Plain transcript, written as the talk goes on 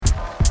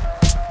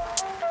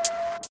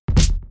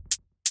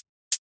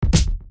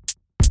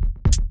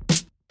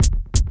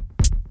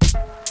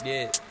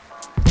Yeah.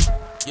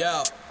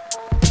 Yo.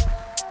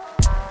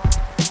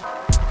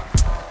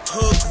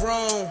 Hood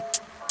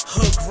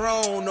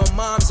grown. On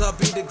moms, I'll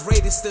be the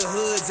greatest the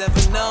hood's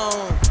ever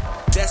known.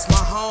 That's my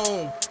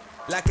home,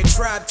 like a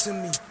tribe to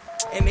me.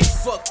 And they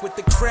fuck with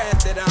the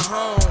craft that I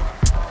hone.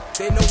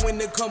 They know when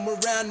to come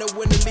around, know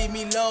when to leave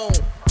me alone.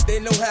 They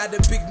know how to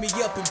pick me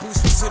up and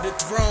boost me to the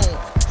throne.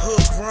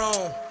 Hood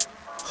grown.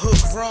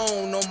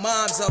 On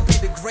moms, I'll be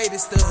the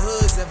greatest the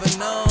hood's ever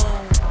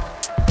known.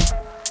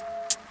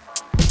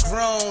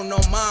 Grown.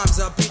 On moms,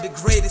 I'll be the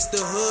greatest the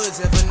hood's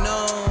ever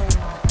known.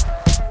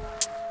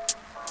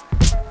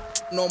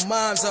 No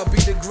moms, I'll be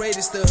the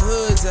greatest the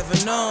hood's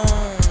ever known.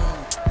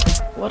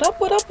 What up,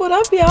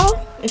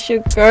 y'all? It's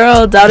your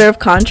girl, Daughter of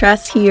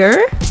Contrast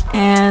here,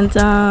 and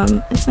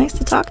it's nice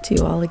to talk to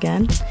you all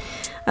again.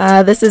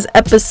 This is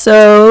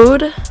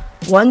episode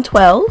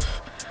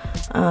 112.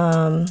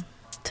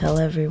 Tell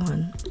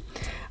everyone.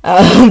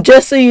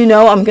 Just so you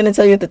know, I'm going to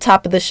tell you at the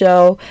top of the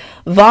show,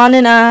 Vaughn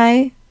and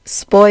I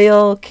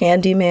spoil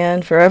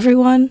Candyman for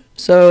everyone,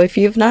 so if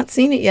you've not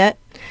seen it yet,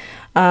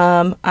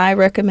 I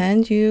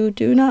recommend you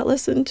do not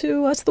listen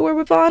to What's the Word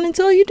with Vaughn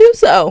until you do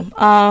so.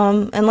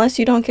 Unless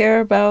you don't care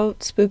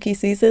about spooky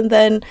season,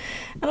 then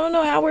I don't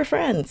know how we're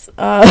friends.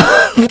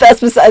 But that's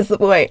besides the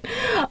point.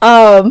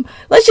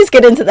 Let's just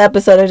get into the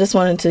episode. I just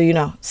wanted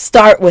to,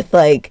 start with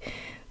like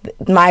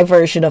my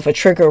version of a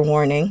trigger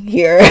warning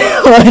here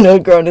on A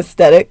Grown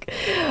Aesthetic.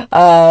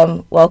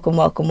 Welcome.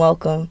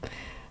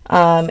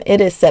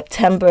 It is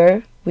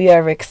September. We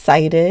are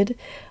excited.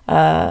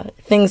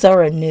 Things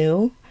are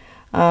anew.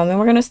 And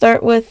we're going to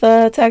start with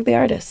Tag the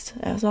Artist,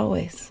 as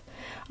always.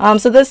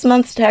 So this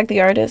month's Tag the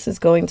Artist is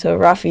going to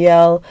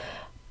Rafael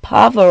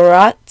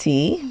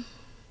Pavarotti.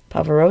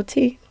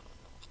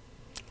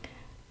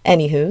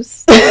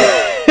 Anywho's.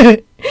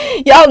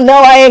 Y'all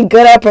know I ain't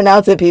good at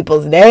pronouncing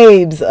people's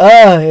names.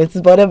 It's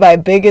one of my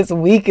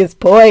weakest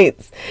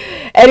points.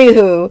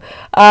 Anywho,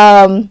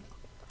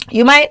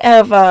 you might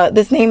have,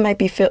 this name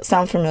might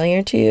sound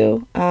familiar to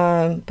you,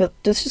 but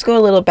let's just go a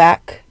little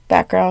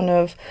background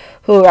of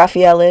who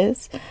Rafael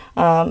is,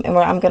 and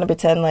I'm going to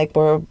pretend like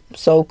we're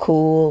so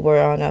cool,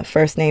 we're on a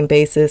first name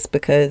basis,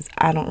 because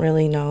I don't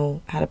really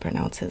know how to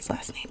pronounce his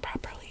last name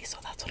properly, so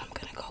that's what I'm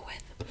going to go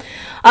with.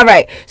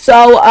 Alright,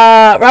 so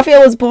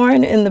Rafael was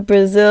born in the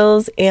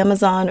Brazil's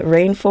Amazon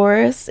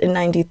rainforest in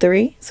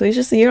 93, so he's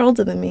just a year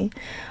older than me.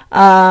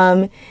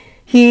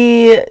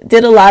 He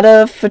did a lot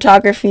of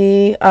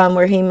photography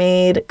where he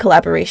made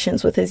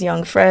collaborations with his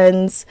young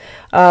friends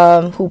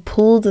who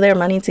pooled their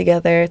money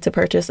together to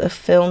purchase a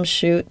film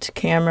shoot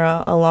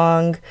camera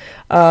along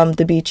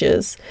the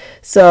beaches.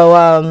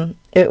 So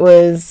it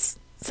was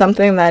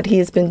something that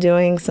he's been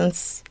doing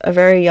since a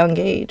very young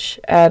age.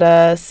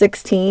 At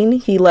 16,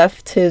 he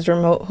left his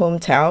remote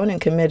hometown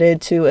and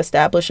committed to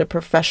establish a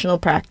professional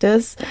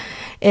practice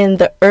in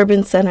the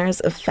urban centers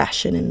of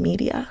fashion and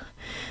media.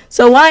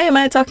 So why am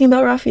I talking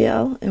about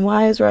Rafael, and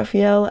why is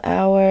Rafael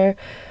our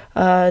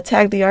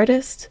Tag the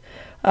Artist?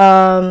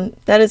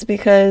 That is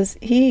because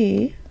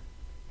let's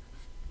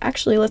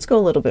go a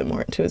little bit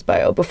more into his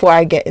bio before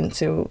I get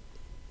into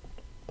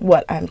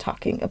what I'm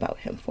talking about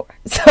him for.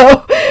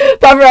 So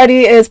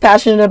Pavarotti is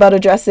passionate about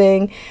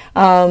addressing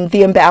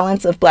the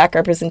imbalance of Black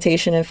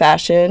representation in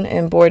fashion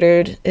and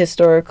bordered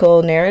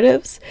historical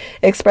narratives,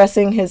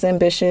 expressing his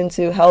ambition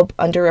to help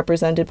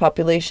underrepresented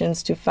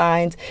populations to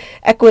find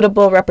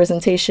equitable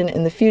representation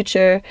in the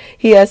future.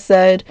 He has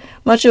said,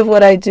 "Much of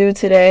what I do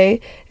today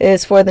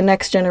is for the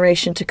next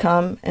generation to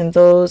come and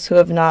those who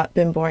have not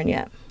been born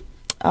yet."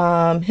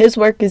 His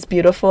work is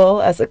beautiful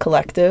as a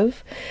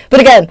collective. But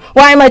again,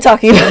 why am I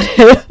talking about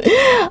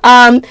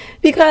him?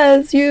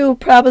 Because you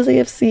probably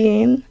have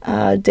seen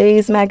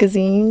Days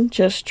Magazine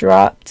just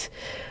dropped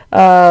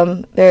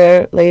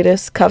their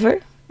latest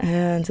cover,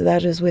 and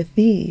that is with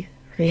the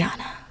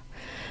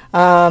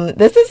Rihanna.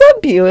 This is a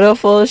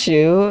beautiful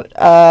shoot.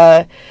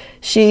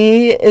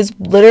 She is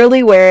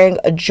literally wearing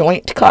a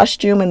joint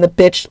costume, and the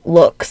bitch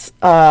looks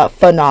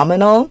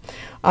phenomenal.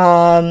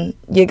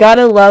 You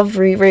gotta love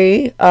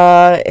Riri,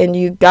 and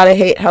you gotta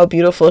hate how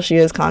beautiful she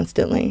is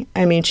constantly.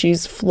 I mean,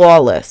 she's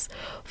flawless,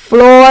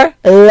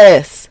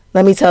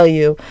 let me tell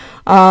you.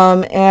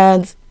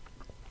 And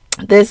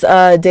this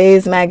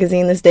Days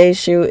magazine, this Days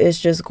shoot is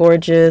just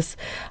gorgeous.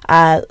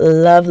 I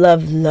love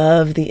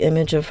the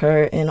image of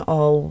her in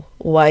all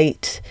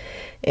white,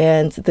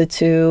 and the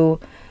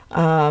two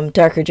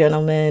darker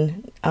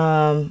gentlemen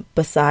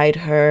beside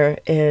her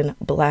in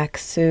black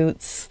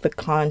suits. The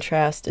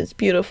contrast is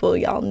beautiful.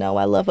 Y'all know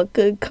I love a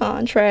good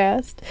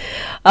contrast.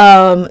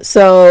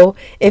 So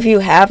if you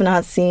have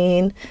not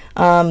seen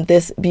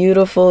this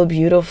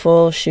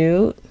beautiful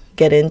shoot,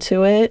 get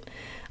into it.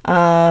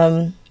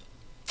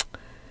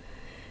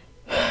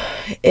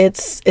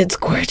 It's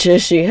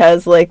gorgeous. She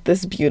has like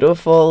this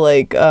beautiful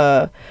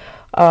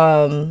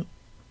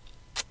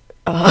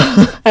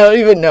I don't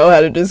even know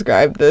how to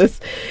describe this.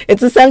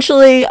 It's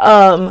essentially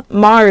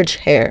Marge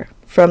hair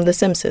from The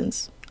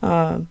Simpsons.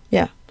 But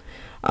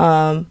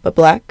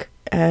black,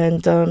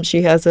 and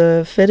she has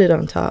a fitted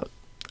on top.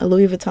 a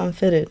Louis Vuitton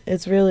fitted.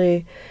 It's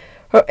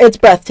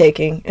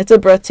breathtaking. It's a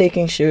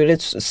breathtaking shoot.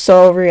 It's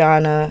so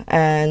Rihanna,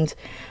 and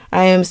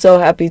I am so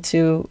happy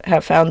to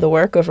have found the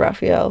work of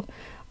Raphael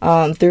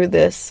through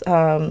this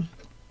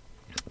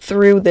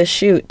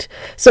shoot.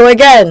 So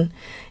again,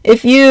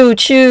 if you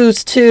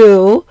choose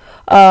to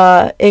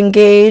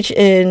engage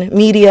in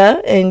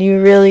media and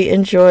you really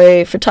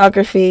enjoy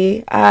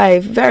photography, I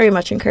very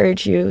much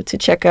encourage you to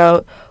check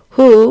out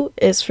who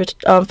is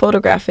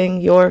photographing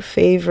your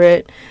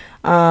favorite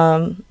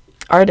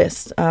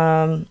artists,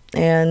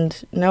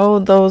 and know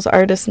those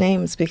artists'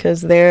 names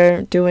because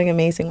they're doing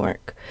amazing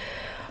work.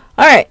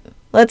 All right,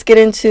 let's get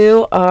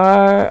into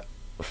our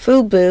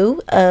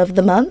FUBU of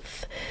the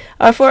month.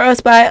 For Us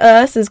By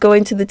Us is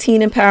going to the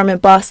Teen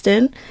Empowerment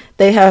Boston.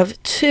 They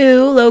have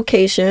 2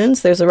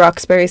 locations. There's a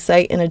Roxbury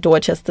site and a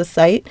Dorchester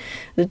site.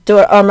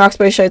 The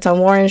Roxbury site's on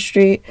Warren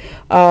Street.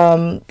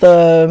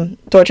 The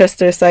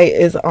Dorchester site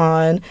is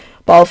on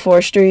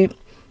Balfour Street.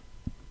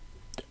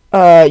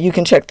 You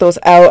can check those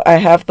out. I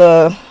have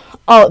the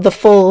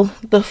full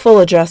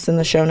address in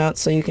the show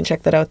notes, so you can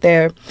check that out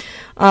there.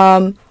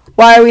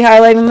 Why are we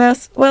highlighting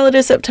this? Well, it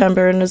is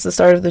September and it's the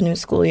start of the new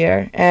school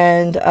year.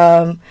 And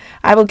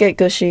I will get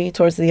gushy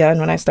towards the end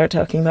when I start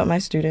talking about my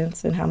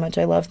students and how much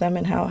I love them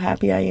and how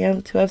happy I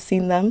am to have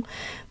seen them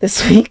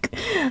this week.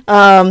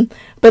 But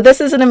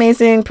this is an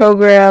amazing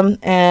program,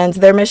 and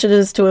their mission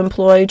is to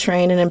employ,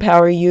 train, and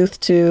empower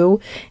youth in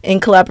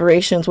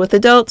collaborations with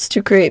adults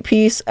to create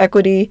peace,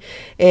 equity,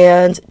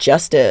 and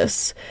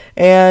justice.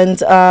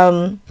 And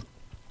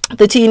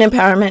the Teen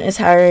Empowerment is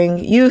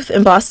hiring youth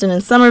in Boston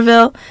and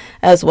Somerville,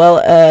 as well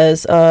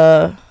as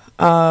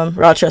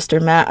Rochester,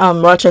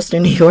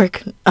 New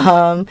York.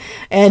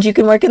 And you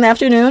can work in the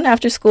afternoon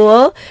after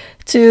school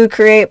to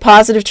create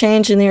positive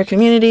change in your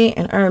community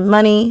and earn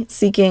money.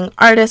 Seeking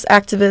artists,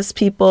 activists,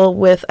 people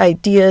with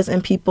ideas,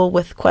 and people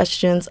with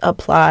questions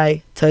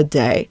apply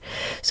today.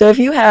 So if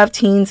you have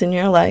teens in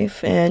your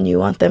life and you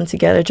want them to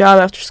get a job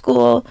after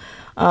school,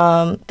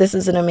 this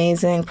is an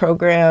amazing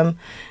program,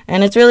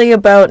 and it's really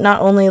about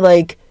not only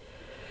like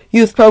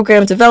youth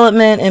program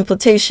development,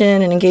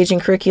 implementation, and engaging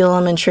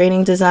curriculum and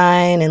training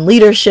design and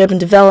leadership and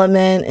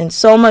development and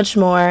so much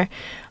more.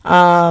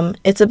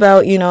 It's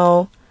about,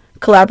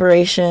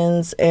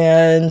 collaborations,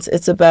 and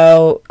it's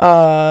about,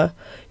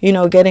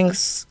 getting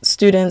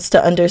students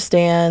to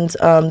understand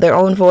their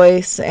own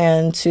voice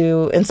and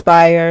to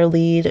inspire,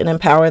 lead, and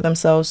empower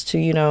themselves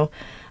to,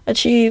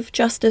 achieve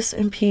justice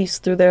and peace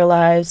through their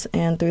lives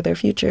and through their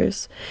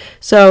futures.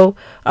 So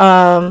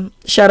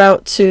shout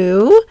out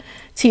to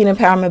Teen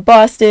Empowerment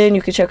Boston.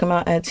 You can check them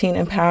out at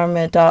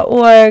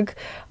teenempowerment.org.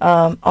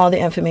 All the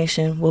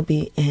information will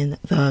be in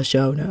the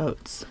show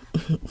notes.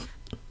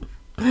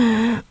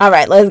 All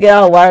right, let's get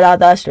our word out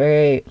the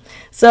street.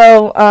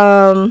 So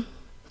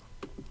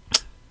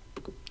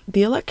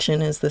the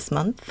election is this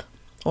month,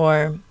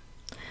 or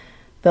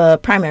the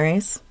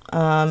primaries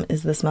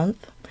is this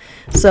month.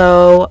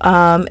 So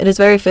it is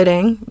very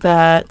fitting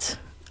that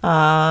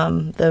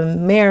the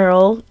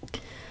mayoral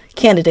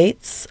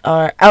candidates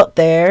are out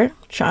there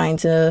trying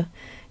to,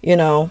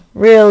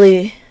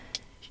 really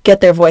get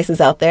their voices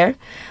out there.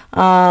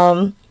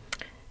 And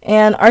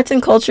arts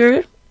and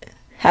culture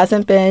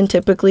hasn't been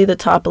typically the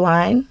top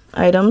line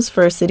items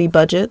for city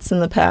budgets in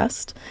the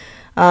past.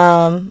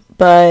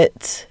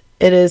 But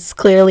it is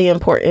clearly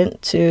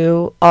important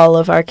to all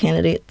of our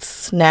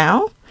candidates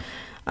now.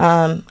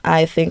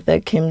 I think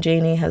that Kim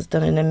Janey has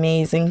done an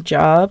amazing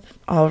job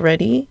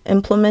already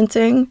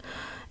implementing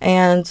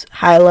and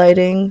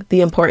highlighting the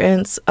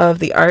importance of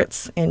the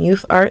arts and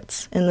youth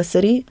arts in the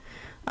city.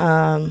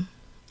 And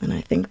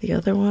I think the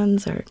other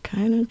ones are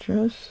kind of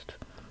just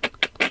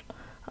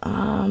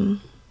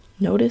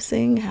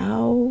noticing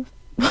how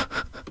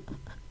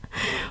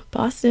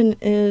Boston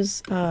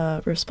is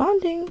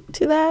responding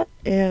to that,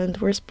 and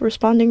we're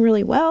responding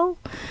really well.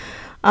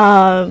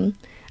 I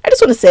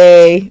just want to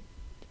say,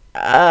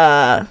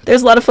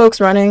 there's a lot of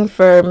folks running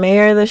for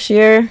mayor this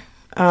year.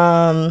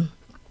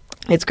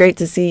 It's great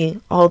to see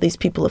all these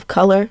people of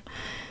color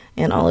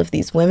and all of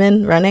these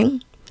women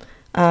running.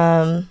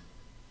 But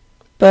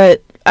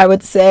I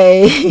would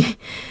say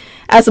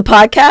as a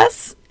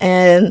podcast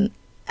and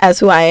as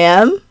who I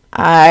am,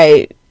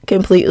 I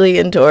completely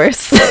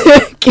endorse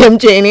Kim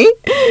Janey.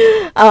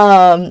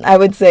 I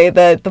would say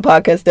that the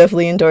podcast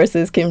definitely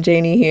endorses Kim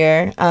Janey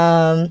here.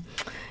 And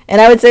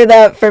I would say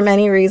that for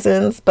many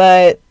reasons,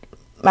 but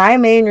my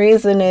main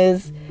reason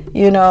is,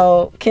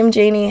 Kim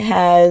Janey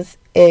has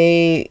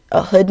a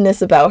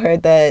hoodness about her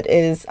that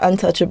is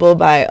untouchable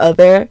by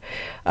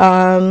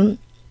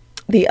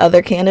the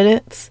other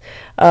candidates.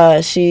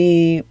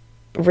 She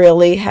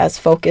really has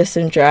focus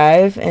and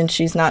drive, and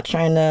she's not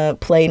trying to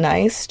play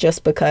nice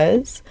just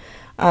because.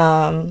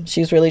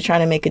 She's really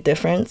trying to make a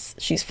difference.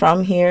 She's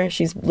from here.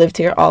 She's lived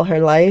here all her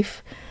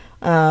life.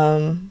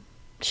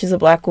 She's a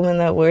black woman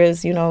that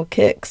wears,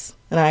 kicks,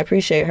 and I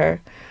appreciate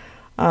her.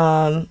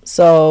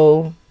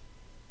 So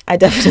I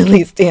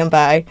definitely stand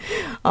by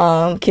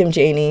Kim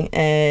Janey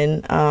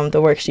and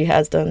the work she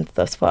has done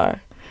thus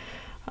far.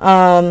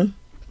 All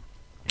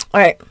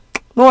right,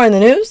 More in the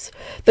news.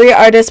 3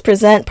 artists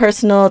present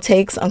personal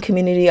takes on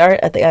community art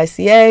at the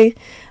ICA.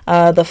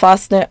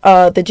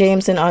 The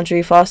James and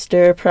Audrey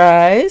Foster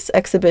Prize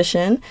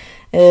exhibition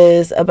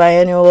is a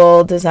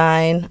biannual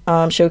design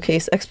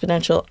showcase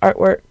exponential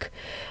artwork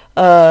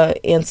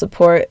in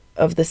support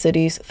of the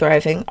city's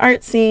thriving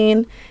art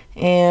scene.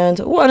 And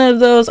one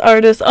of those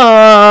artists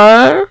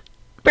are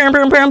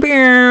Marlon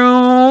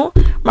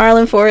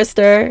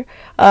Forrester.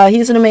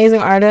 He's an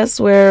amazing artist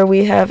where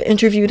we have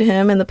interviewed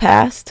him in the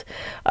past.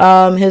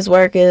 His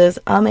work is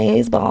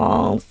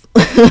amazeballs.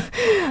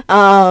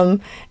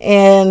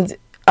 And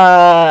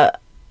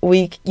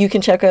you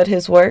can check out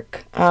his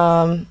work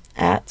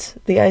at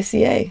the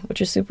ICA,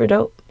 which is super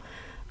dope.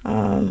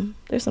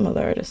 There's some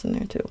other artists in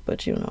there too,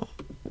 but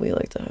we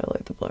like to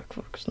highlight the black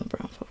folks and the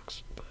brown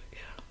folks. But yeah,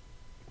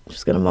 I'm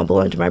just gonna mumble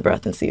under my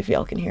breath and see if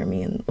y'all can hear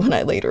me and when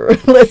I later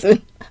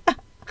listen.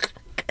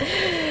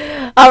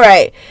 All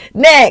right,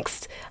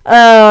 next.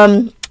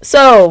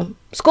 So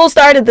school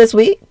started this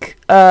week.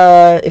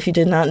 If you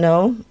did not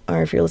know,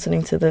 or if you're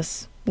listening to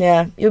this,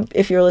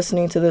 if you're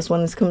listening to this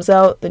when this comes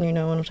out, then you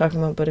know what I'm talking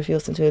about. But if you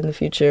listen to it in the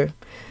future,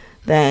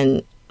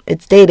 then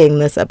it's dating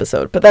this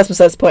episode. But that's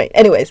besides the point.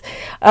 Anyways,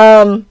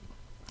 an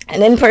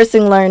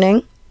in-person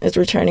learning is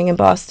returning in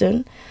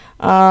Boston.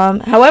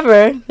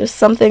 However, there's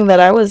something that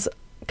I was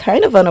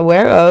kind of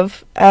unaware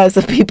of as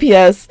a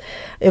BPS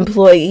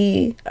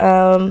employee,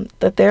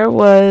 that there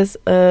was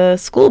a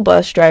school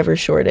bus driver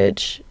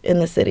shortage in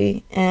the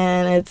city,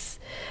 and it's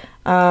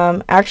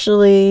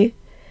actually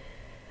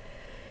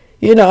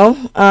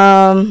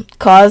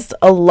caused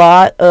a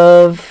lot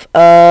of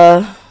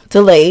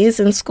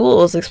delays in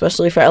schools,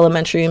 especially for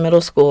elementary and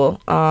middle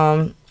school.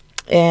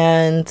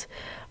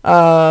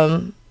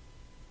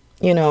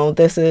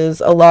 This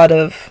is a lot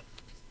of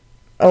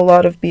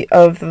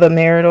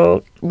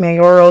the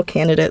mayoral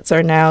candidates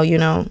are now,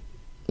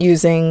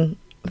 using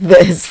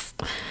this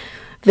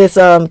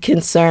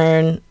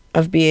concern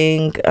of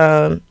being,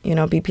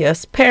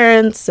 BPS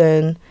parents,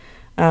 and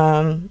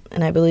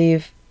I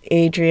believe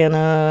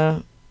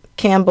Adriana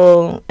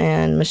Campbell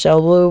and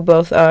Michelle Wu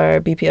both are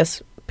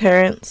BPS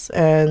parents,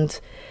 and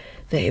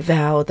they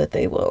vow that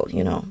they will,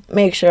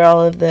 make sure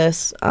all of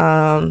this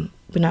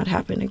would not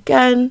happen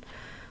again.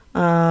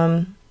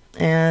 And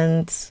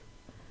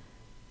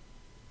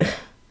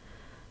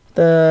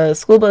the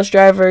school bus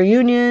driver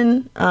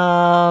union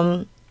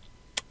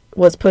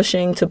was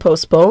pushing to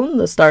postpone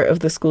the start of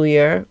the school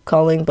year,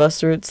 calling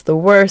bus routes the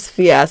worst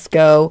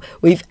fiasco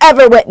we've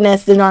ever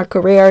witnessed in our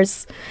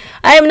careers.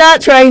 I am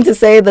not trying to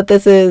say that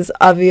this is,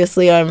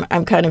 obviously,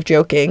 I'm kind of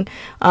joking,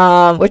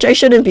 which I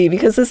shouldn't be,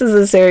 because this is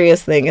a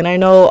serious thing, and I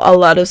know a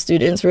lot of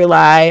students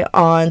rely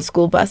on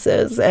school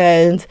buses,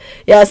 and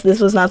yes, this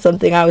was not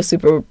something I was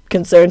super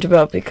concerned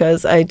about,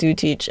 because I do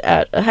teach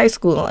at a high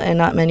school, and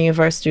not many of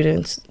our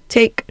students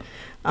take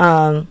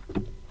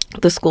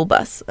the school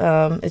bus.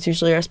 It's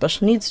usually our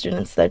special needs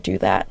students that do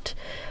that.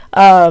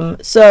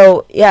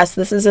 So yes,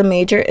 this is a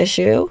major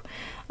issue.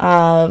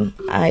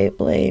 I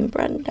blame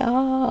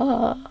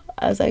Brenda,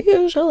 as I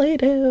usually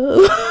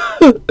do.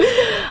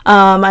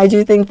 I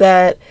do think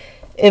that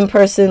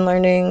in-person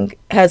learning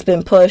has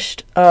been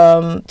pushed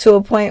to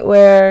a point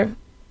where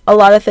a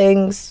lot of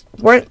things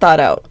weren't thought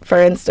out. For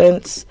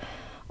instance,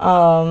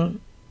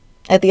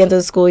 at the end of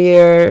the school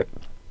year,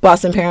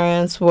 Boston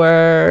parents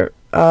were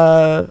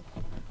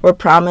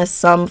promised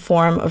some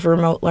form of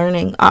remote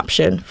learning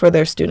option for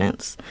their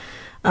students.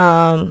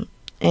 And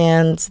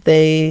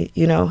they,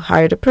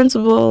 hired a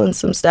principal and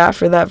some staff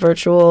for that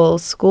virtual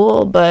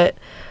school, but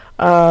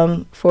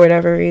for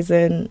whatever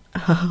reason,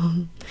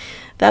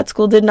 that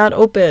school did not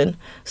open.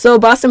 So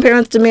Boston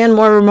parents demand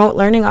more remote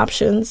learning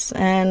options,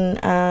 and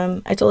I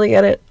totally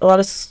get it. A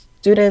lot of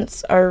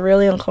students are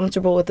really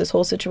uncomfortable with this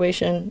whole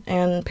situation,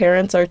 and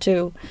parents are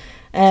too.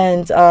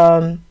 And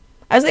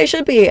as they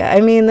should be. I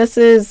mean,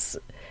 it's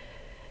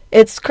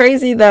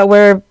crazy that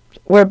we're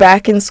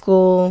back in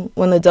school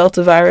when the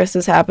Delta virus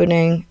is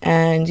happening,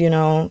 and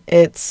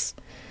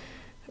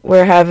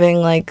we're having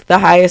like the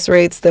highest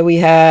rates that we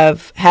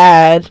have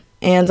had,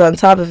 and on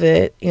top of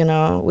it,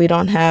 we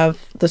don't have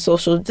the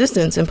social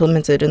distance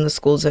implemented in the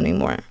schools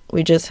anymore.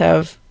 We just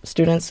have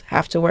students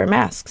have to wear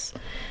masks,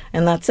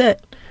 and that's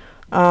it.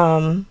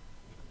 And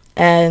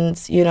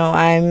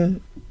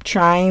I'm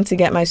trying to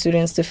get my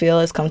students to feel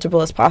as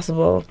comfortable as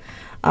possible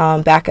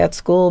back at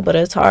school, but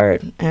it's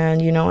hard.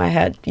 And I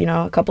had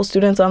a couple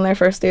students on their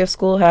first day of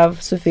school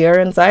have severe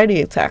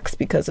anxiety attacks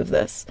because of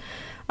this,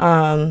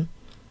 and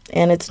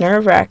it's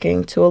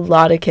nerve-wracking to a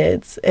lot of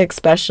kids,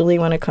 especially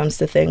when it comes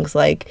to things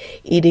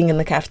like eating in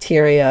the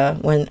cafeteria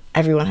when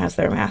everyone has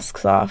their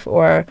masks off,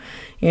 or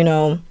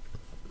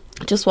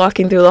just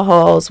walking through the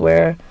halls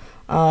where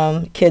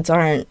kids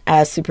aren't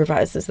as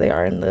supervised as they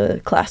are in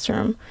the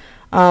classroom.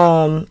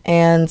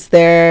 And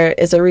there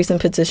is a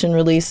recent petition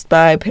released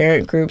by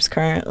parent groups,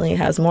 currently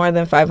has more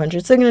than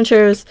 500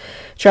 signatures,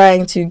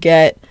 trying to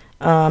get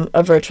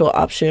a virtual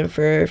option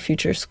for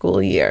future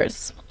school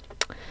years.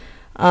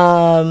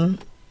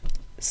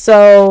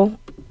 So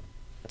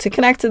to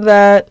connect to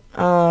that,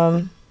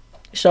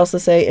 should also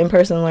say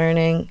in-person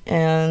learning,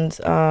 and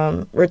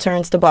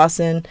returns to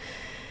Boston.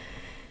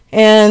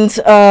 And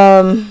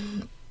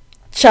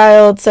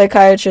child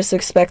psychiatrists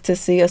expect to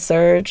see a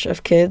surge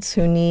of kids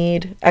who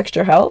need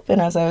extra help.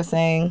 And as I was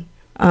saying,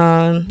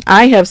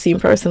 I have seen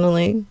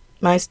personally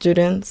my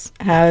students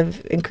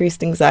have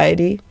increased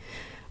anxiety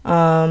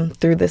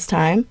through this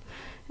time.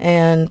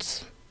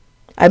 And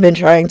I've been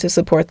trying to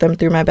support them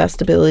through my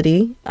best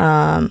ability.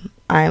 I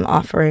am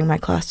offering my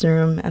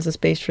classroom as a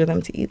space for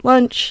them to eat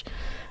lunch,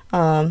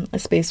 a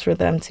space for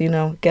them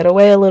to, get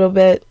away a little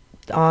bit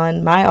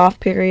on my off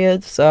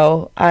period.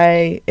 So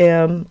I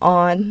am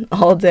on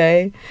all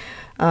day.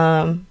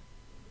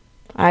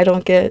 I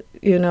don't get,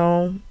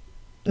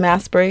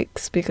 mass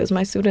breaks because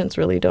my students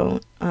really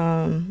don't.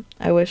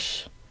 I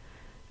wish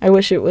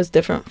it was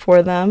different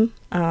for them.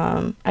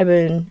 I've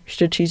been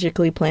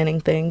strategically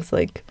planning things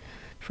like,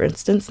 for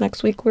instance,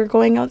 next week we're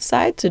going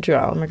outside to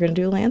draw and we're going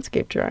to do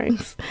landscape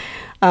drawings.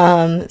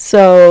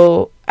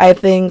 So I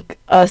think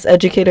us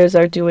educators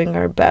are doing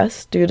our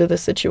best due to the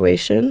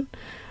situation.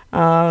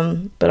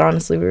 But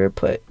honestly, we were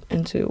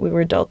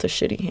dealt a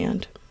shitty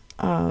hand.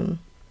 And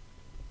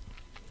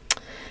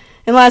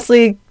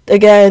lastly,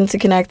 again, to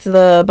connect to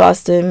the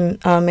Boston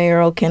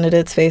mayoral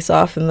candidates face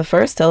off in the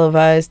first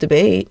televised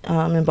debate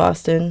in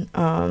Boston,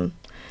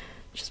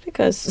 just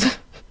because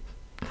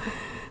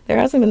there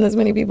hasn't been this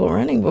many people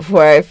running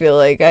before. I feel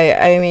like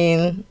I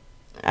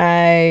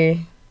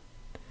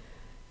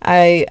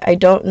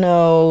don't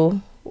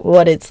know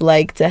what it's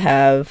like to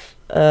have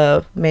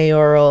a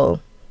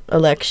mayoral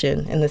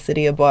election in the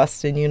city of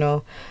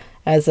Boston,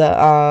 as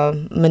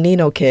a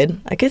Menino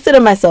kid. I consider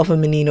myself a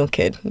Menino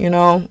kid,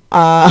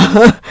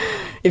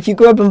 If you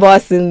grew up in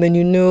Boston, then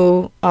you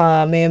knew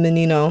Mayor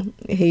Menino.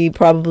 He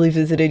probably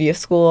visited your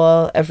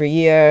school every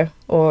year,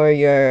 or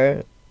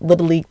your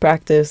Little League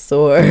practice,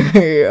 or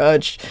a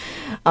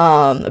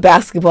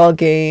basketball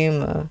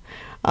game,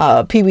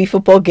 Pee Wee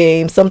football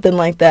game, something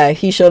like that.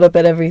 He showed up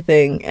at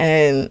everything,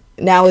 and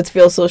now it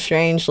feels so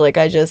strange. Like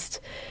I just,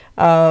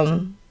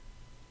 and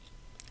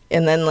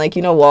then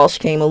Walsh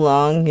came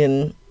along,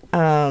 and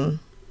I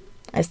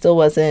still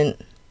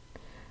wasn't.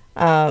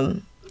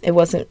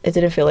 It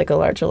didn't feel like a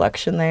large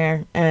election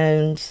there,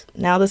 and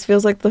now this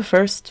feels like the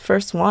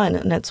first one,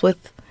 and it's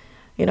with,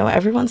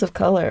 everyone's of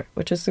color,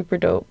 which is super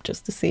dope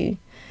just to see.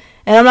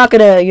 And I'm not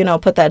gonna,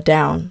 put that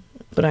down,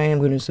 but I am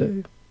gonna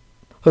say,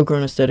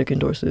 Homegrown Aesthetic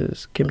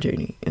endorses Kim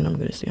Janey, and I'm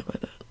gonna stand by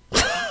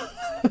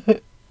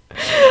that.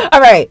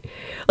 All right,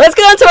 let's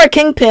get on to our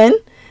kingpin,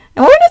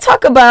 and we're gonna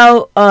talk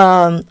about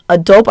a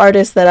dope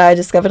artist that I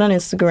discovered on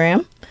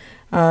Instagram,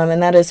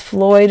 and that is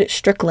Floyd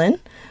Strickland.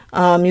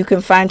 You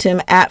can find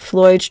him at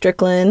Floyd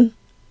Strickland,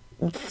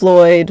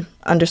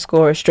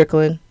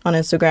 Floyd_Strickland on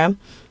Instagram.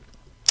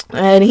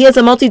 And he is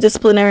a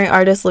multidisciplinary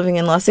artist living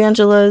in Los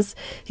Angeles.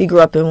 He grew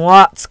up in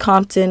Watts,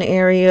 Compton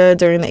area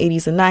during the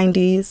 80s and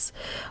 90s.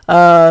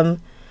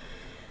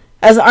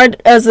 As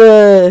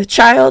a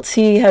child,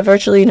 he had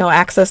virtually no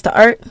access to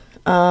art.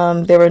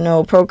 There were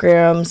no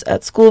programs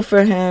at school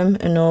for him,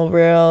 and no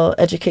real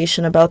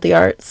education about the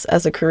arts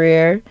as a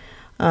career.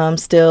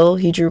 Still,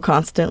 he drew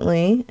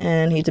constantly,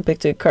 and he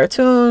depicted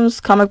cartoons,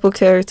 comic book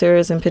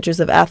characters, and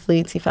pictures of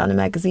athletes he found in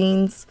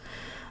magazines.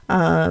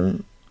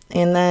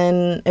 And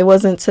then it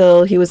wasn't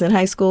until he was in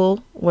high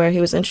school where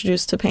he was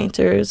introduced to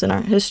painters and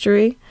art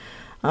history.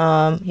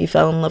 He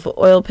fell in love with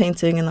oil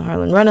painting in the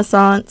Harlem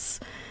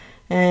Renaissance,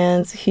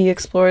 and he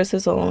explores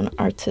his own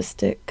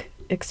artistic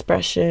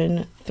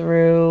expression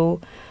through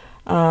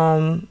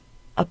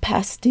a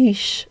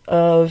pastiche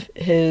of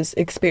his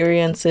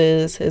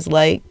experiences, his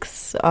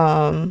likes,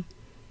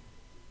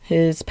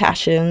 his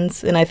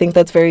passions, and I think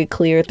that's very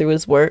clear through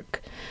his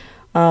work.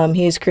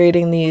 He's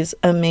creating these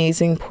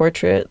amazing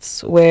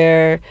portraits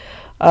where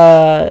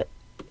there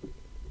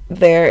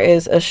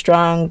is a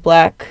strong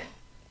black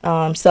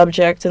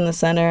subject in the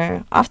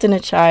center, often a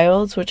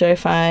child, which I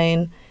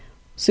find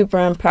super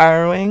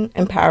empowering.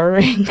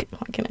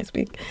 Why can't I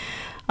speak?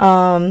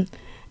 And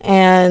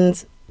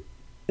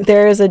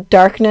there is a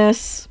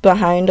darkness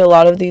behind a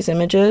lot of these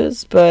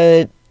images,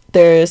 but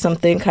there is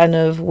something kind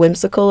of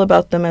whimsical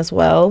about them as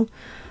well.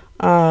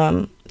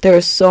 There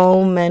are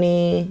so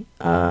many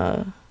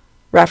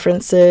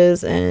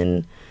references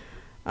and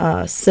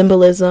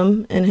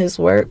symbolism in his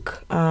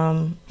work,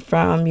 from,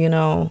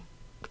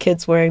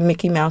 kids wearing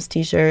Mickey Mouse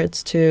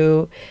t-shirts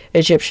to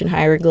Egyptian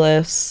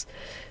hieroglyphs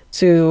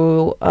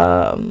to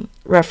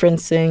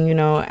referencing,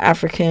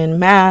 African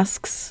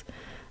masks,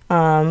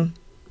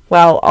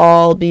 while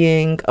all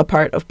being a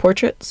part of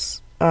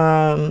portraits.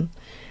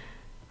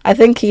 I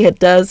think he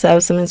does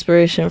have some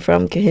inspiration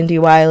from Kehinde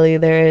Wiley.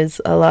 There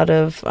is a lot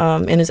of,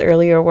 in his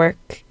earlier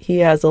work, he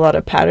has a lot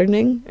of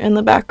patterning in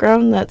the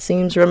background that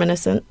seems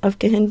reminiscent of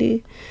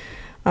Kehinde.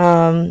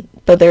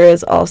 But there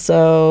is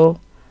also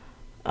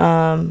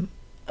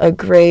a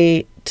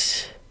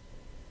great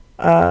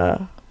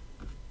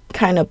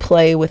kind of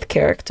play with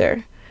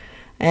character.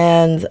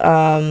 And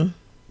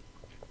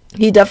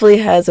he definitely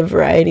has a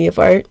variety of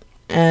art.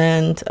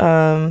 And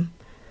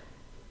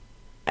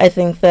I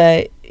think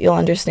that you'll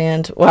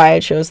understand why I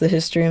chose the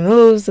history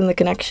moves and the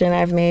connection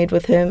I've made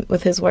with him,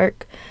 with his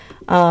work.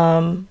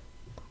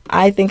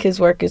 I think his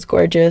work is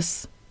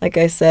gorgeous. Like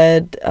I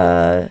said,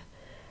 the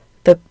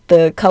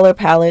color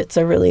palettes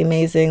are really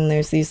amazing.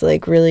 There's these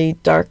like really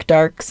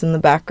darks in the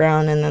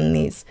background, and then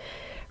these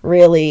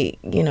really,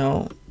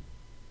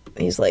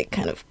 these like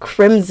kind of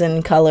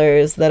crimson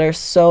colors that are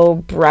so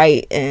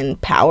bright and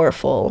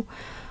powerful.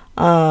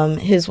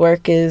 His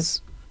work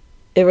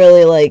it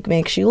really like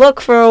makes you look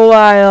for a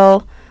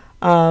while.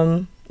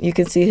 You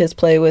can see his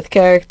play with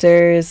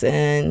characters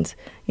and,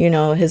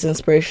 his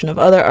inspiration of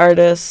other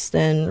artists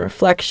and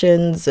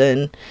reflections,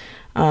 and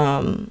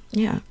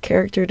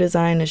character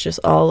design is just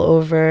all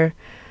over.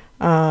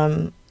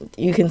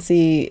 You can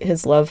see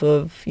his love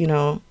of,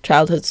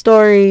 childhood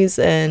stories,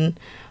 and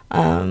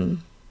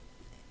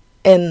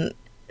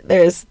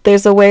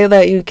there's a way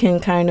that you can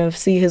kind of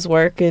see his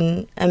work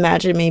and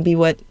imagine maybe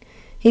what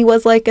he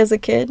was like as a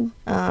kid.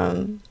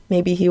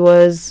 Maybe he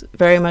was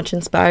very much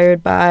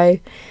inspired by,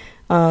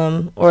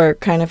 or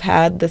kind of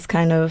had this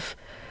kind of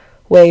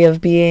way of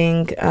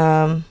being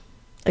a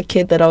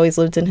kid that always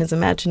lived in his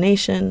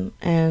imagination,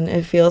 and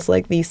it feels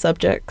like these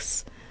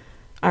subjects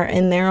are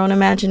in their own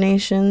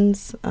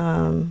imaginations,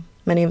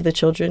 many of the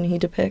children he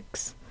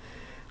depicts.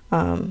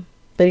 But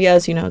he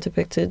has,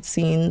 depicted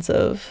scenes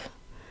of,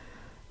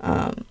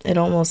 it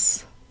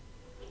almost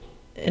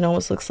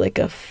looks like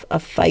a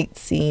fight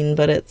scene,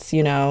 but it's,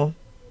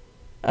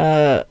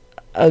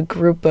 a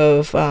group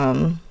of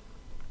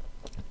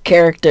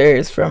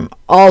characters from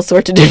all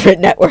sorts of different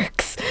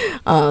networks,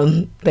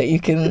 that you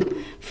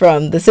can,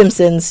 from The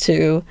Simpsons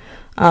to,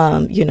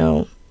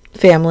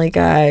 Family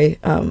Guy,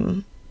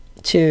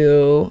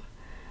 to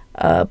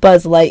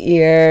Buzz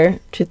Lightyear,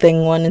 to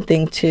Thing 1 and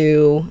Thing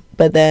 2,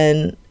 but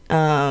then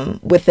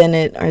within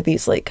it are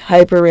these like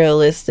hyper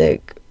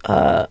realistic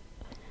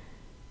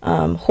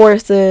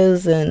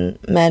horses and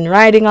men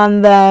riding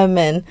on them,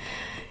 and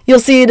you'll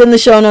see it in the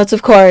show notes,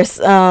 of course.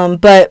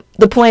 But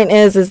the point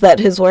is that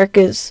his work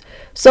is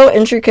so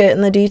intricate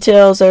and the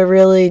details are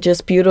really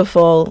just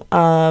beautiful.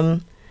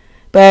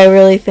 But I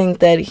really think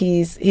that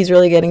he's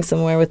really getting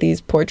somewhere with these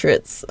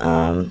portraits.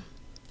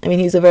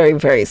 He's a very,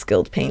 very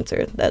skilled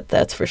painter,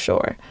 that's for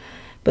sure.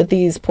 But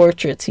these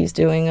portraits he's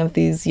doing of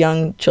these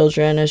young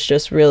children is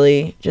just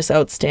really just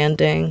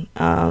outstanding.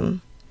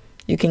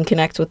 You can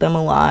connect with them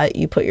a lot.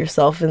 You put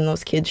yourself in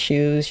those kids'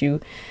 shoes.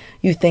 You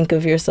think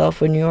of yourself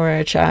when you were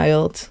a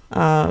child.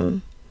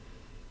 And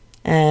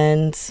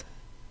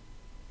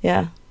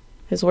yeah,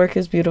 his work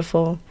is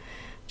beautiful.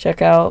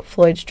 Check out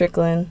Floyd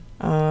Strickland.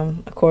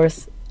 Of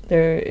course,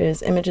 there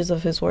is images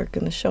of his work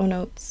in the show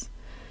notes,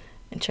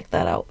 and check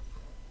that out.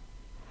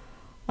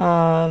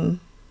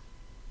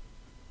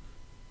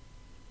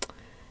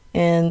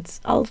 And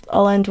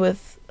I'll end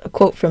with a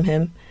quote from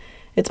him.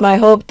 "It's my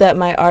hope that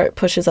my art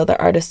pushes other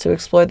artists to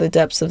explore the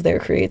depths of their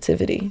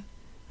creativity.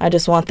 I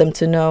just want them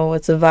to know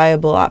it's a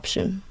viable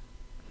option."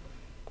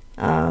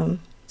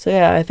 So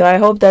yeah, I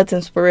hope that's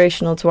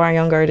inspirational to our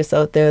young artists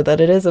out there,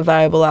 that it is a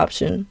viable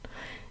option.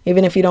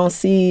 Even if you don't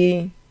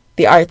see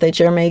the art that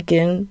you're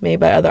making, made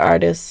by other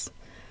artists,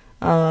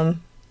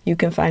 you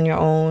can find your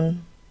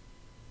own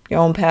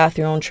path,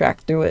 your own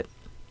track through it.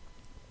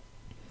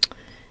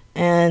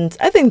 And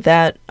I think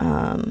that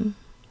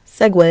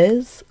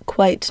segues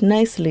quite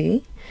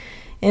nicely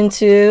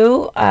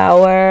into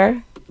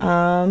our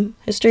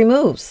history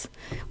moves.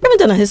 We haven't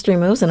done a history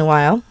moves in a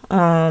while,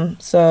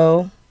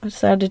 so I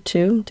decided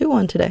to do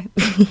one today.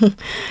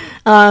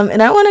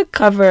 And I want to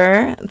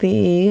cover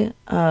the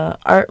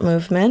art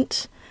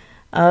movement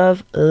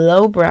of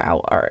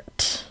lowbrow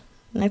art.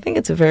 And I think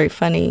it's a very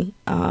funny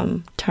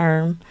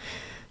term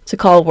to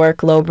call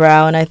work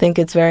lowbrow, and I think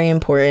it's very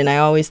important. I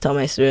always tell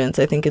my students,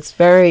 I think it's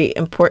very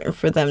important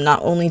for them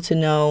not only to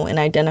know and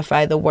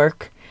identify the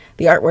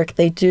artwork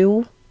they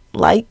do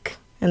like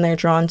and they're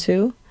drawn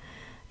to,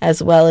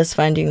 as well as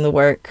finding the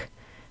work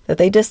that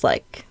they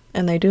dislike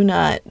and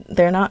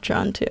they're not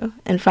drawn to,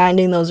 and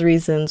finding those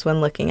reasons when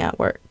looking at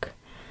work.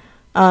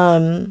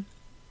 Now,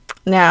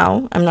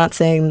 I'm not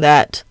saying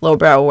that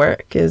lowbrow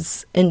work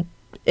is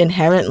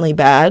inherently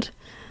bad,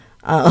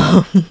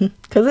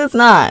 because it's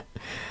not.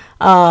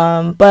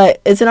 But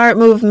it's an art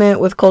movement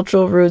with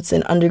cultural roots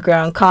in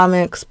underground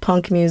comics,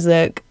 punk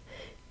music,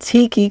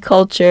 tiki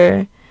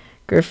culture,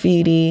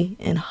 graffiti,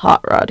 and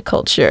hot rod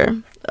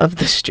culture of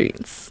the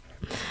streets.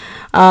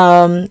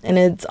 And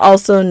it's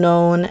also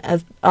known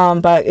as,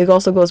 it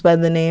also goes by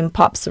the name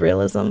pop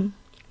surrealism.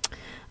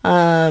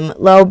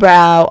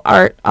 Lowbrow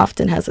art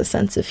often has a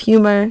sense of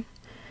humor.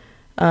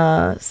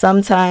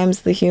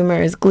 Sometimes the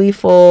humor is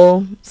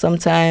gleeful,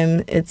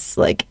 sometimes it's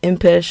like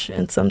impish,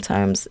 and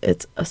sometimes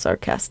it's a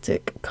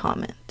sarcastic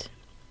comment.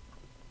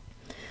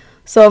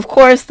 So of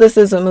course this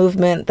is a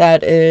movement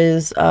that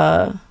is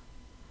run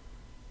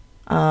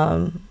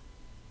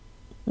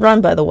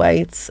by the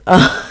whites.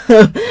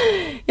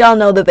 Y'all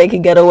know that they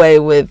could get away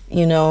with,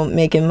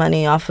 making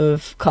money off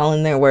of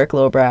calling their work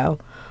lowbrow.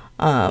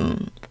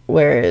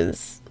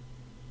 Whereas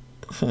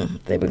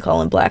they've been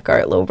calling black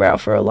art lowbrow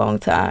for a long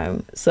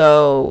time.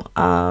 So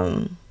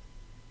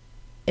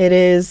it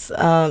is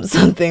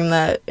something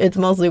that it's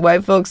mostly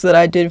white folks that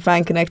I did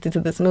find connected to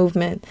this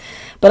movement.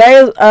 But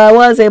I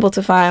was able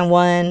to find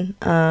one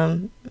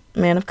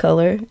man of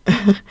color,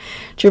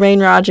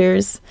 Jermaine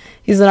Rogers.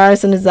 He's an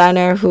artist and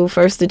designer who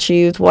first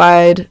achieved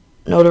wide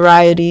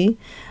notoriety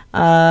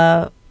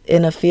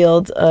in a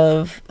field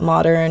of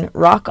modern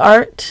rock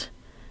art,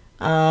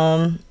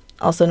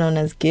 also known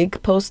as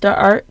gig poster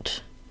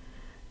art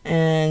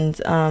and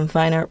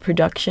fine art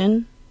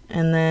production.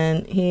 And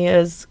then he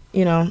has,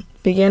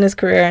 began his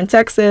career in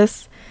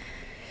Texas,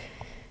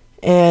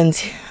 and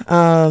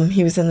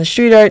he was in the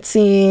street art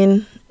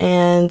scene,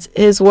 and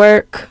his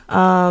work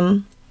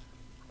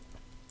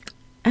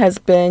has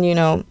been,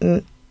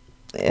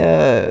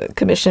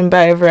 commissioned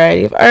by a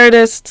variety of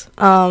artists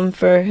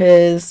for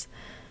his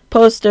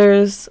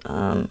posters,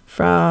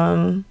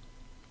 from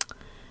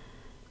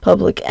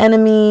Public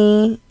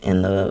Enemy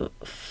and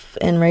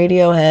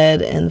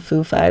Radiohead and the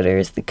Foo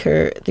Fighters, The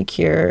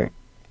Cure.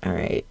 All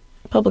right,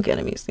 Public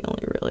Enemy is the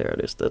only really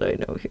artist that I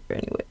know here,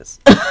 anyways.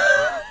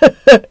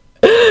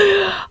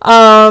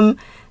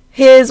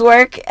 His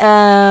work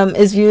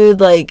is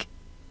viewed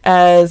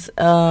as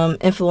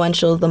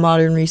influential the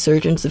modern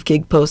resurgence of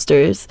gig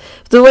posters.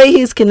 The way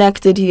he's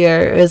connected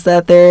here is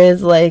that there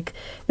is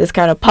this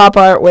kind of pop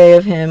art way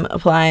of him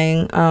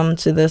applying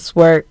to this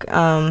work,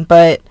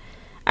 but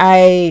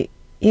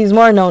he's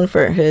more known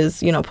for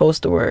his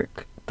poster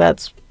work.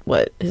 That's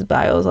what his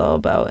bio is all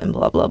about, and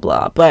blah blah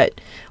blah.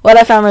 But what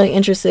I found really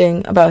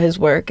interesting about his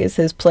work is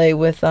his play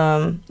with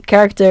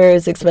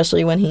characters,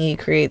 especially when he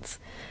creates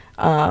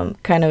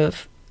kind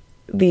of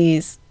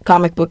these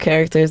comic book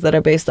characters that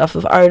are based off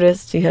of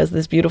artists. He has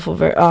this beautiful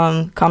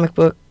comic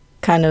book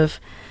kind of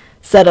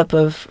setup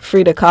of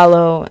Frida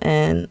Kahlo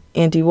and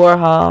Andy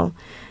Warhol,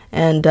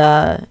 and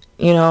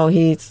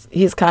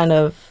he's kind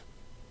of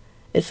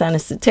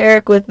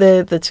satiric with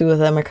it. The two of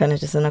them are kind of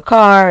just in a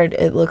car.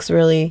 It looks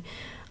really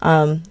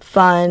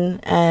fun,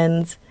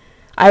 and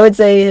I would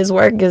say his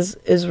work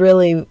is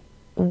really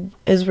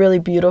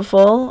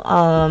beautiful,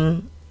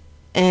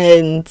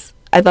 and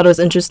I thought it was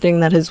interesting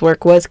that his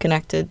work was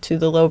connected to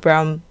the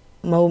lowbrow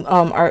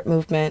art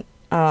movement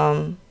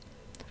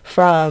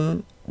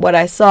from what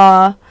I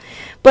saw.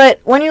 But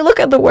when you look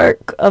at the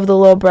work of the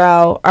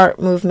lowbrow art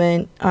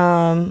movement,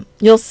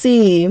 you'll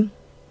see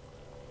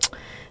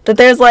that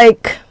there's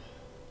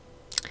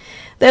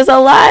a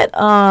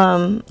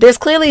lot, there's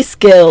clearly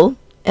skill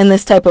in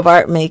this type of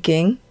art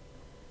making.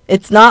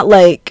 It's not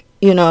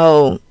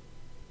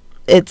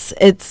it's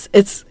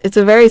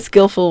a very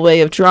skillful way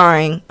of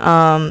drawing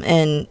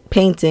and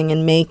painting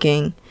and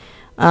making.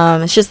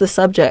 It's just the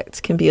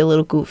subject can be a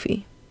little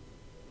goofy.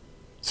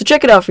 So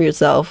check it out for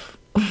yourself.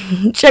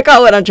 Check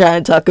out what I'm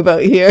trying to talk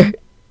about here.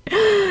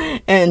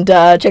 And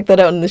check that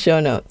out in the show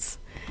notes.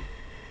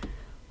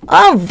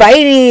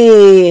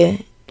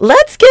 Alrighty.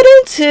 Let's get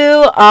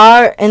into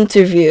our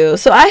interview.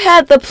 So I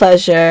had the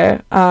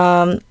pleasure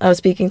of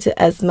speaking to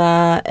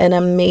Esma, an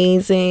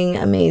amazing,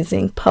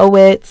 amazing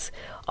poet,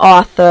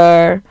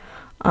 author.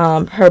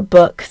 Her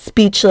book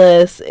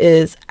Speechless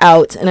is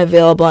out and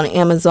available on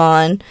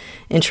Amazon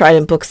and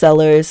Trident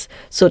Booksellers,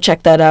 so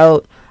check that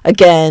out.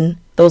 Again,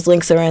 those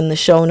links are in the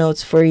show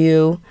notes for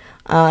you.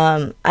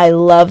 I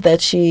love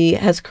that she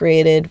has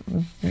created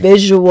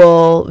video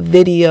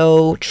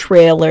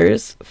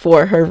trailers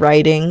for her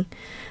writing,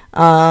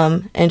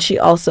 and she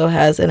also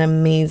has an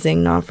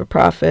amazing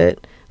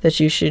non-for-profit that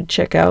you should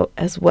check out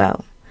as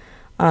well,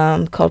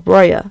 called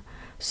Roya.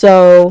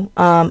 So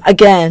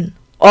again,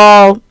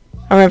 all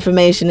our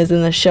information is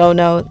in the show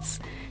notes.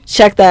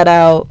 Check that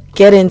out.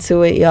 Get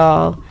into it,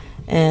 y'all.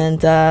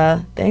 And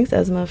thanks,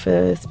 Esma,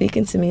 for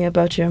speaking to me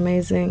about your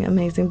amazing,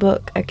 amazing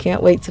book. I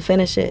can't wait to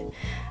finish it.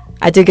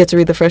 I did get to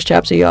read the first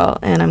chapter, y'all,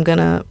 and I'm going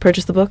to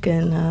purchase the book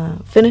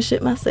and finish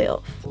it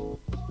myself.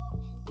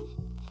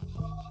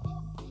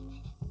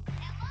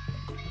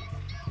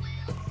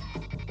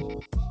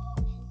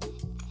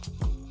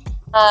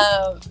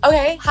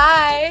 Okay,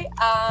 hi.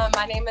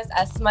 My name is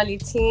Esma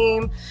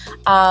Litim.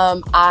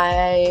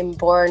 I'm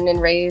born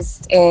and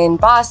raised in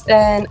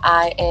Boston.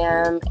 I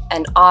am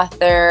an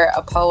author,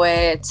 a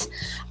poet,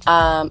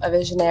 a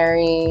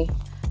visionary.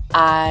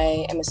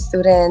 I am a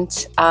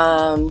student.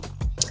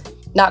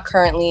 Not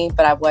currently,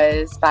 but I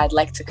was. But I'd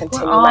like to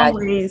continue. We're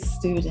always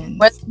students.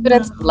 We're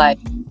students of life.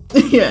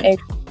 Yeah.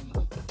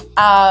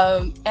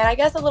 And I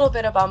guess a little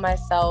bit about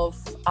myself.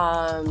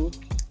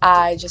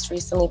 I just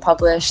recently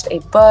published a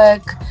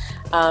book.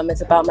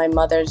 It's about my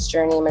mother's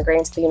journey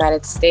immigrating to the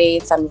United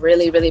States. I'm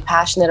really, really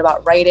passionate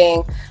about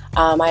writing.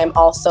 I am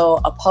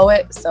also a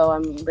poet, so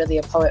I'm really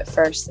a poet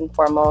first and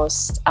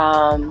foremost.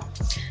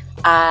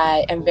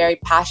 I am very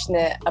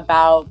passionate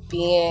about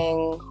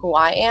being who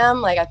I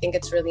am. I think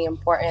it's really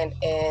important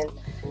in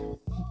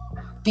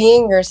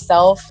being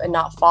yourself and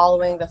not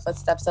following the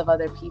footsteps of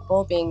other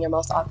people. Being your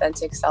most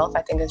authentic self,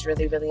 I think, is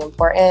really, really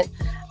important.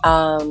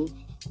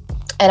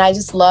 And I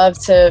just love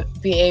to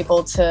be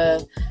able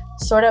to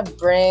sort of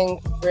bring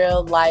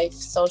real life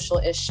social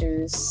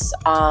issues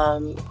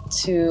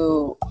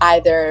to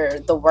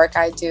either the work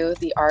I do,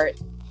 the art,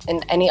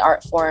 in any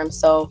art form.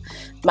 So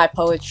my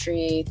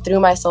poetry, through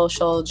my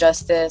social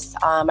justice,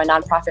 my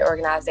nonprofit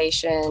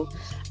organization.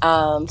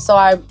 So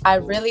I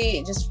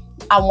really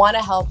I want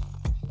to help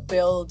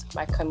build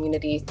my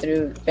community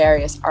through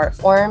various art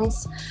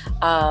forms.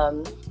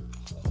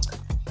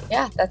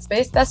 Yeah,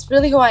 that's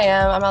really who I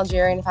am. I'm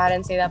Algerian, if I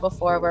didn't say that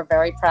before. We're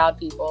very proud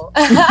people.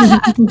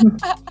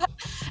 And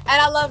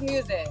I love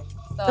music.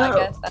 So I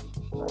guess that's,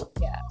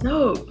 yeah.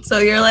 No, so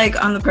you're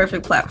like on the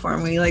perfect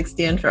platform. We like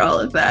stand for all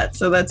of that.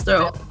 So that's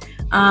dope.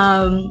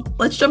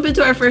 Let's jump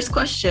into our first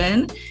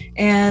question.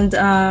 And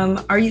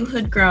are you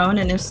hood grown?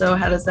 And if so,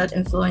 how does that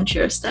influence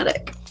your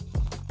aesthetic?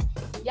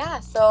 Yeah,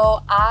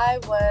 so I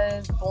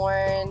was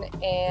born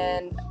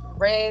and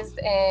raised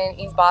in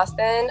East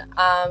Boston.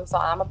 So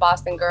I'm a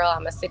Boston girl.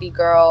 I'm a city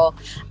girl.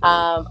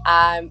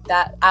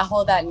 I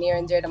hold that near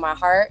and dear to my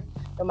heart.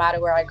 No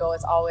matter where I go,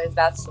 it's always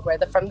that's where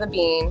from the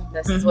bean.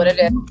 This is what it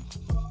is.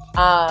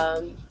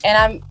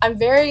 And I'm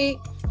very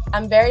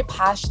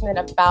passionate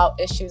about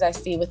issues I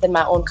see within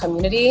my own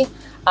community.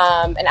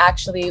 And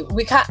actually,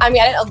 I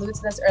didn't allude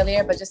to this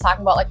earlier, but just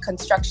talking about like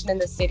construction in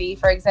the city,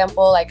 for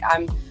example, like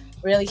I'm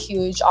really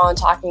huge on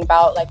talking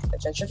about like the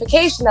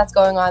gentrification that's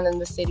going on in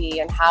the city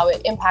and how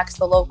it impacts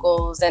the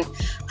locals and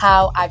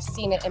how I've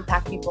seen it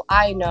impact people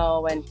I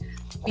know. And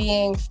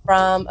being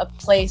from a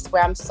place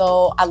where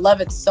I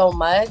love it so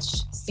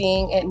much,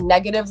 seeing it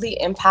negatively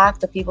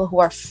impact the people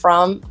who are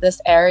from this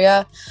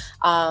area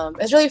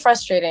is really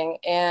frustrating.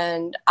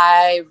 And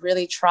I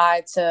really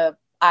try to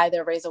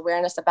either raise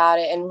awareness about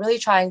it and really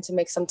trying to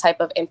make some type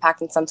of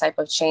impact and some type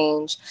of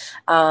change.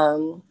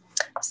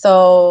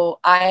 So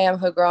I am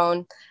hood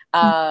grown.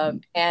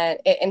 And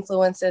it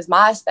influences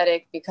my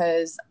aesthetic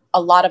because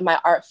a lot of my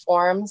art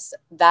forms,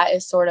 that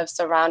is sort of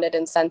surrounded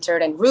and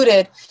centered and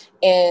rooted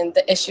in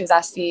the issues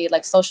I see,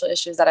 like social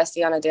issues that I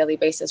see on a daily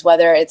basis,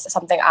 whether it's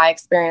something I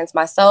experience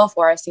myself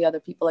or I see other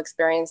people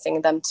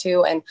experiencing them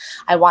too. And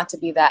I want to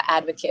be that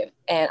advocate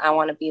and I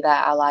want to be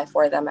that ally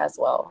for them as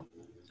well.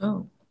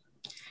 Oh.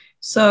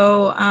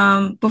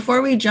 So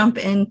before we jump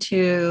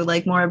into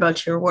like more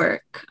about your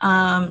work,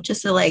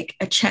 just to like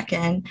a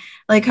check-in,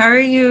 like how are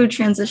you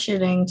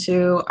transitioning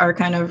to our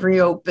kind of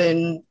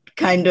reopen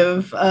kind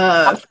of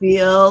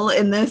feel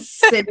in this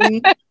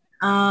city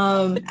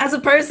as a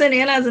person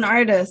and as an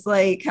artist?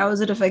 Like how is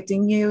it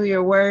affecting you,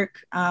 your work?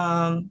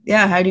 How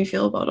do you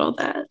feel about all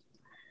that?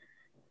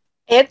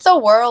 It's a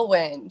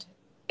whirlwind.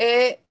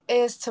 It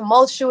is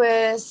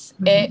tumultuous.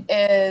 It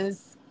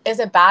is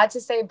it bad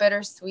to say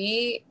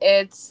bittersweet?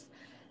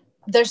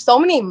 There's so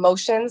many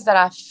emotions that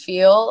I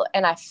feel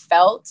and I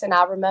felt. And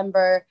I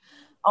remember,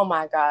 oh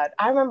my God,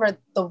 I remember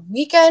the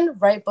weekend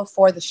right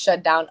before the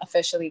shutdown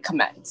officially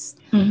commenced.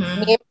 Me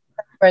and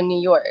were in New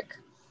York.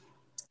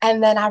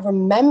 And then I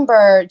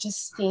remember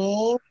just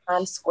seeing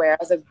Times Square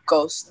as a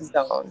ghost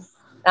zone.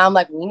 And I'm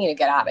like, we need to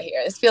get out of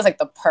here. This feels like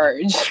the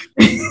purge.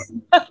 Like,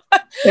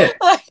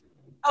 that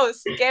was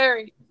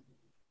scary.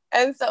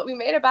 And so we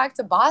made it back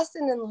to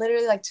Boston and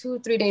literally like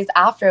 2-3 days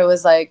after it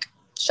was like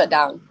shut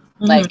down.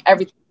 Like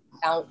everything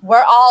down. We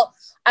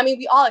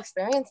all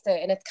experienced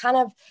it.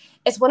 And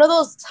it's one of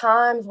those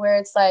times where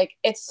it's like,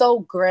 it's so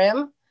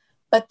grim,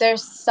 but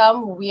there's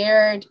some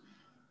weird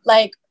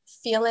like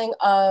feeling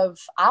of,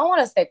 I don't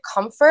want to say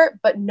comfort,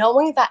 but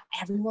knowing that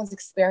everyone's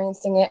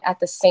experiencing it at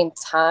the same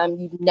time,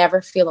 you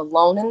never feel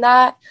alone in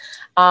that.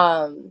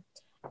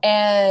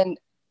 And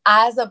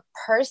as a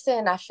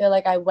person, I feel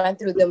like I went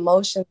through the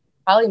emotions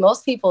probably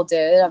most people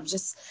did of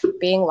just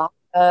being locked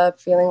up,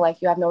 feeling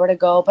like you have nowhere to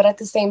go. But at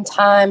the same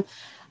time,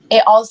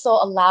 it also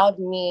allowed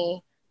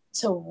me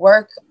to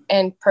work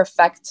and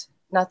perfect,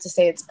 not to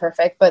say it's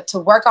perfect, but to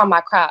work on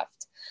my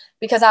craft.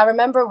 Because I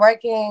remember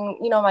working,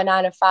 my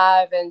 9 to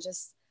 5 and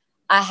just,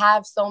 I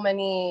have so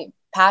many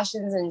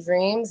passions and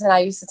dreams. And I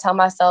used to tell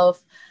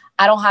myself,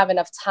 I don't have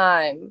enough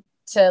time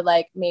to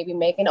like maybe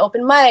make an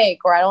open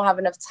mic, or I don't have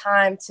enough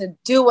time to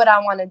do what I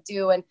want to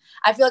do. And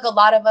I feel like a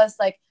lot of us,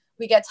 like,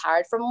 we get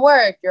tired from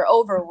work, you're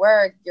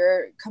overworked,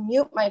 your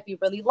commute might be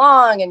really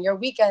long, and your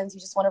weekends, you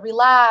just want to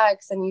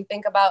relax. And you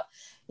think about,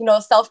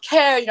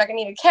 self-care, you're not gonna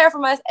need to care for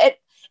myself.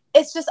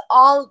 It's just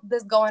all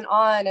this going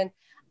on. And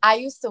I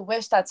used to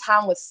wish that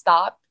time would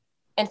stop.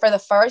 And for the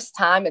first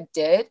time it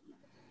did.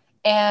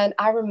 And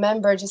I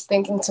remember just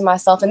thinking to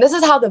myself, and this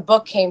is how the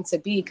book came to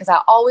be, because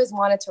I always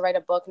wanted to write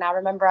a book. And I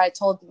remember I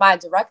told my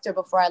director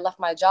before I left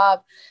my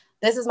job,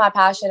 this is my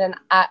passion, and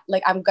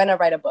I'm gonna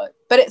write a book.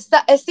 But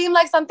it seemed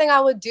like something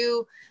I would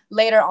do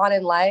later on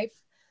in life.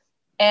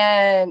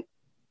 And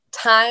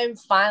time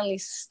finally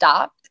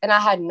stopped, and I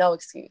had no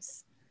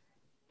excuse.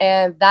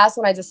 And that's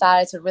when I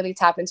decided to really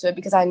tap into it,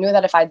 because I knew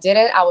that if I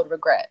didn't, I would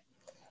regret.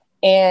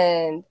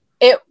 And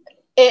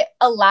it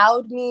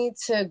allowed me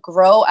to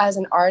grow as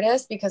an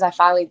artist, because I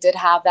finally did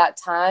have that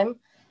time.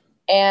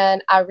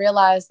 And I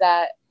realized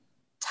that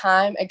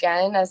time,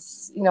 again,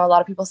 as a lot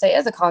of people say,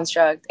 is a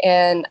construct.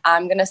 And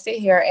I'm going to sit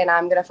here and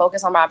I'm going to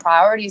focus on my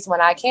priorities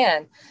when I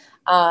can,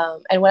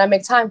 and when I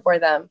make time for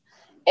them.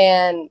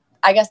 And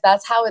I guess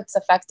that's how it's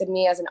affected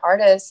me as an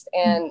artist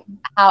and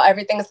how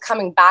everything is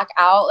coming back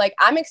out. Like,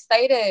 I'm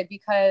excited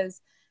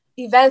because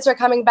events are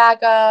coming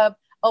back up,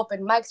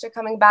 open mics are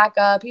coming back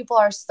up. People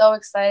are so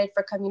excited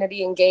for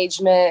community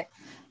engagement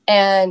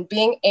and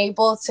being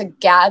able to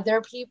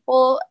gather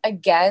people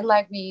again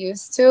like we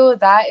used to.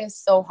 That is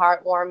so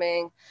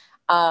heartwarming.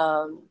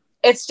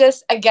 It's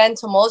just, again,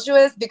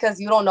 tumultuous because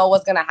you don't know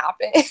what's going to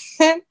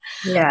happen.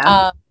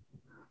 Yeah.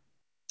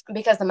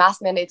 Because the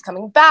mask mandate's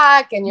coming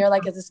back and you're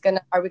like,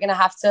 are we going to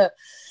have to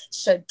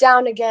shut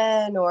down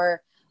again?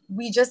 Or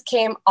we just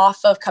came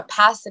off of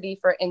capacity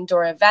for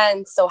indoor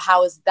events. So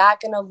how is that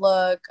going to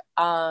look?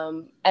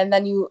 And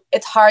then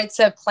it's hard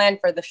to plan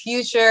for the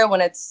future when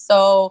it's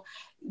so,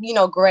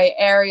 gray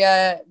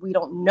area. We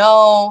don't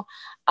know.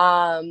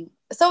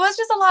 So it's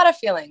just a lot of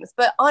feelings,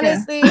 but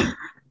honestly,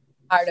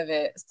 part of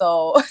it.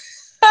 So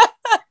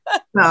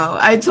no,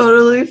 I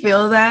totally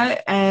feel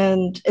that.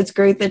 And it's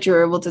great that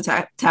you're able to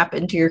tap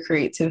into your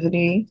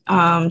creativity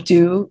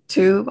due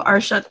to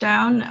our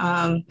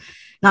shutdown.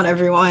 Not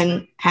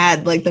everyone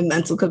had like the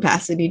mental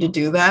capacity to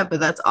do that, but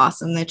that's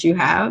awesome that you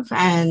have.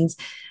 And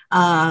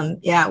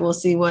we'll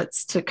see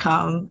what's to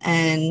come.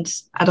 And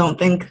I don't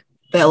think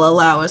they'll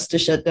allow us to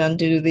shut down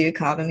due to the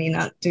economy,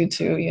 not due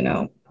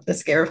to, the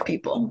scare of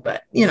people.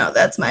 But,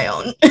 that's my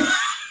own.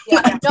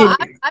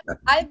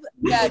 I think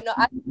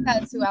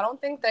that too. I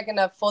don't think they're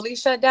gonna fully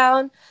shut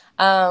down,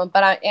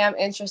 but I am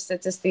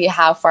interested to see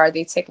how far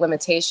they take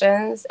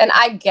limitations. And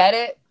I get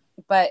it,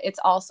 but it's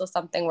also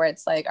something where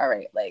it's like, all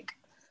right, like,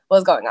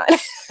 what's going on?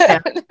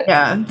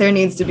 yeah, there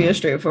needs to be a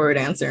straightforward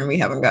answer, and we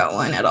haven't got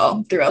one at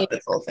all throughout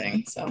this whole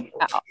thing. So,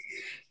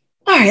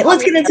 all right,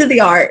 let's get into the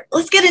art.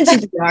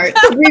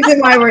 The reason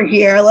why we're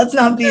here. Let's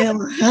not be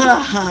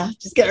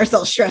just get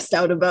ourselves stressed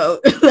out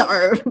about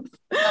our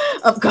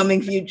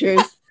upcoming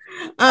futures.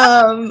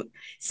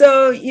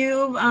 So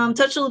you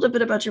touched a little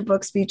bit about your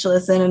book,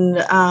 Speechless, and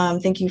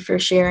thank you for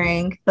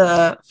sharing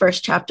the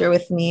first chapter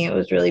with me. It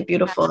was really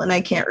beautiful, and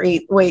I can't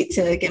wait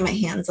to get my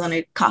hands on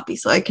a copy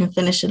so I can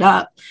finish it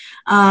up.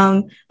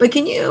 But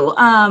can you,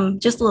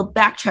 just a little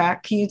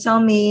backtrack, can you tell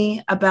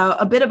me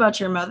a bit about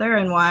your mother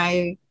and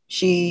why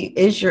she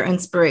is your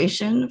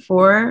inspiration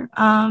for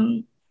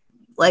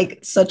like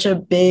such a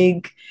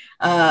big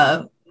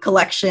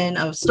collection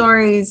of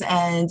stories,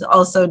 and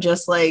also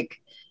just like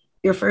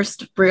your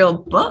first real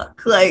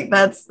book? Like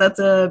that's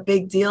a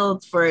big deal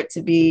for it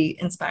to be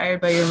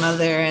inspired by your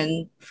mother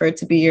and for it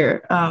to be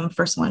your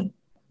first one.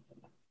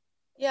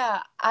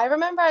 Yeah, I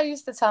remember I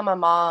used to tell my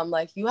mom,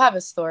 like, you have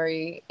a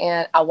story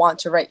and I want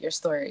to write your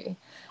story.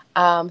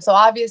 So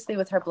obviously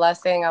with her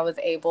blessing, I was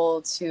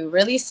able to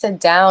really sit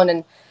down,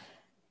 and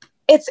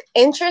it's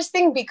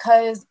interesting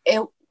because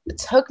it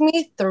took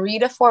me 3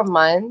 to 4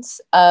 months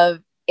of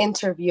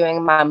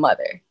interviewing my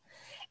mother.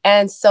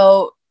 And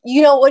so,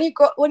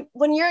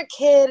 when you're a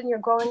kid and you're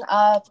growing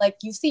up, like,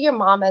 you see your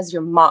mom as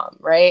your mom,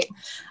 right?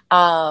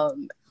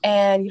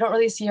 And you don't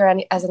really see her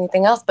as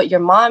anything else, but your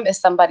mom is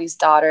somebody's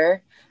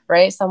daughter,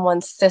 right?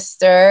 Someone's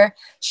sister.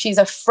 She's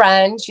a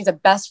friend. She's a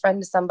best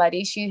friend to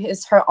somebody. She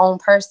is her own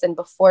person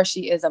before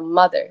she is a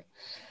mother.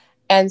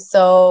 And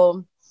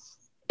so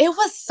it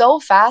was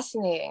so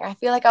fascinating. I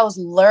feel like I was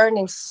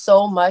learning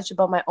so much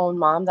about my own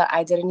mom that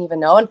I didn't even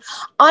know. And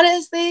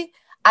honestly,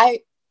 my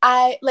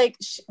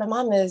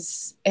mom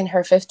is in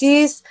her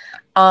 50s.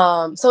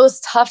 So it was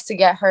tough to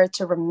get her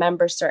to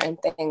remember certain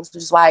things,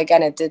 which is why,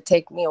 again, it did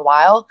take me a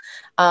while.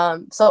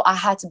 So I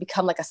had to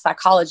become like a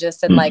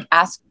psychologist and like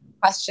ask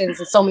questions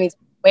in so many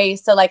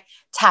ways to like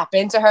tap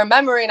into her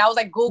memory. And I was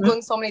like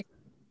Googling so many,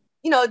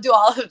 do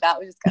all of that,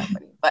 which is kind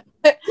of funny,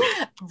 but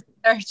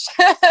research.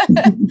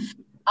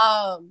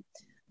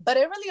 But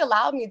it really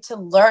allowed me to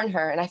learn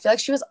her. And I feel like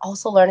she was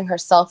also learning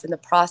herself in the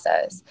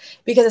process,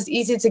 because it's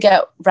easy to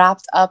get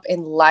wrapped up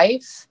in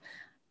life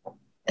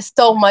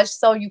so much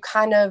so you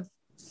kind of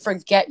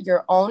forget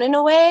your own in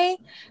a way,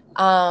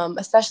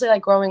 especially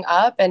like growing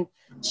up. And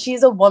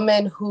she's a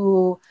woman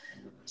who,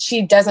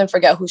 she doesn't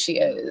forget who she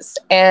is.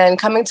 And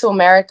coming to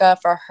America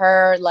for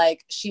her,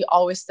 like, she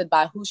always stood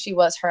by who she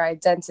was, her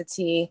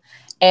identity.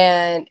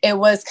 And it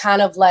was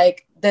kind of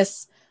like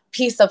this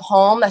piece of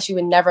home that she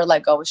would never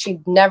let go. She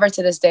never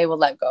to this day will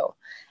let go.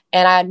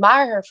 And I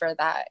admire her for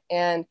that.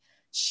 And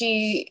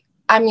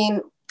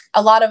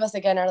a lot of us,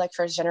 again, are like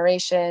first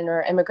generation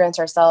or immigrants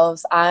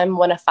ourselves. I'm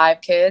one of 5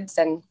 kids,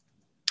 and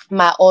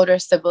my older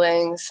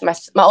siblings, my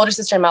older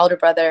sister and my older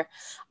brother,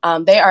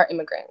 they are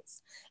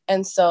immigrants.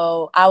 And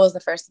so I was the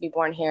first to be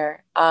born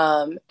here.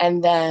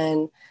 And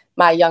then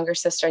my younger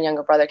sister and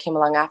younger brother came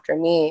along after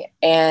me,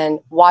 and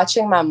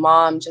watching my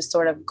mom just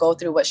sort of go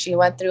through what she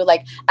went through.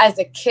 Like, as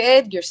a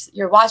kid,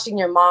 you're watching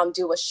your mom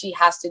do what she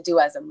has to do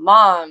as a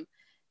mom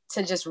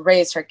to just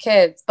raise her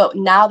kids. But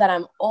now that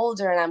I'm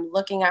older and I'm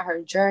looking at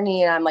her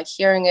journey and I'm like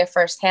hearing it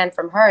firsthand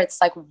from her,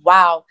 it's like,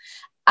 wow,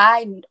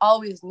 I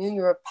always knew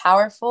you were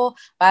powerful,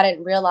 but I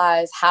didn't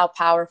realize how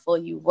powerful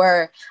you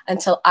were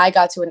until I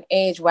got to an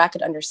age where I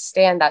could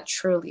understand that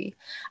truly.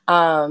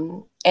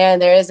 And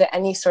there isn't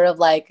any sort of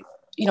like,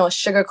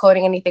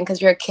 sugarcoating anything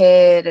because you're a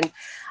kid. And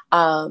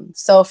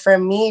So for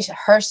me,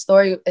 her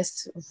story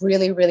is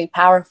really, really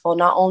powerful,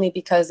 not only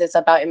because it's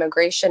about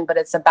immigration, but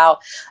it's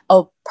about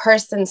a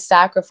person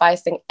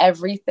sacrificing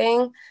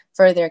everything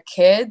for their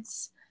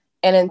kids,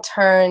 and in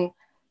turn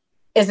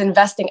is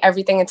investing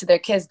everything into their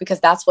kids,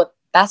 because that's what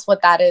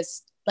that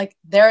is. Like,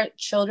 their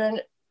children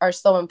are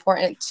so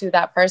important to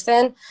that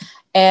person.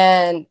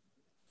 And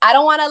I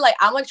don't want to, like,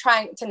 I'm like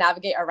trying to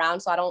navigate around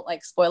so I don't,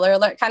 like, spoiler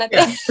alert kind of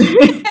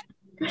thing.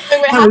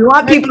 Yeah. We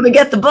want people to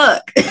get the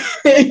book.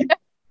 I'm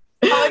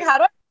like, how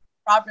do I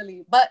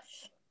properly? But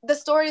the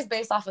story is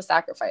based off of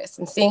sacrifice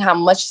and seeing how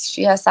much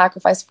she has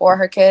sacrificed for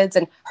her kids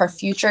and her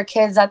future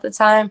kids at the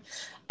time.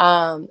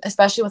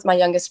 Especially with my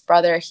youngest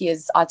brother, he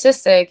is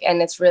autistic,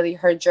 and it's really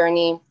her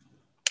journey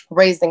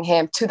raising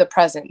him to the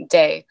present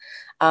day.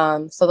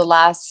 So the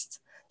last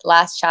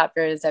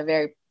chapter is a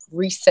very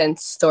recent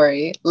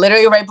story.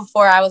 Literally right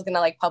before I was gonna,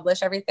 like,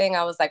 publish everything,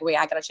 I was like, wait,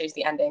 I gotta change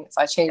the ending.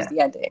 So I changed the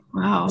ending.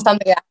 Wow.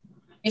 Something that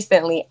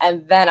recently,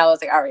 and then I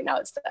was like, all right, now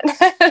it's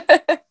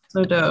done.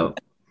 So dope.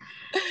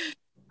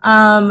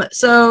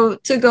 So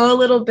to go a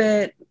little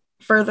bit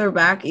further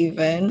back,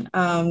 even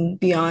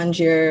beyond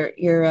your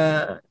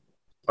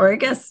or I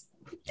guess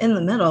in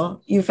the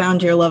middle, you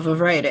found your love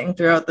of writing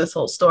throughout this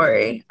whole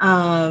story.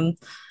 And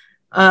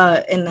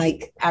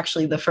like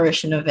actually the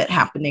fruition of it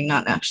happening,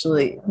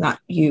 not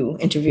you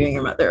interviewing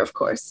your mother, of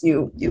course.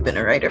 You've been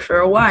a writer for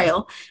a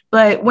while,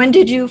 but when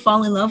did you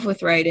fall in love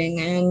with writing?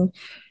 And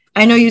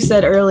I know you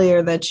said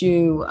earlier that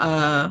you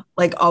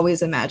like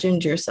always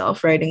imagined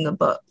yourself writing a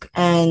book,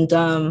 and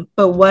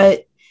but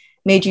what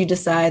made you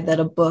decide that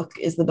a book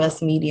is the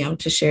best medium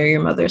to share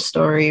your mother's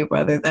story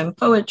rather than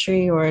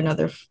poetry or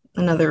another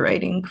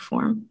writing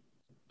form?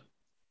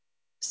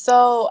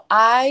 So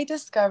I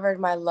discovered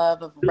my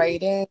love of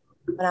writing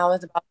when I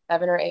was about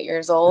 7 or 8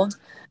 years old.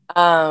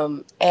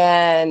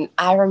 And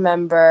I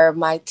remember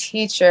my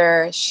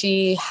teacher,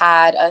 she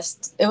had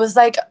us, it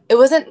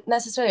wasn't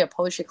necessarily a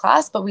poetry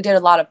class, but we did a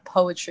lot of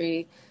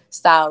poetry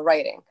style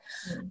writing.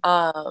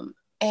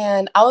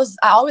 And I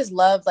always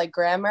loved, like,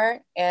 grammar.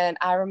 And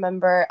I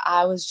remember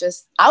I was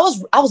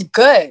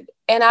good.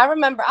 And I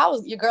remember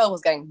your girl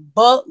was getting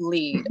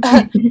bullied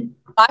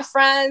by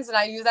friends. And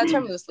I use that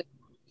term loosely.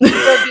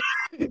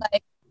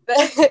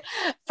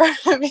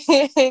 For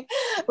being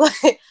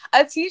like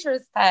a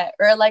teacher's pet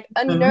or like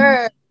a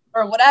nerd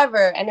or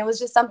whatever. And it was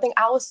just something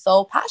I was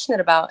so passionate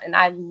about, and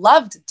I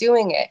loved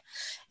doing it.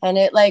 And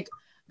it, like,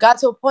 got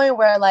to a point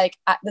where, like,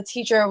 the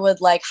teacher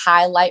would, like,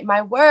 highlight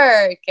my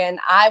work, and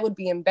I would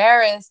be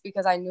embarrassed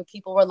because I knew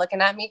people were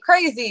looking at me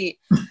crazy.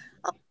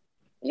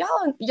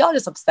 Y'all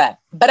just upset.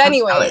 But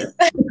anyways,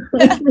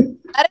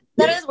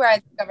 that is where I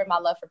discovered my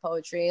love for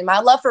poetry and my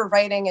love for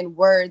writing and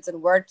words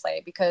and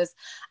wordplay, because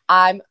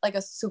I'm, like,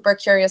 a super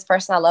curious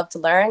person. I love to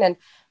learn, and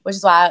which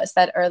is why I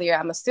said earlier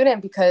I'm a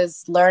student,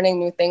 because learning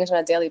new things on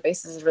a daily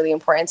basis is really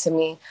important to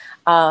me.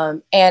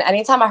 And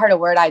anytime I heard a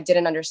word I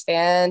didn't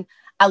understand,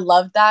 I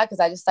loved that, because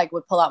I just, like,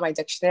 would pull out my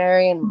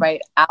dictionary and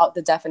write out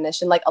the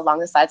definition, like, along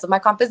the sides of my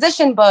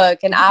composition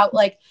book. And I,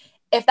 like,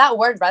 if that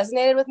word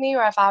resonated with me,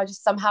 or if I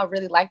just somehow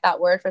really liked that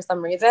word for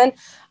some reason,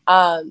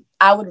 I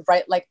would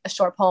write, like, a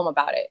short poem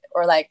about it,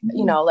 or, like,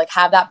 you know, like,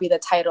 have that be the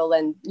title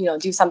and, you know,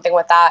 do something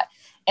with that.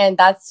 And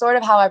that's sort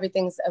of how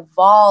everything's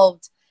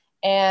evolved.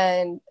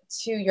 And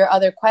to your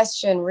other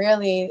question,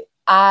 really,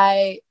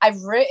 I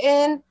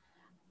tend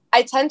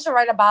to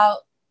write about,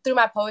 through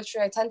my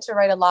poetry, I tend to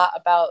write a lot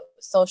about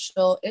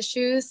social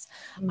issues.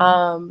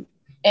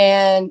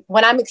 And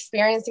when I'm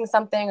experiencing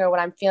something or when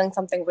I'm feeling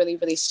something really,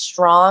 really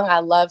strong, I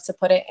love to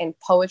put it in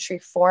poetry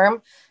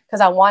form, because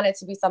I want it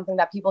to be something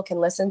that people can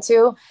listen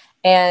to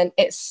and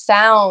it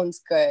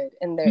sounds good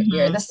in their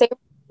ear. The same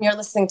when you're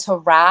listening to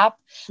rap,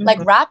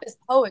 like, rap is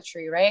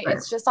poetry, right?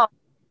 It's just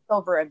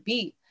over a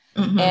beat.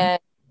 And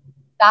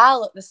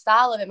the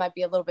style of it might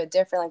be a little bit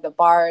different, like the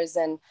bars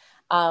and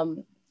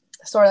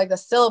sort of like the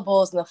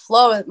syllables and the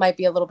flow, it might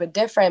be a little bit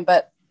different,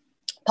 but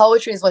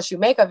poetry is what you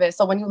make of it.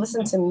 So when you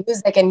listen to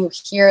music and you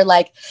hear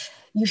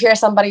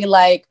somebody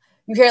like,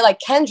 you hear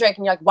like Kendrick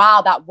and you're like,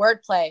 wow, that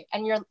wordplay.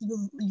 And you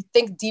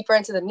think deeper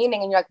into the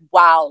meaning and you're like,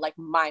 wow, like,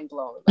 mind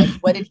blown. Like,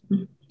 what did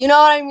you know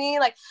what I mean?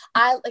 Like,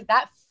 I like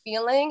that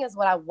feeling is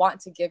what I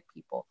want to give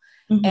people.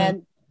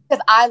 And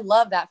because I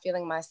love that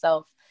feeling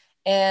myself.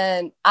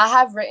 And I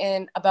have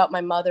written about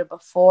my mother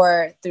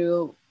before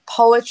through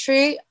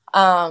poetry.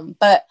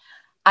 But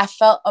I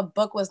felt a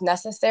book was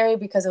necessary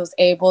because it was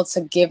able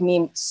to give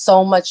me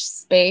so much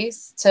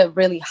space to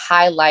really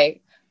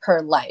highlight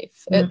her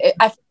life. I think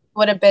it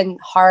would have been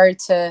hard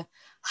to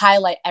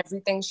highlight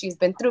everything she's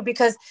been through,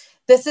 because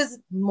this is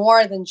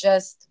more than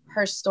just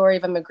her story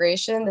of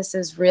immigration. This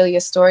is really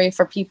a story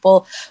for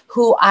people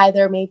who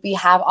either maybe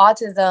have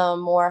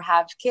autism or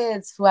have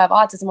kids who have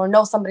autism, or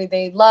know somebody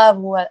they love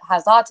who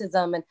has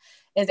autism and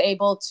is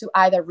able to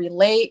either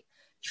relate,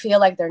 feel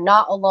like they're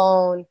not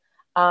alone,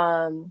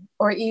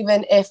 or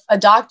even if a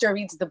doctor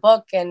reads the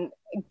book and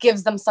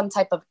gives them some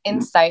type of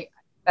insight,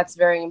 that's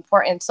very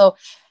important. So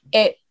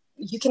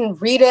you can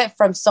read it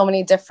from so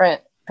many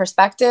different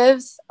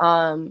perspectives,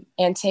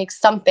 and take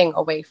something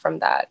away from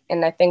that.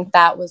 And I think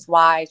that was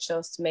why I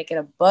chose to make it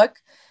a book,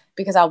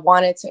 because I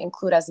wanted to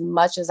include as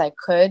much as I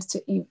could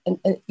to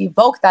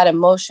evoke that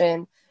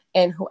emotion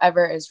in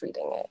whoever is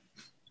reading it.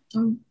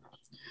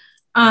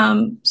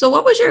 So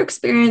what was your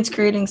experience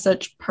creating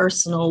such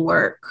personal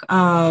work?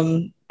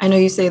 I know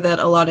you say that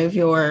a lot of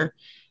your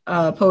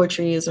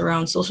poetry is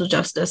around social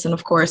justice, and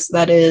of course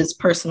that is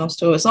personal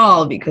to us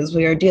all because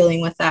we are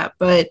dealing with that.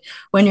 But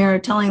when you're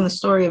telling the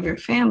story of your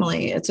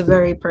family, it's a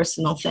very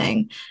personal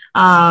thing.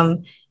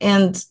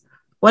 And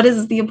what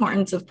is the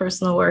importance of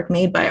personal work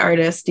made by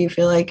artists? Do you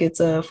feel like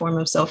it's a form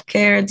of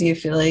self-care? Do you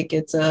feel like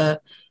it's a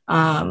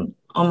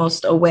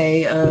almost a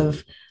way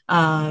of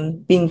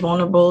being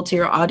vulnerable to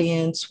your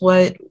audience?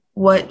 What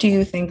do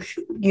you think,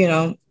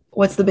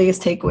 what's the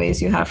biggest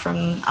takeaways you have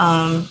from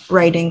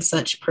writing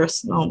such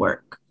personal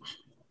work?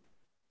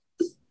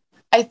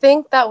 I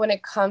think that when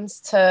it comes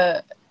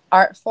to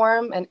art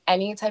form and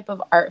any type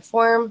of art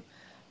form,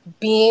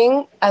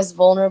 being as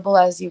vulnerable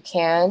as you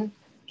can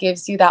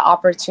gives you that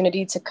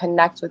opportunity to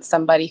connect with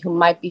somebody who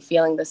might be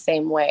feeling the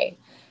same way.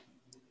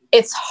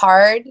 It's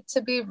hard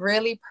to be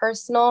really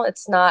personal.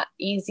 It's not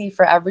easy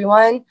for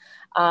everyone.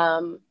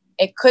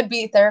 It could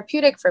be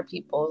therapeutic for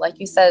people. Like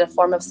you said, a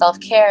form of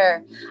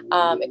self-care.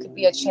 It could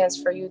be a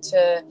chance for you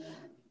to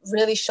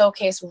really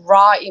showcase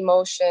raw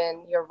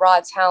emotion, your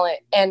raw talent.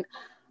 And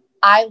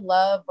I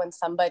love when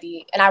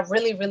somebody, and I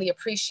really, really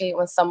appreciate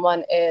when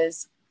someone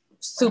is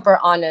super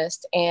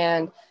honest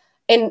and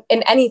in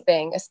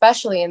anything,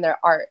 especially in their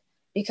art,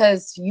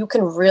 because you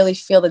can really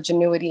feel the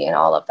genuity in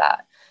all of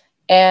that.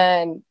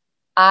 And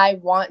I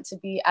want to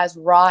be as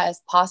raw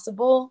as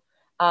possible.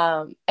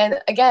 And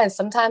again,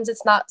 sometimes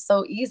it's not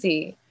so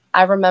easy.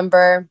 I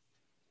remember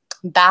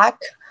back,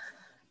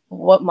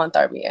 what month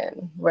are we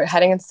in? We're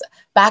heading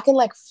back in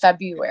like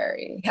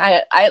February.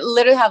 I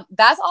literally have,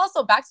 that's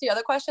also back to the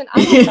other question.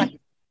 I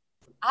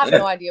have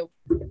no idea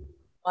what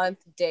month,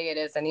 day it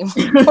is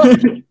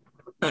anymore.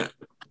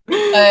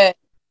 But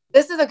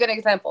this is a good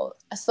example.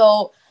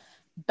 So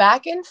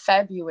back in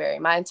February,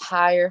 my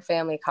entire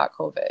family caught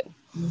COVID.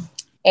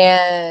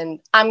 And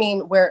I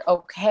mean, we're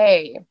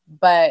okay,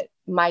 but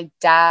my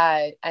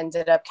dad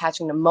ended up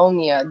catching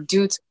pneumonia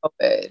due to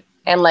COVID.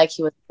 And like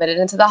he was admitted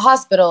into the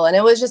hospital. And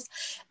it was just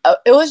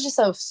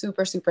a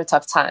super, super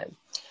tough time.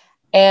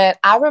 And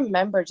I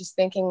remember just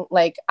thinking,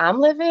 like, I'm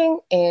living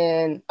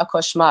in a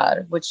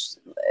cauchemar, which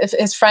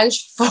is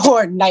French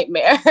for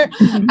nightmare.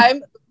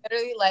 I'm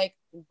literally like,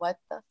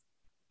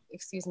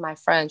 excuse my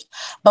French,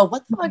 but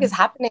what the fuck is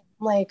happening?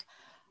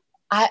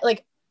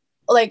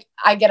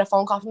 I get a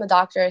phone call from the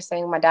doctor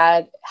saying my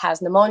dad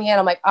has pneumonia. And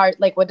I'm like, all right,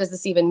 like, what does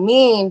this even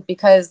mean?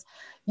 Because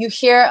you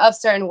hear of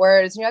certain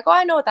words and you're like, oh,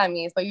 I know what that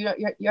means, but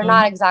you're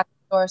not exactly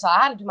sure. So I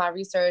had to do my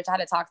research. I had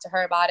to talk to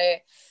her about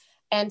it.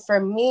 And for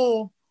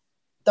me,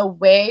 the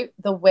way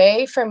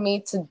for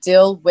me to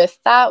deal with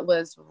that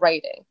was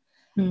writing.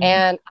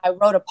 And I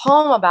wrote a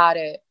poem about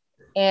it.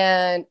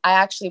 And I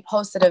actually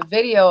posted a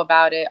video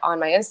about it on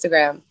my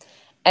Instagram.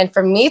 And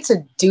for me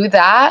to do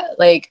that,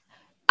 like,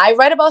 I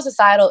write about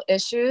societal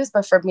issues,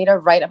 but for me to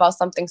write about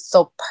something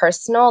so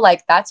personal,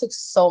 like, that took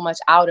so much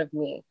out of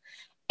me.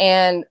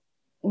 And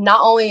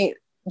not only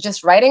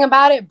just writing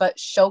about it, but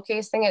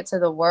showcasing it to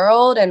the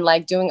world and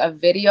like doing a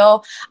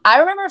video. I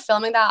remember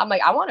filming that. I'm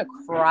like, I want to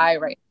cry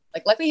right now.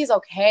 Like, luckily he's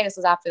okay. This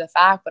was after the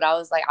fact, but I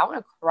was like, I want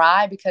to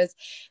cry because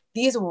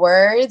these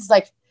words,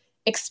 like,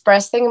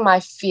 expressing my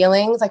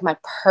feelings, like my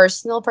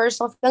personal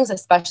feelings,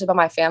 especially about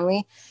my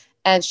family,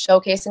 and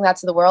showcasing that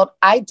to the world.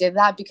 I did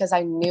that because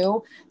I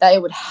knew that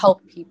it would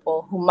help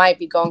people who might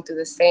be going through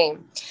the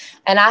same.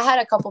 And I had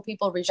a couple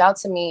people reach out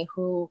to me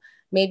who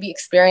maybe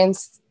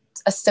experienced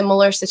a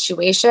similar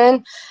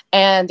situation.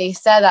 And they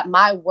said that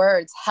my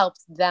words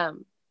helped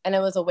them. And it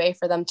was a way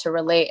for them to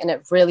relate. And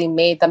it really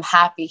made them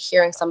happy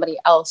hearing somebody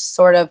else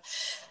sort of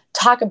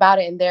talk about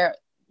it in their,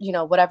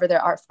 whatever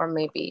their art form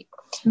may be.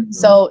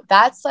 So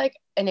that's like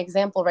an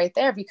example right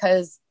there,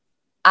 because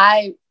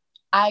I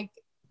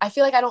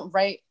feel like I don't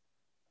write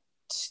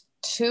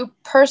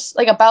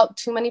about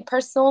too many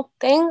personal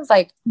things.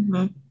 Like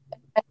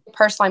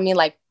personal, I mean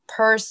like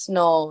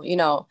personal,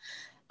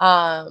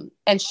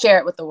 and share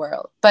it with the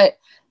world. But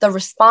the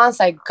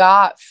response I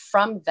got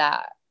from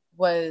that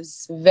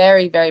was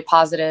very, very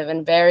positive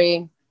and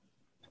it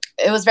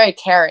was very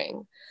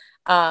caring.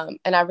 And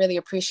I really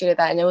appreciated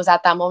that. And it was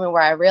at that moment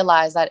where I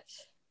realized that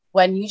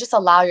when you just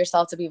allow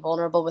yourself to be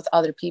vulnerable with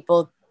other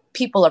people,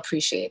 people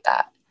appreciate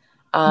that.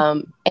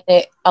 And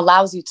it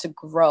allows you to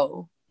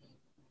grow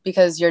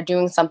because you're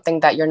doing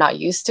something that you're not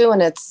used to.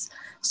 And it's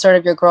sort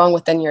of, you're growing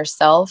within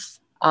yourself,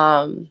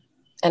 and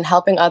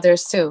helping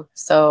others too.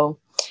 So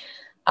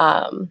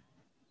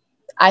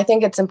I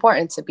think it's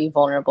important to be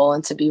vulnerable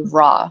and to be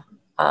raw,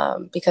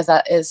 because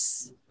that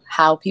is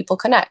how people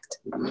connect.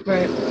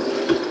 Right.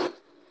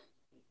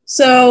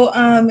 So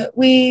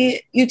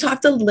you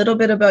talked a little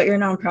bit about your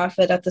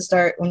nonprofit at the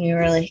start when you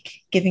were like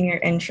giving your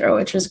intro,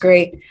 which was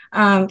great.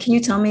 Can you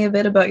tell me a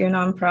bit about your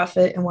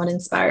nonprofit and what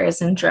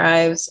inspires and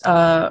drives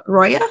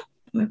Roya?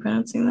 Am I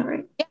pronouncing that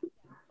right? Yeah.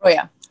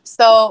 Roya.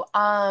 So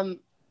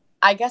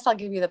I guess I'll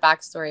give you the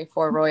backstory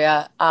for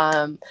Roya.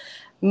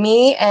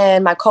 Me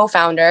and my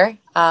co-founder,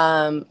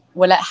 Willette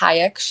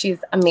Hayek, she's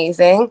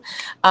amazing.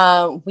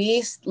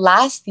 We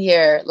last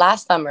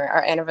summer,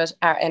 our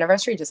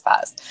anniversary just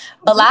passed.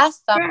 But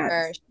last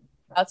summer, she reached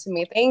out to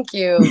me, thank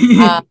you,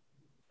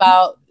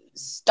 about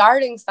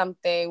starting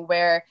something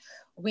where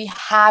we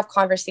have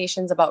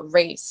conversations about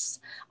race,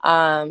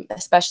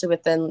 especially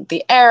within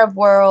the Arab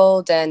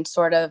world, and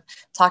sort of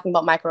talking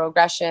about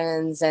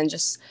microaggressions and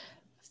just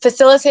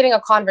facilitating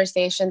a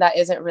conversation that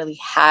isn't really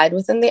had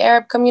within the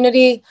Arab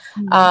community.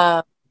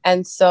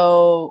 And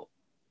so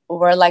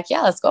we're like,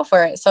 yeah, let's go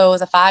for it. So it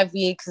was a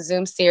 5-week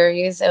Zoom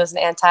series. It was an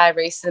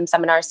anti-racism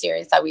seminar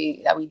series that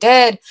we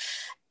did.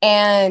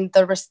 And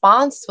the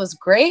response was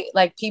great.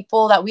 Like,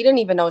 people that we didn't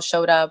even know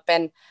showed up,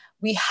 and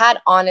we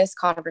had honest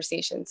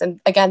conversations. And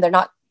again, they're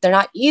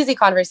not easy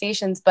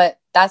conversations, but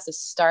that's a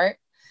start.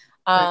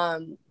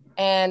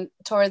 And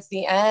towards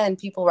the end,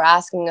 people were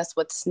asking us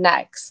what's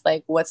next,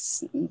 like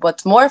what's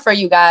more for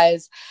you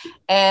guys.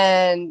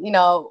 And, you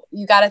know,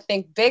 you got to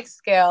think big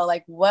scale,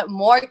 like what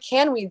more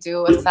can we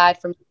do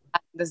aside from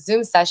the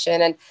Zoom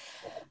session? And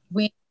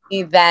we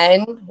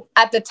then,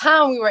 at the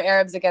time, we were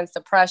Arabs Against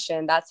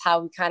Oppression. That's how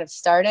we kind of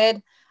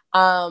started.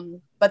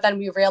 But then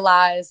we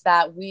realized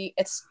that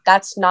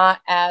that's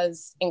not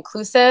as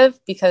inclusive,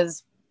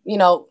 because, you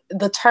know,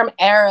 the term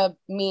Arab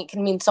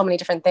can mean so many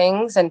different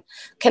things and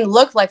can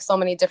look like so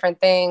many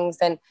different things.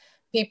 And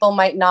people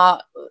might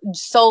not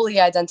solely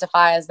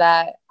identify as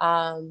that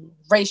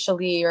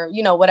racially, or,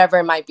 you know, whatever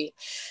it might be.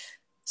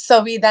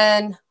 So we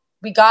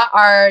got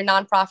our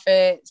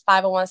nonprofit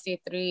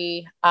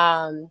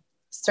 501c3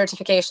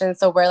 certification.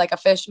 So we're like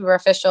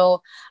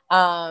official.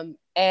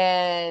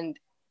 And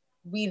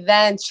we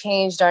then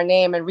changed our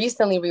name and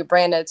recently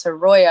rebranded to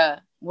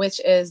Roya,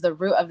 which is the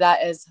root of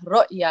that is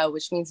Ru'ya,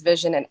 which means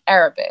vision in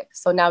Arabic.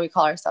 So now we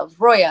call ourselves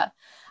Roya,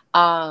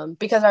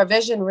 because our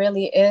vision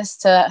really is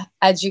to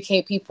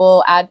educate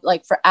people,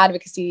 for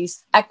advocacy,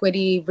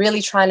 equity,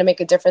 really trying to make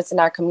a difference in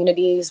our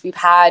communities. We've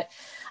had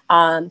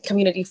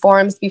community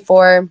forums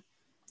before.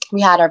 We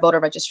had our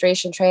voter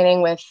registration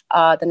training with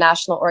the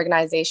national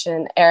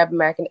organization, Arab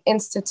American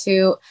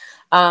Institute,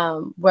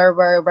 where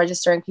we're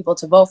registering people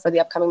to vote for the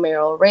upcoming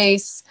mayoral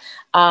race.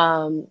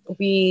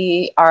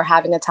 We are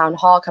having a town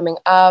hall coming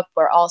up.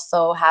 We're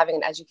also having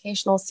an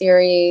educational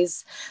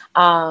series.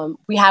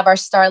 We have our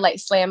Starlight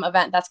Slam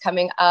event that's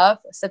coming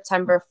up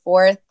September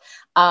 4th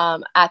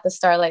at the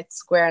Starlight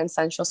Square in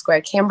Central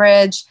Square,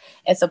 Cambridge.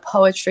 It's a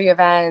poetry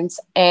event.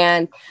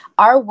 And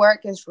our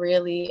work is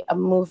really a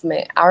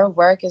movement. Our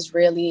work is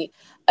really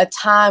a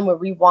time where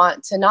we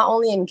want to not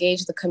only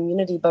engage the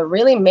community, but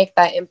really make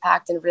that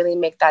impact and really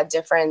make that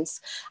difference.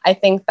 I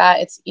think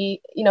that it's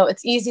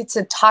easy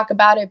to talk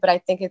about it, but I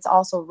think it's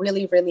also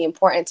really, really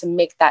important to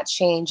make that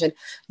change and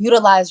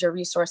utilize your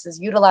resources,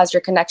 utilize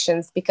your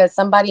connections, because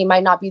somebody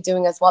might not be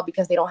doing as well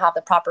because they don't have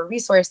the proper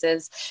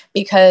resources,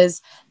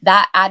 because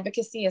that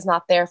advocacy is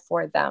not there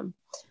for them.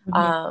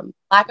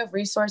 Lack of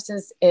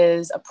resources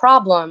is a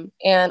problem,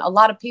 and a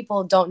lot of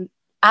people don't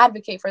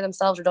advocate for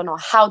themselves or don't know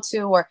how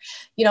to, or,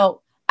 you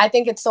know, I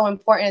think it's so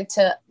important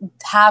to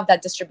have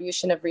that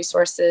distribution of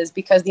resources,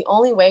 because the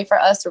only way for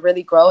us to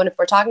really grow, and if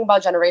we're talking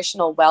about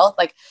generational wealth,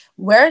 like,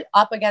 we're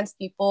up against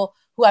people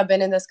who have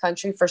been in this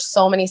country for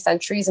so many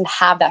centuries and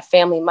have that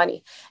family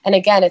money. And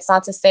again, it's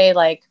not to say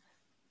like,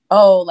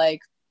 oh,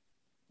 like,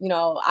 you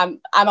know, I'm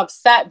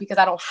upset because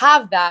I don't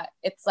have that.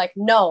 It's like,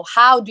 no,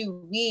 how do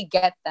we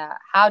get that?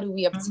 How do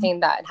we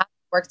obtain that? And how do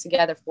we work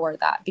together for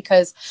that?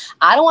 Because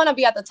I don't want to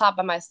be at the top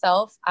by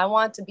myself. I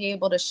want to be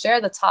able to share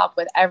the top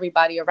with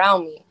everybody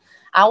around me.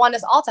 I want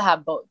us all to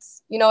have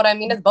boats. You know what I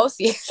mean? It's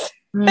BOCES.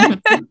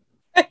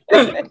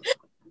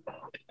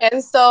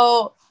 And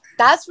so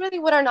that's really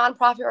what our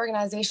nonprofit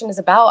organization is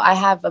about. I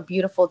have a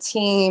beautiful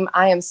team.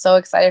 I am so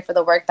excited for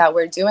the work that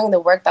we're doing,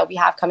 the work that we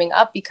have coming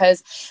up,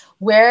 because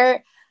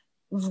we're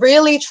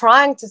really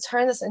trying to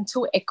turn this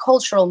into a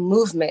cultural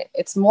movement.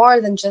 It's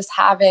more than just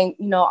having,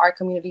 you know, our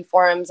community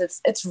forums.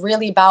 It's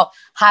really about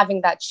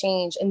having that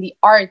change in the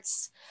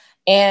arts.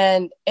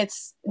 And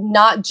it's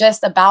not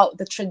just about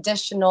the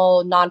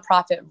traditional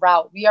nonprofit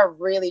route. We are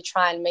really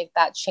trying to make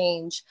that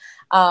change,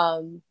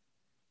 and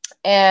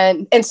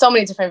in so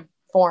many different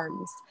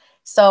forms.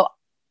 So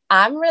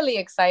I'm really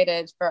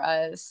excited for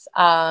us.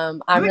 I'm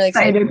really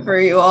excited for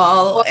you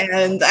all.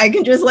 And I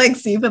can just like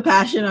see the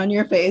passion on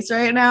your face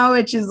right now,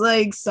 which is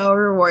like so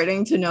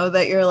rewarding to know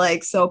that you're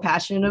like so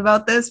passionate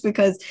about this,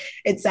 because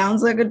it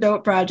sounds like a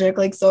dope project.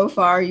 Like, so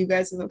far, you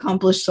guys have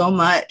accomplished so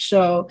much.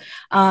 So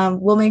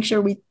we'll make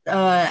sure we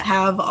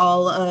have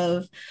all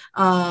of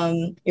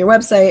your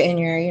website and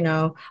your, you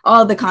know,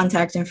 all the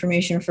contact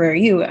information for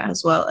you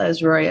as well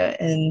as Roya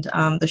in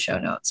the show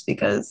notes,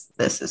 because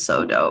this is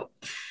so dope.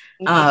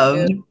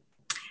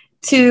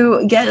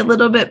 To get a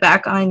little bit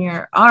back on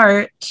your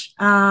art,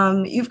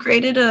 you've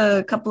created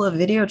a couple of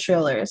video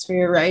trailers for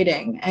your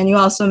writing. And you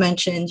also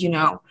mentioned, you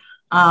know,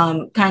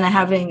 kind of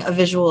having a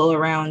visual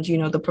around,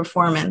 the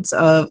performance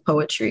of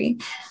poetry.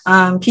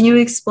 Can you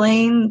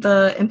explain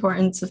the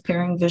importance of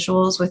pairing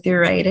visuals with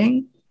your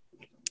writing?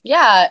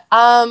 Yeah.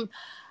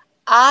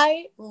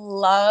 I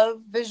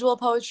love visual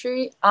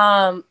poetry.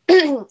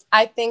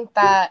 I think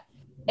that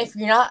if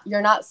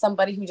you're not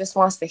somebody who just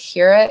wants to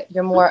hear it,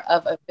 you're more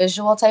of a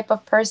visual type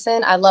of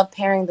person. I love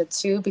pairing the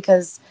two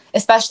because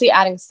especially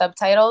adding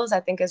subtitles,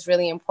 I think is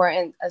really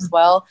important as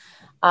well.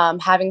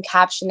 Having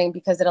captioning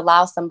because it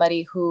allows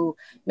somebody who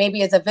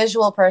maybe is a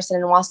visual person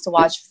and wants to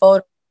watch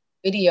photo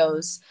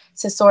videos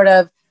to sort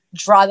of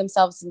draw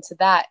themselves into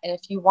that. And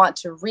if you want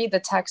to read the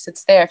text,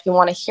 it's there. If you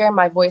want to hear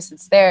my voice,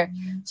 it's there.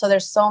 So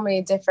there's so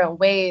many different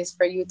ways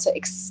for you to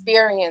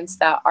experience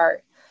that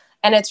art.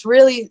 And it's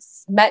really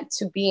meant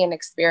to be an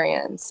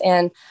experience.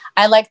 And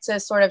I like to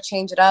sort of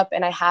change it up.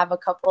 And I have a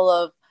couple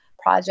of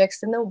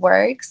projects in the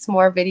works,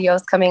 more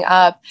videos coming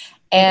up.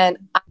 And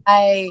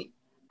I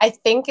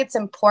think it's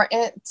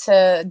important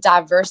to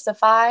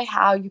diversify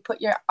how you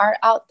put your art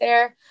out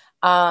there.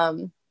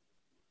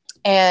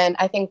 And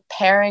I think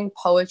pairing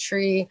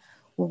poetry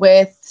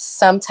with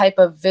some type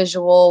of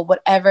visual,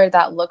 whatever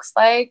that looks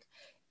like,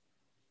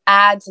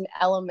 adds an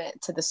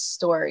element to the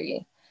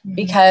story. Mm-hmm.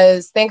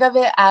 Because think of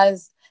it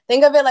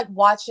like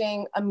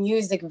watching a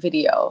music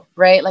video,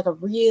 right? Like a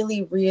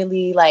really,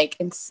 really like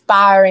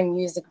inspiring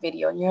music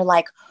video. And you're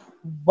like,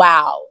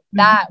 wow,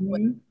 that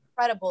was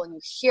incredible. And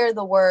you hear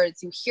the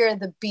words, you hear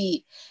the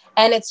beat,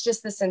 and it's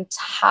just this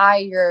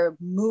entire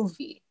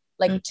movie,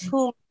 like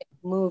 2-minute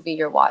movie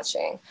you're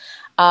watching.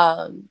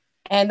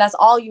 And that's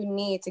all you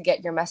need to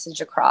get your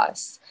message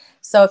across.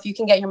 So if you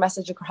can get your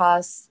message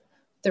across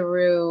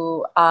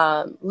through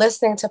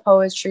listening to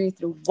poetry,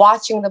 through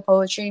watching the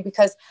poetry,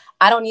 because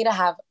I don't need to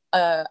have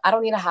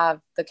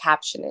the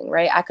captioning,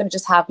 right? I could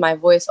just have my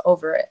voice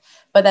over it.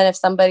 But then if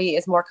somebody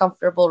is more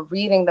comfortable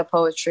reading the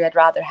poetry, I'd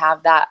rather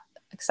have that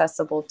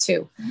accessible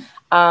too.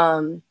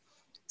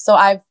 So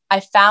I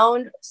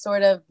found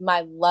sort of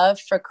my love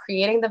for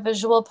creating the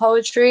visual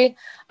poetry.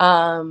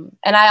 And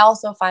I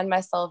also find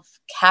myself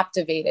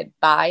captivated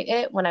by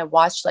it when I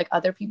watch like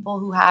other people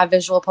who have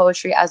visual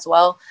poetry as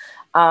well.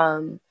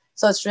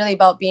 So it's really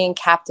about being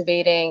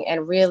captivating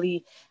and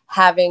really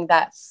having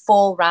that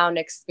full round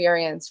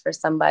experience for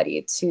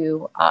somebody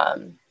to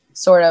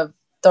sort of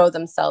throw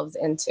themselves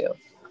into.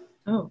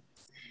 Oh,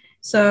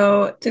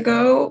 so to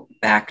go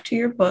back to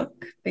your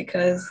book,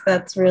 because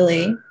that's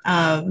really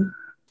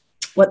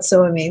what's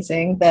so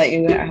amazing that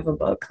you have a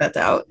book that's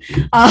out.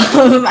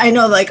 I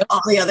know like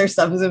all the other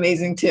stuff is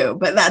amazing too,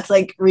 but that's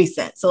like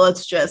recent. So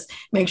let's just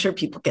make sure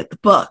people get the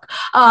book.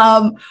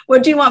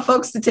 What do you want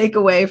folks to take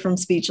away from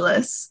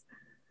Speechless?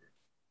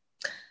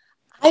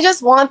 I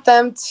just want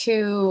them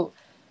to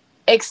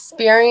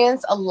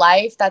experience a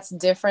life that's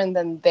different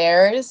than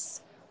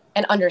theirs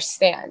and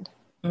understand.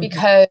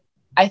 Because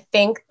I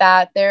think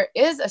that there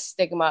is a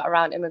stigma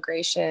around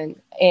immigration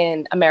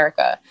in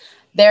America.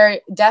 There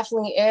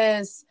definitely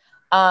is.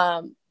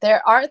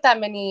 There aren't that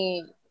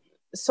many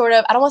sort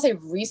of, I don't want to say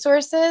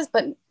resources,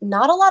 but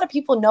not a lot of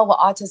people know what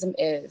autism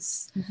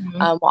is,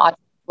 what autism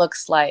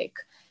looks like.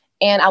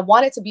 And I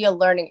want it to be a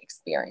learning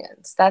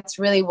experience. That's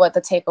really what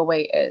the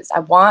takeaway is. I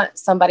want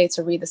somebody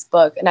to read this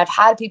book. And I've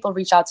had people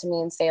reach out to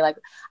me and say like,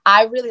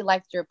 I really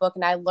liked your book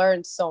and I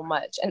learned so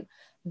much. And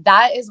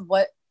that is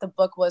what the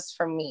book was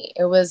for me.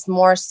 It was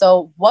more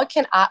so, what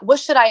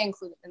should I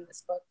include in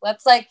this book?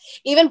 Let's like,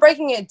 even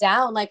breaking it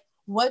down, like,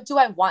 what do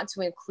I want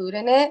to include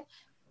in it?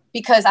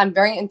 Because I'm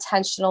very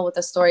intentional with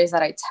the stories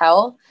that I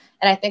tell.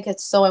 And I think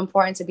it's so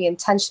important to be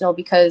intentional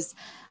because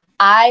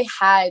I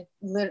had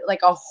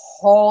like a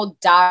whole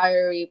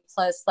diary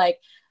plus like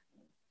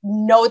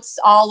notes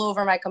all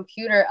over my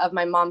computer of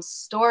my mom's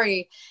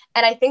story.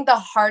 And I think the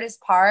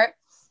hardest part,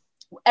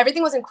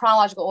 everything was in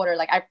chronological order.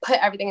 Like I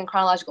put everything in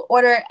chronological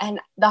order. And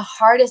the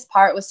hardest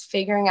part was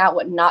figuring out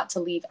what not to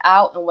leave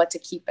out and what to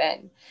keep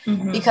in.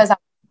 Because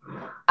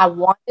I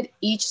wanted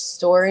each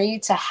story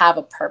to have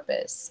a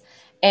purpose.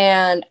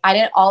 And I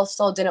didn't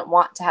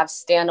want to have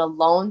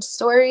standalone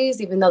stories,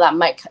 even though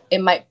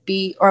it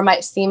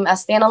might seem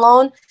as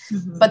standalone,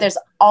 but there's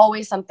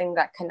always something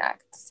that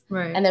connects.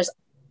 Right. And there's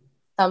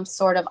some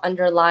sort of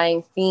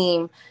underlying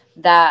theme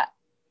that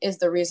is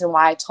the reason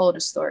why I told a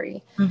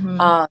story.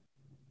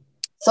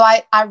 So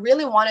I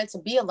really want it to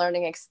be a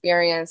learning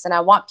experience. And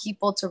I want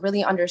people to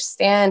really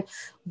understand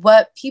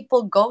what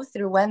people go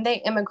through when they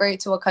immigrate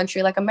to a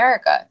country like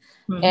America.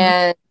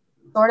 And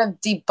sort of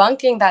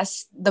debunking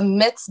the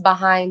myths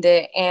behind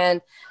it. And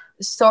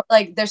so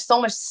like there's so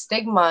much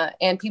stigma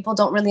and people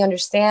don't really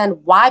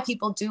understand why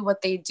people do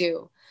what they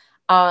do.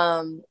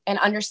 And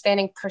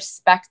understanding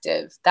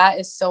perspective, that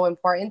is so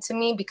important to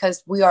me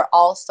because we are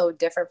all so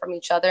different from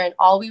each other and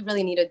all we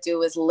really need to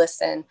do is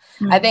listen.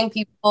 I think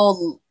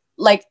people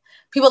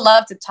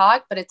love to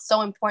talk, but it's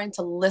so important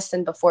to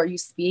listen before you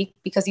speak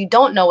because you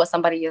don't know what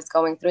somebody is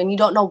going through and you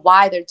don't know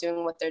why they're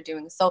doing what they're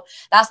doing. So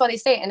that's why they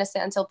say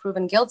innocent until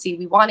proven guilty.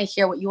 We want to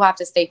hear what you have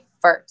to say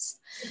first.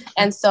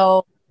 And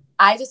so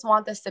I just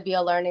want this to be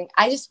a learning.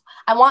 I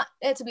want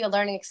it to be a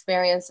learning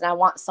experience, and I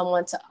want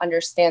someone to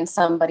understand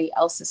somebody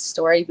else's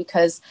story,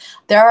 because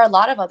there are a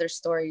lot of other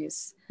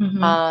stories.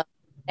 Mm-hmm.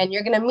 And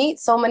you're going to meet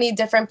so many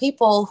different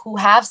people who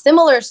have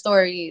similar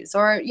stories,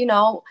 or, you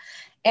know,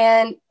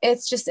 and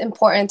it's just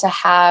important to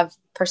have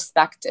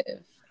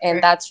perspective. And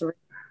Right. that's really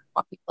what I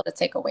want people to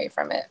take away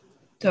from it.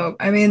 So,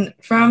 I mean,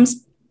 from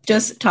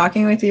just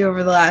talking with you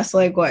over the last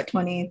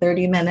 20,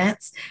 30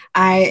 minutes,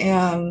 I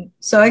am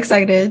so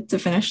excited to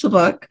finish the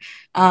book.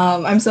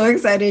 I'm so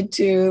excited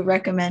to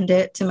recommend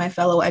it to my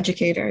fellow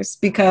educators,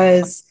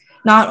 because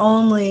not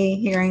only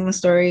hearing the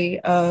story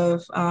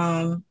of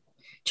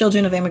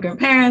children of immigrant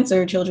parents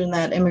or children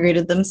that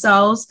immigrated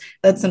themselves,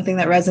 that's something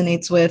that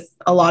resonates with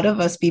a lot of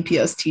us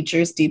BPS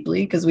teachers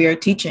deeply, because we are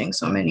teaching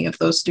so many of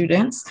those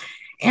students.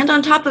 And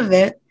on top of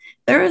it,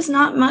 there is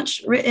not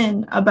much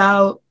written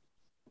about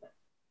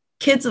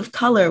kids of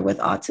color with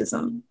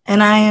autism.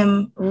 And I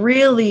am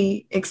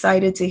really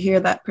excited to hear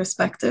that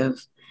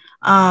perspective,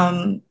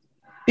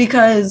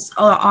 because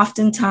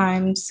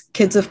oftentimes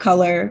kids of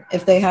color,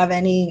 if they have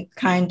any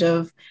kind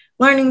of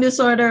learning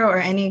disorder or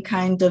any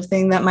kind of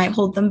thing that might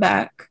hold them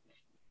back,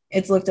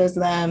 it's looked as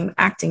them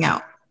acting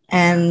out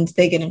and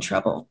they get in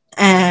trouble.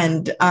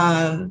 And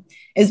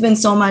it's been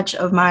so much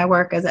of my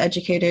work as an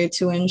educator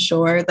to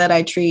ensure that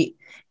I treat,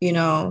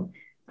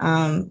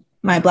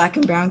 my Black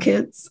and brown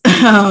kids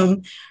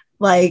I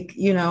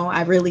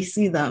really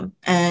see them.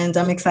 And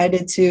I'm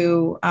excited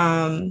to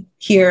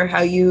hear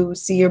how you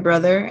see your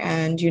brother,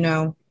 and,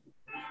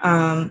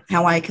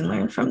 how I can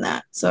learn from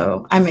that.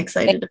 So I'm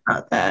excited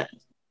about that.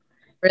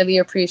 Really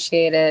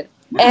appreciate it.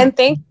 Yeah. And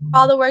thank you for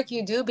all the work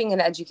you do being an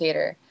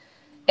educator.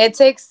 It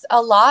takes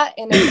a lot,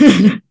 and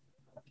it's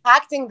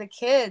impacting the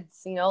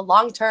kids,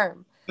 long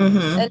term.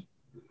 Mm-hmm. And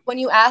when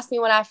you asked me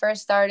when I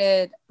first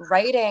started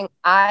writing,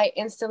 I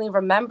instantly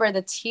remember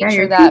the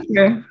teacher that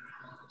I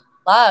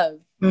loved.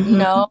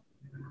 Mm-hmm.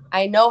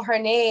 I know her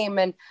name,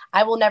 and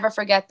I will never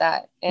forget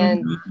that.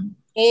 And Mm-hmm.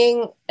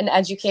 being an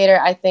educator,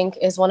 I think,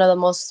 is one of the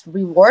most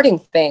rewarding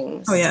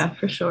things. Oh yeah,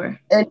 for sure.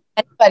 In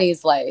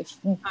anybody's life.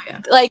 Oh yeah.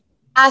 Like,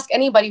 ask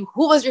anybody,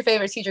 who was your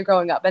favorite teacher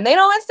growing up? And they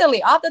know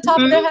instantly off the top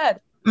of their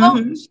head.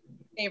 Mm-hmm.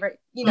 Favorite,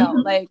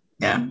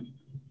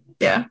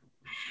 Yeah.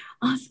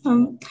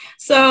 Awesome.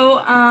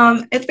 So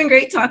it's been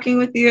great talking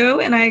with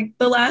you. And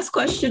the last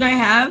question I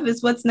have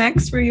is, what's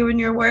next for you and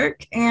your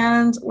work?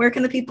 And where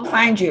can the people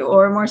find you?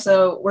 Or more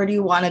so, where do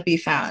you want to be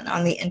found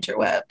on the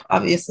interweb?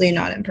 Obviously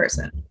not in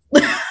person.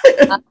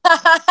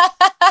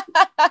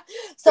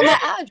 So my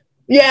address.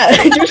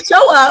 Yeah, just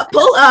show up,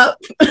 pull up.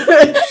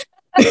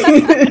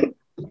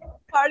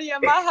 Party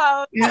at my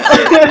house.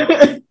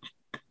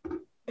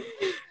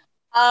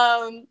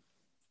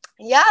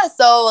 Yeah.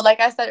 So like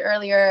I said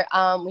earlier,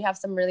 we have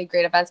some really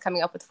great events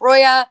coming up with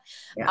Roya.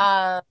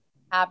 Yeah.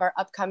 Have our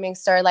upcoming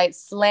Starlight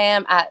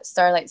Slam at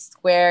Starlight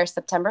Square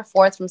September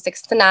 4th from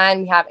 6 to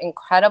 9. We have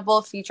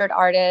incredible featured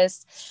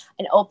artists,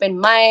 an open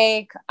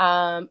mic,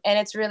 and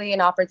it's really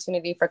an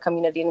opportunity for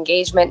community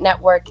engagement,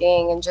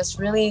 networking, and just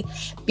really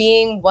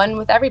being one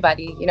with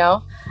everybody,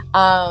 So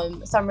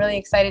I'm really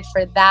excited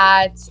for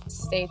that.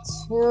 Stay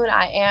tuned.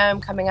 I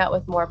am coming out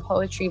with more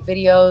poetry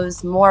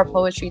videos, more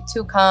poetry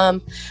to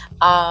come,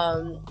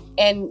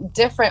 and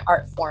different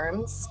art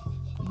forms.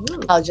 Ooh.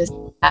 I'll just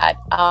add.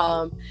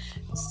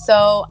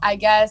 So I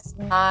guess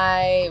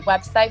my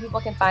website people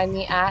can find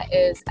me at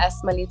is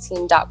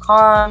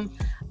esmalitin.com.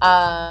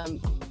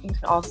 You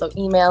can also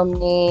email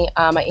me.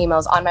 My email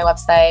is on my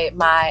website.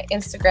 My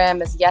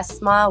Instagram is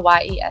yesma,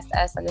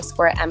 YESS_MAA.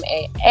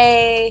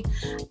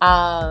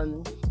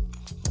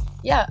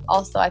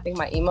 Also I think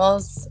my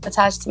email's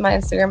attached to my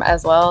Instagram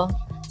as well.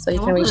 So you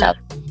can reach out.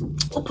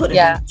 We'll put it in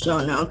the show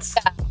notes.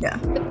 Yeah.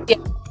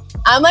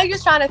 I'm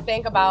just trying to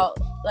think about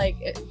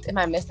am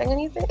I missing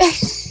anything? Do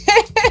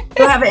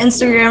you have an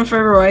Instagram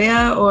for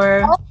Roya,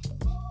 or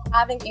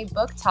having a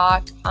book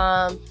talk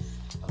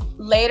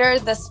later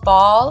this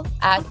fall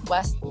at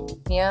West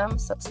Museum,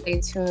 so stay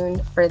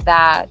tuned for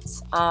that.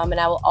 And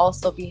I will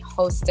also be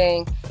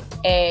hosting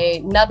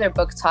another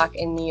book talk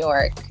in New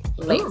York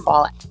late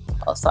fall.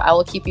 So I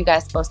will keep you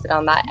guys posted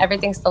on that.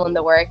 Everything's still in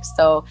the works,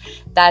 so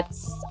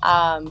that's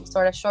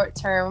sort of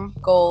short-term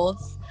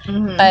goals,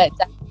 but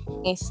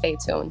definitely stay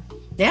tuned.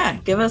 Yeah,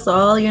 give us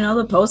all,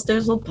 the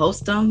posters. We'll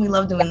post them. We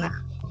love doing that.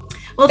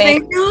 Well,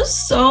 thank you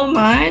so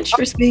much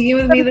for speaking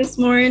with me this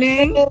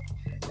morning.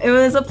 It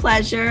was a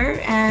pleasure,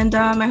 and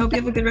I hope you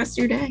have a good rest of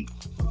your day.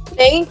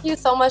 Thank you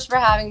so much for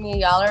having me.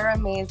 Y'all are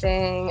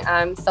amazing.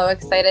 I'm so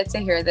excited to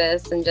hear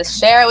this and just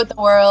share it with the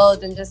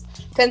world and just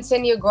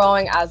continue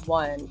growing as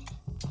one.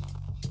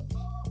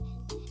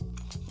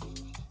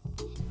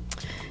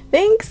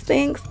 Thanks,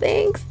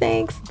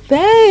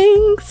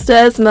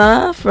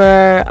 Esma,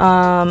 for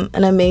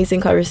an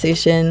amazing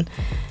conversation,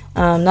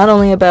 not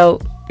only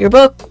about your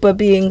book, but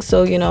being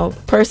so,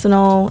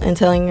 personal and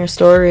telling your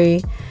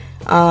story.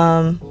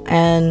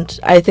 And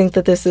I think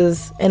that this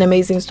is an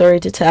amazing story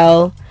to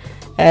tell.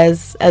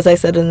 As I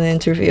said in the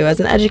interview,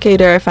 as an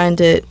educator, I find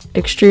it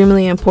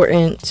extremely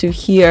important to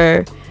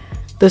hear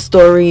the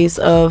stories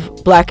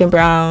of Black and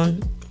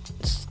brown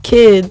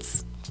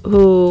kids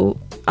who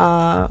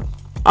are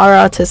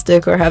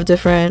autistic or have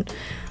different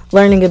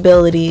learning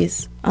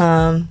abilities,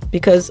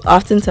 because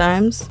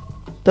oftentimes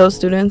those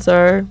students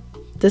are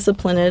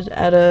disciplined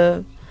at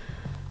a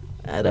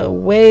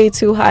way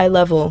too high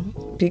level,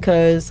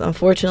 because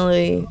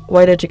unfortunately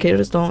white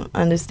educators don't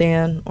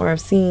understand or have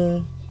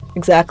seen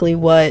exactly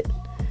what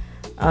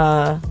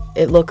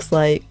it looks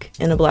like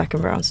in a Black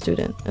and brown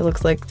student. It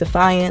looks like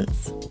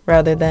defiance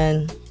rather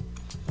than,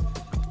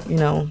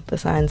 the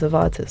signs of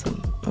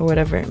autism or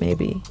whatever it may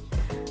be.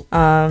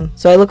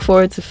 So I look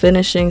forward to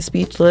finishing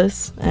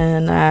Speechless,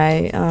 and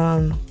I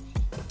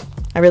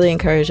really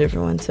encourage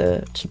everyone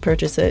to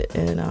purchase it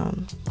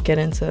and get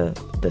into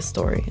this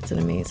story. It's an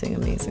amazing,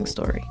 amazing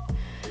story.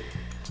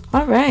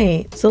 All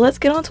right, so let's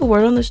get on to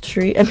Word on the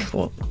Street.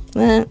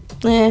 Where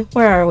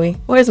are we?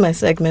 Where's my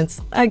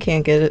segments? I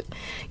can't get it.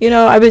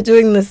 I've been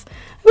doing this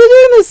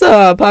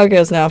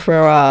podcast now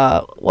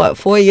for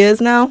 4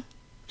 years now?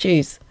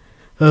 Jeez.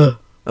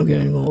 I'm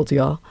getting old,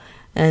 y'all.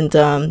 And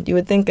you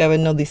would think I would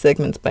know these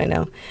segments by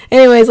now.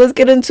 Anyways, let's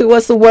get into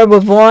What's the Word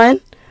with Vaughn.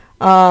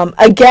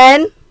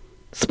 Again,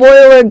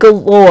 spoiler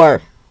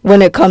galore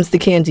when it comes to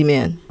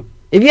Candyman.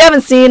 If you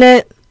haven't seen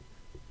it,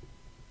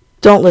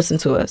 don't listen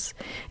to us.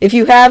 If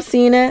you have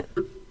seen it,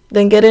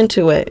 then get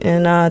into it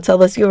and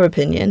tell us your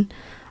opinion.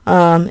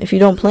 If you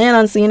don't plan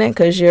on seeing it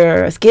because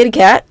you're a scaredy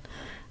cat,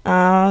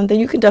 then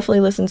you can definitely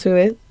listen to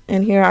it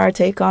and hear our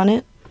take on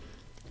it.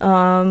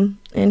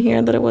 And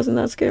hear that it wasn't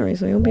that scary,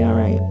 so you'll be all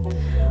right.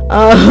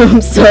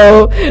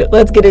 So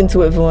let's get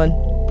into it, Vaughn.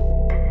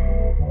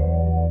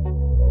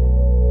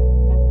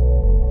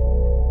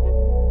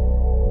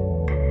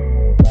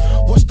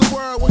 What's the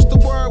word? What's the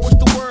word? What's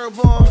the word,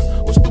 Vaughn?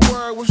 What's the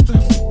word? What's the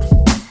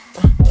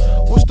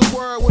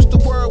word? What's the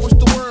word? What's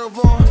the word,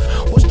 Vaughn?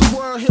 What's the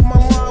word? Hit my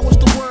mind. What's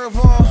the word,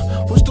 Vaughn?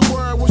 What's the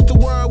word? What's the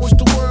word? What's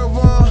the word,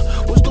 Vaughn?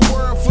 What's the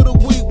word for the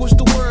week? What's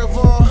the word,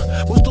 Vaughn?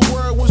 What's the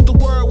word? What's the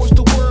word? What's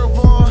the word,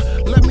 Vaughn?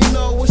 Let me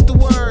know. What's the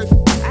word?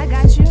 I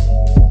got you.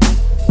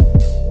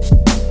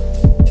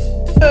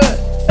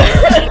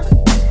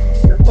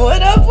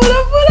 What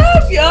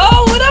up,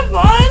 y'all? What up,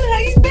 Vaughn? How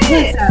you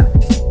been? What's up?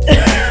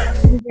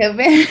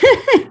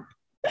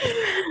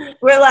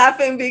 We're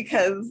laughing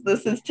because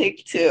this is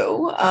take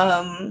 2.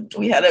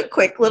 We had a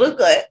quick little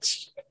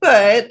glitch,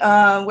 but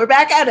we're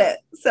back at it.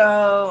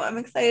 So I'm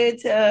excited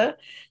to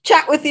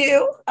chat with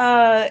you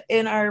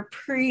in our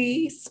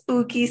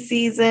pre-spooky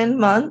season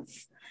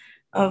month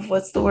of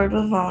What's the Word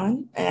with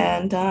Vaughn.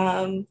 And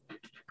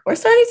we're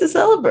starting to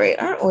celebrate,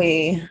 aren't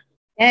we?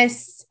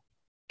 Yes.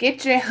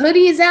 Get your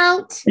hoodies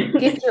out.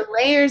 Get your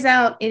layers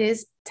out. It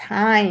is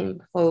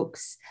time,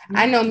 folks.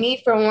 I know me,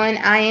 for one,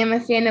 I am a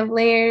fan of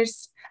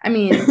layers. I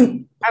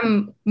mean,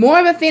 I'm more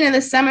of a fan of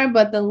the summer,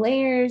 but the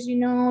layers, you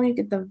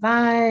get the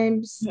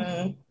vibes.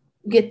 Mm-hmm.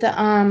 You get the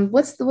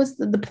what's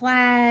the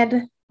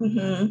plaid,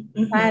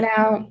 plaid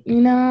out,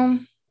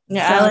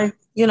 Yeah,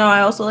 so,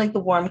 I also like the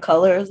warm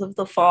colors of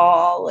the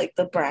fall, like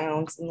the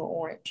browns and the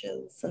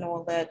oranges and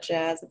all that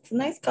jazz. It's a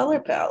nice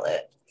color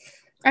palette.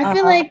 I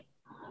feel like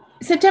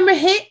September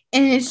hit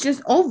and it's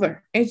just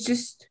over. It's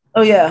just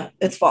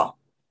it's fall.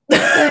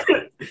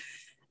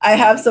 I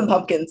have some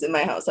pumpkins in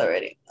my house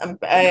already. I'm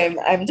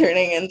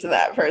turning into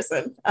that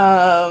person.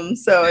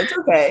 So it's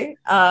okay.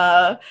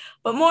 But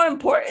more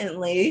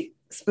importantly,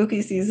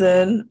 spooky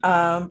season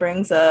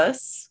brings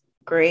us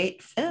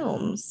great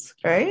films,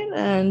 right?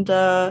 And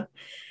this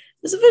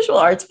is a visual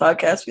arts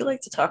podcast. We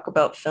like to talk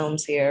about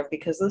films here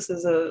because this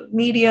is a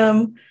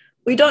medium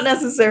we don't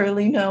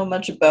necessarily know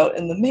much about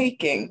in the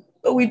making,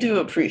 but we do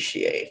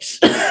appreciate.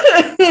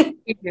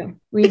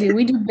 We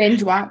do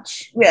binge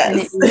watch.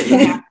 Yes.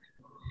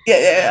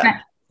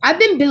 Yeah. I've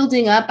been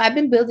building up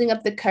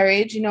the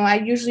courage. I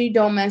usually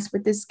don't mess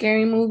with the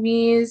scary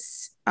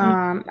movies.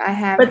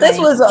 But this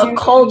was a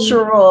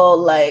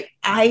cultural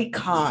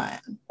icon.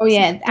 Oh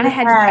yeah, I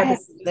had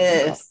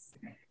this.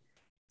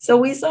 So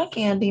we saw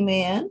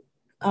Candyman.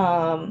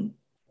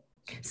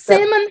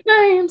 Cinnamon.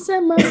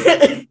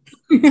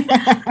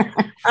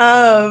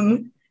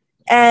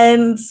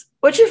 And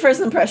what's your first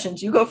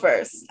impressions? You go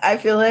first. I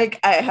feel like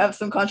I have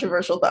some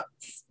controversial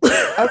thoughts.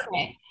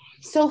 Okay.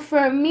 So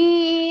for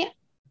me,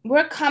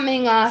 we're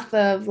coming off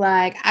of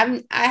I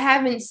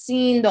haven't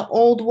seen the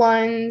old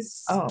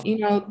ones. Oh.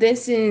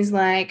 This is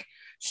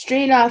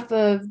straight off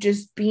of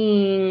just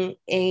being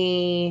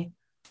a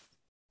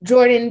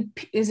Jordan.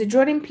 Is it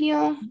Jordan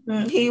Peele?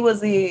 Mm-hmm. He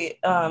was the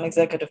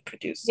executive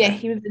producer. Yeah,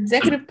 he was the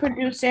executive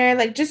producer.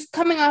 Just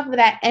coming off of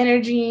that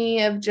energy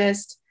of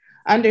just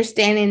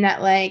understanding that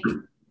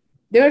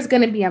there's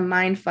gonna be a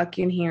mind fuck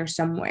in here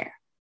somewhere.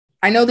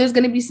 I know there's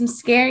going to be some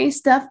scary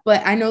stuff,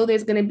 but I know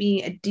there's going to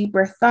be a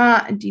deeper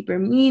thought, a deeper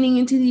meaning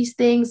into these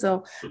things.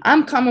 So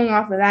I'm coming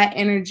off of that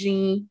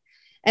energy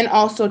and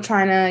also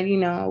trying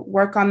to,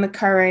 work on the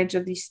courage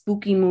of these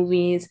spooky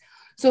movies.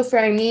 So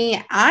for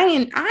me,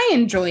 I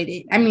enjoyed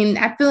it. I mean,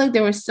 I feel like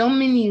there were so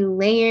many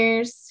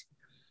layers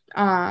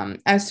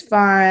as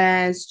far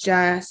as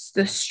just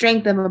the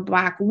strength of a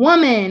Black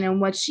woman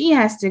and what she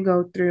has to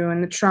go through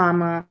and the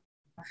trauma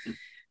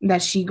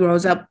that she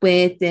grows up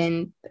with.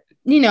 And,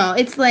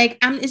 it's like,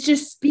 it's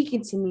just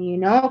speaking to me,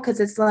 because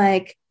it's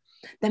like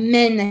the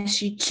men that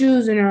she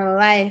chooses in her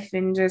life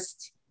and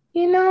just,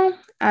 I don't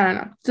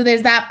know. So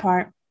there's that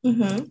part.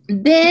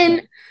 Mm-hmm.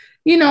 Then,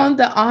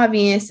 the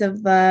obvious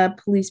of the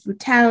police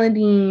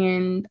brutality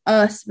and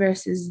us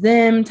versus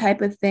them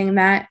type of thing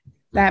that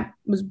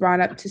was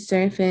brought up to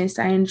surface.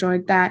 I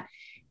enjoyed that.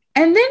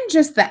 And then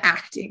just the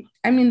acting.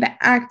 I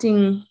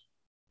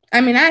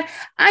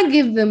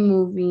give the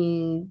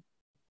movie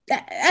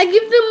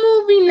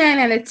 9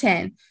 out of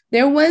 10.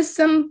 There was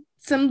some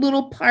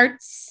little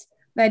parts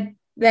that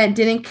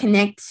didn't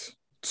connect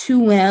too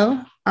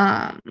well.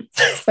 But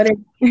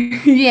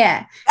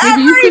yeah,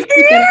 maybe you could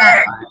pick it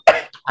out.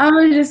 I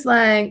was just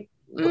like,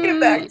 we'll get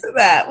back to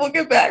that.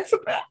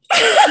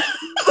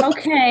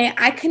 Okay,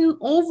 I can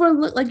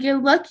overlook, like,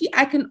 you're lucky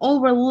I can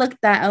overlook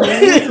that a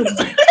little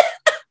bit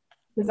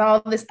because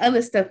all this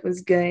other stuff was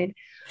good,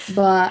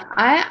 but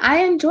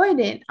I enjoyed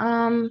it.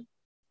 I'd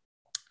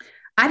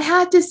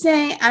have to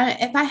say,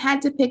 if I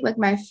had to pick like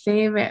my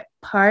favorite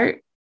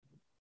part,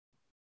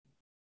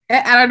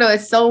 I don't know,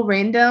 it's so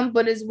random,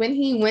 but it's when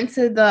he went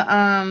to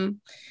the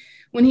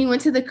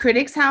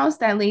critic's house,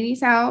 that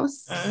lady's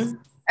house.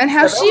 And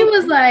how she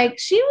was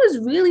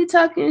really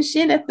talking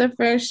shit at the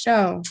first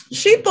show.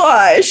 She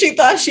thought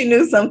she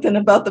knew something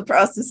about the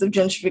process of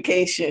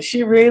gentrification.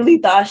 She really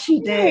thought she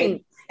did.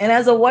 Right. And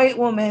as a white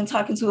woman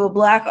talking to a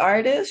Black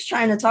artist,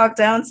 trying to talk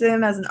down to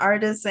him as an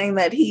artist, saying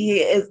that he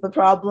is the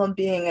problem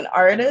being an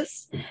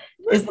artist,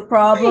 is the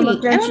problem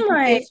of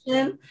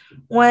gentrification,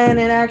 when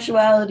in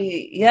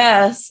actuality,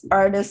 yes,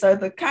 artists are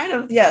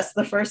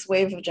the first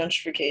wave of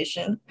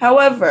gentrification.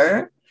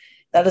 However,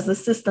 that is the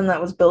system that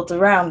was built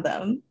around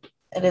them.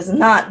 It is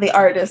not the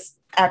artist's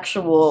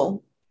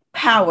actual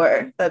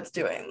power that's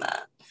doing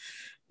that.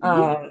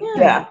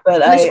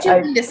 But I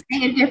to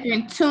sing a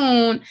different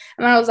tune,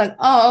 and I was like,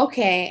 oh,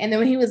 okay. And then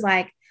when he was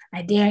like,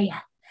 I dare you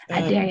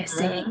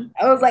sing,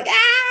 I was like,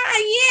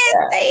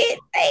 say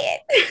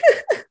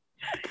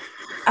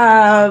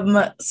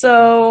it.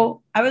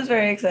 So I was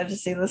very excited to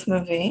see this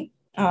movie.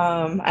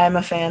 I'm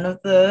a fan of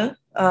the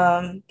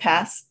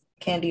past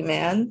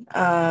Candyman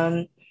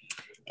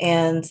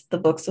and the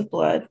Books of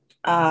Blood.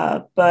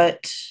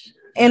 But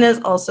and is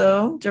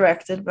also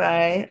directed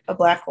by a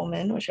Black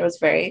woman, which I was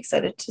very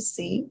excited to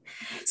see.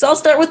 So I'll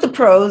start with the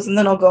pros and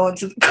then I'll go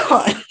into the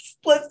cons.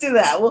 Let's do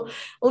that. We'll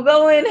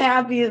go in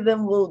happy and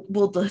then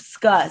we'll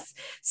discuss.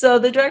 So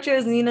the director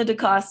is Nia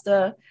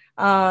DaCosta.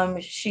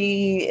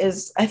 She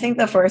is, I think,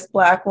 the first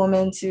Black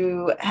woman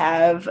to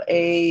have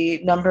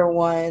a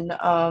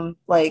 #1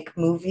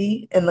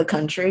 movie in the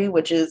country,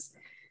 which is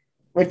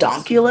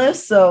redonkulous.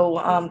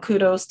 So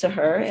kudos to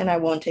her, and I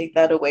won't take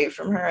that away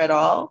from her at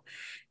all.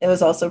 It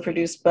was also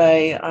produced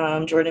by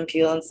Jordan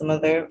Peele and some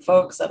other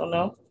folks. I don't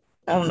know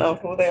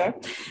who they are.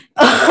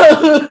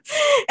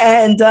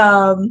 And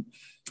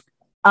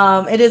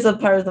it is a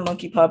part of the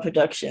Monkey Paw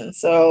production.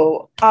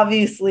 So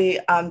obviously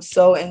I'm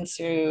so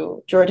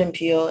into Jordan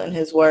Peele and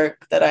his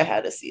work that I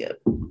had to see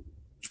it.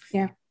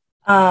 Yeah.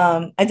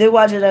 I did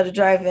watch it at a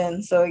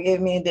drive-in, so it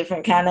gave me a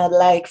different kind of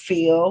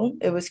feel.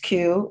 It was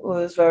cute. It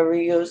was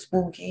very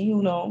spooky,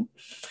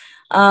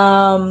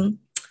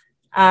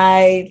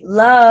 I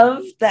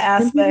love the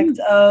aspect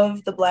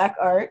of the Black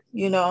art,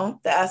 the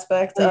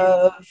aspect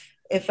of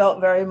it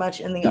felt very much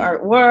in the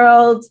art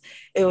world.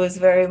 It was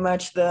very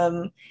much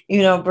them,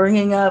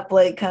 bringing up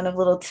kind of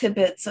little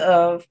tidbits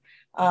of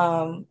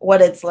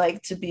what it's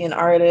like to be an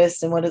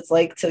artist and what it's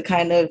like to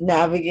kind of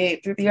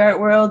navigate through the art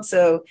world.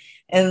 So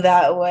in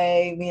that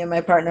way, me and my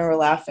partner were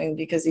laughing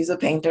because he's a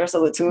painter.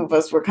 So the two of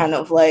us were kind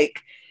of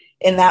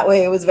in that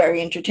way, it was very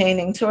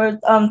entertaining for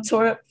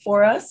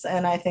us.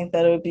 And I think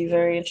that it would be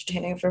very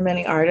entertaining for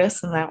many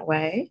artists in that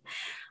way.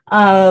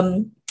 There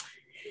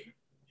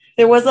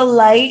was a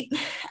light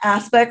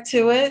aspect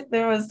to it.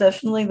 There was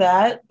definitely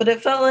that, but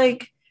it felt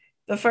like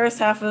the first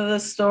half of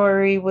the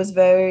story was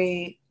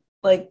very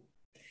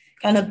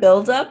kind of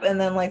build up.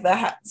 And then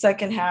the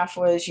second half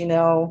was,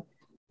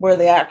 where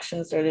the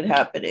action started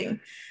happening.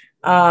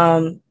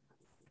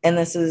 And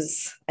this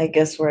is, I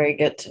guess, where I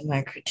get to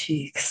my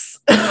critiques.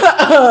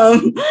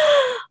 I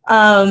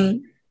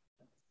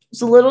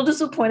was a little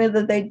disappointed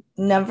that they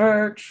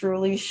never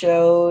truly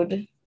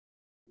showed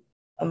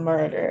a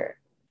murder.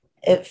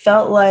 It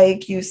felt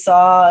like you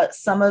saw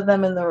some of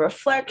them in the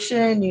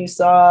reflection, you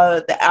saw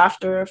the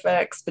after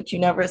effects, but you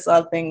never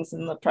saw things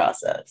in the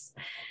process.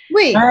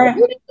 Wait, what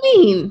do you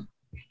mean?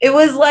 It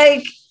was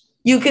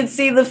you could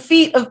see the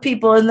feet of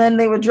people and then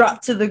they would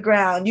drop to the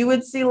ground. You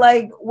would see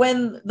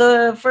when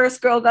the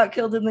first girl got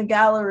killed in the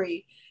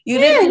gallery,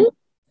 you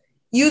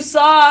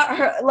saw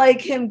her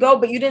him go,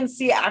 but you didn't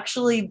see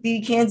actually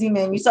the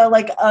Candyman. You saw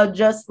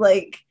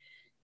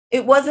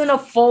It wasn't a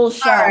full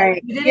shot.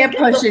 right, You didn't you're get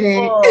pushing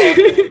the full,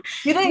 it.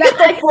 you didn't get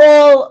the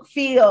full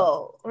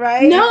feel,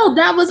 right? No,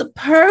 that was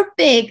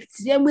perfect.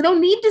 Yeah, we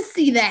don't need to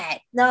see that.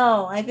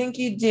 No, I think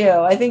you do.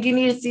 I think you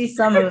need to see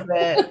some of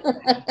it.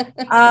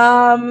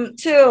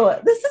 Two,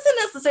 this isn't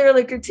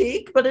necessarily a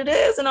critique, but it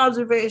is an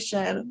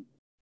observation.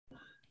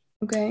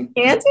 Okay.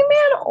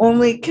 Candyman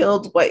only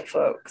killed white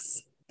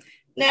folks.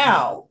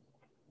 Now,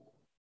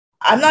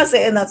 I'm not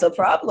saying that's a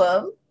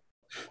problem.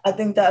 I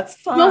think that's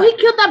fine. No, he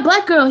killed that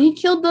black girl. He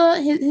killed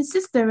his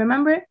sister,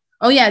 remember?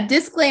 Oh yeah,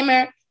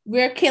 disclaimer.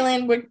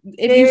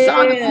 If you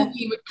saw the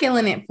movie, we're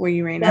killing it for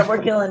you right now. Yeah,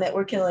 we're killing it.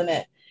 We're killing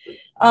it.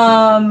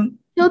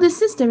 Killed his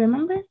sister,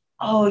 remember?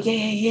 Oh,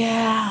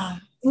 yeah.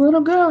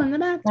 Little girl in the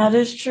bathroom. That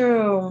is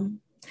true.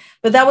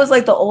 But that was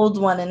like the old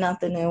one and not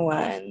the new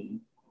one.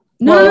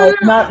 No.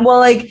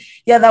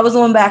 That was the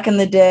one back in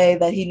the day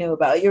that he knew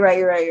about. You're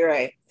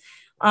right.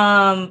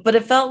 But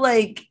it felt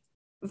like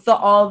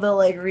all the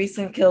like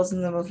recent kills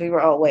in the movie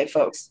were all white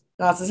folks.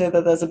 Not to say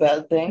that that's a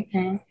bad thing.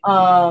 Okay.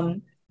 But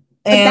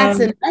that's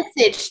a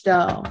message,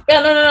 though.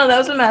 Yeah, no, that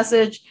was a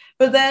message.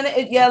 But then,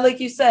 like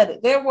you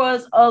said, there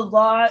was a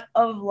lot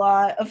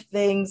of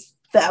things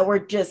that were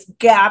just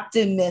gapped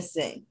and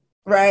missing,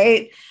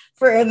 right?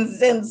 For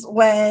instance,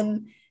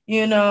 when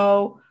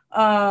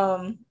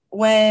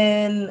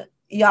when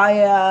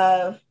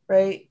Yahya,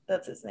 right?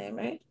 That's his name,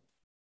 right?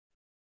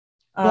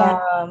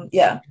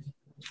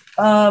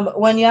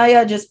 When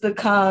Yahya just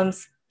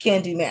becomes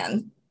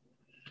Candyman.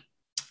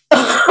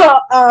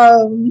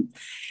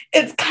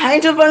 It's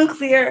kind of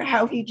unclear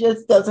how he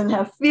just doesn't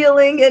have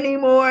feeling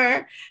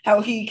anymore,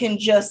 how he can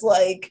just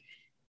like,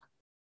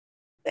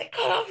 they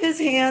cut off his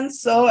hands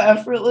so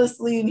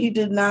effortlessly and he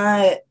did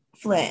not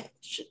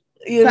flinch.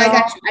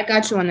 I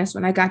got you on this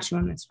one,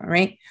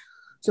 right?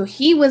 So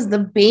he was the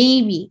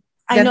baby.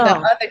 I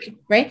know.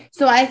 Right?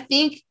 So I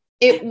think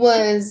it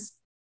was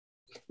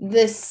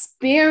the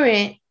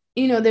spirit,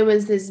 there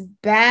was this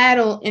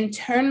battle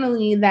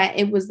internally that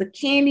it was the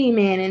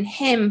Candyman and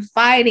him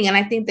fighting. And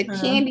I think the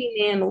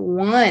Candyman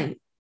won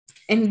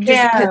and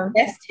just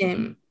possessed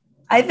him.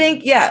 I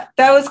think, that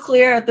was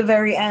clear at the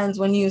very end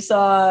when you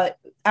saw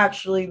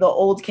actually the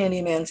old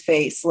Candyman's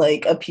face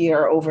like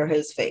appear over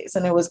his face.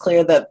 And it was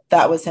clear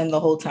that was him the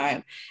whole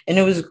time. And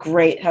it was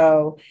great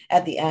how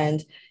at the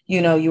end,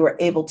 you were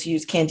able to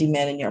use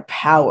Candyman in your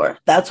power.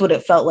 That's what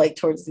it felt like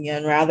towards the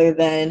end. Rather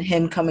than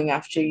him coming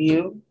after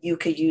you, you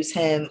could use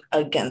him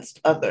against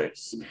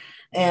others.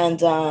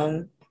 And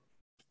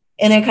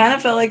it kind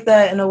of felt like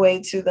that in a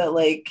way too, that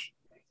like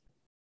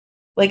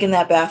in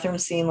that bathroom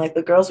scene, like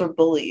the girls were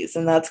bullies,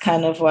 and that's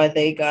kind of why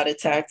they got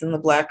attacked. And the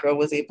black girl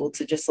was able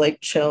to just like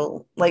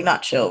chill, like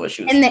not chill, but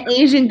she was. And the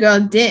Asian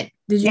girl dipped.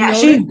 Did you know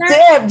she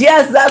dipped?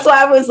 Yes, that's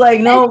why I was like,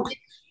 no.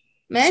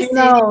 She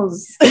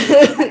knows.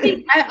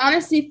 I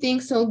honestly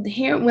think so.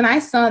 Here, when I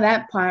saw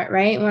that part,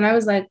 right, when I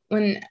was like,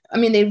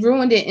 they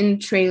ruined it in the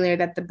trailer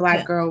that the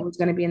black girl was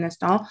going to be in the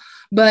stall.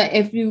 But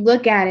if you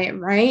look at it,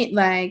 right,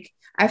 like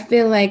I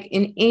feel like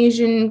in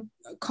Asian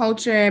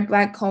culture,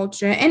 black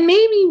culture, and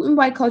maybe in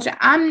white culture,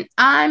 I'm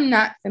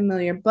not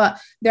familiar, but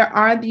there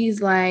are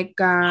these like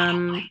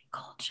white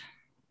culture.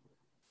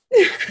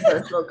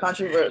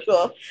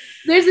 Controversial.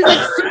 There's these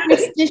like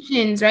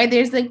superstitions, right?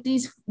 There's like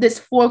this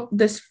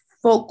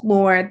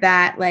folklore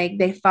that like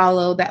they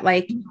follow that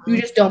like you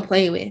just don't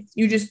play with.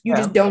 You just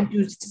don't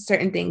do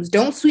certain things.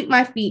 Don't sweep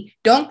my feet.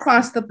 Don't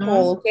cross the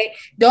pole. Okay.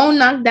 Don't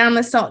knock down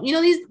the salt.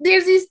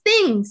 There's these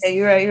things.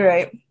 Yeah, you're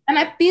right. And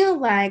I feel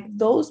like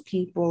those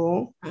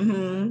people,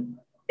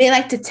 they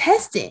like to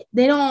test it.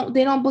 They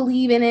don't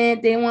believe in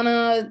it. They want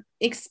to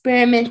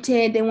experiment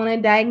it. They want to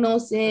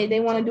diagnose it. They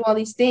want to do all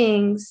these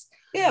things.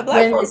 Yeah,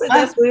 black folks are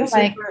definitely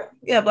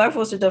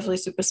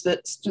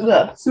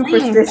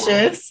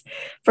superstitious.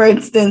 For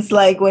instance,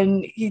 like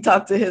when he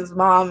talked to his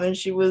mom and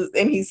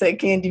he said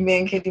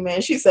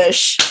Candyman, she said,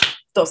 shh,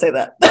 don't say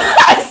that.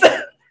 I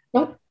said,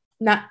 nope,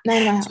 not in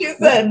my house. She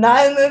said,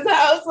 not in this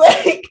house,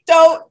 like,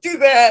 don't do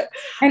that.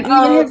 And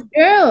even his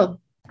girl.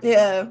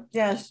 Yeah.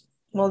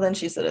 Well, then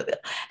she said it.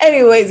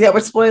 Anyways,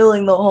 we're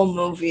spoiling the whole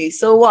movie,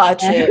 so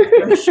watch it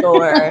for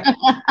sure.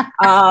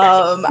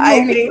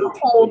 I think the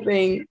whole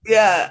thing.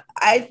 Yeah,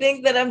 I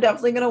think that I'm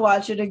definitely gonna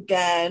watch it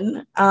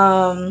again.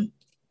 I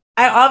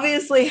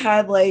obviously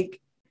had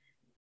like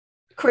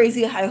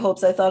crazy high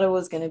hopes. I thought it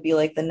was gonna be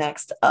like the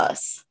next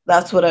Us.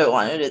 That's what I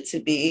wanted it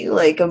to be,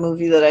 like a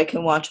movie that I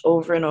can watch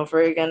over and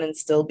over again and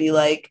still be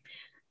like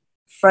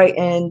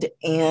frightened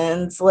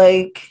and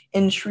like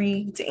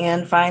intrigued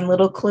and find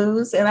little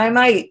clues. And I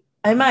might,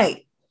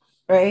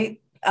 right?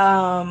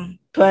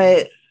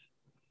 But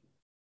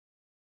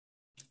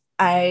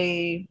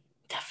I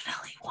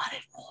definitely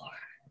wanted more.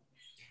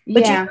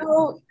 But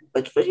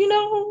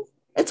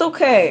it's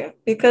okay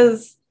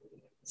because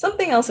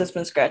something else has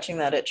been scratching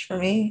that itch for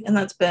me, and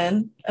that's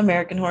been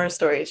American Horror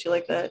Stories. You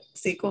like that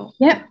sequel?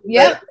 Yep.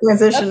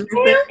 Transition.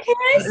 Okay,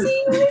 I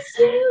see.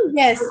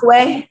 Yes.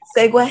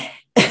 Segue.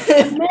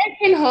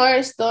 American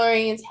Horror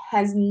Stories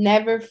has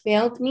never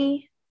failed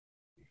me.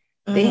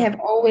 They have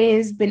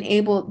always been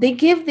able. They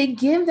give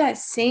that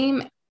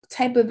same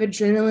type of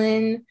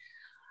adrenaline,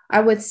 I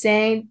would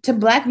say, to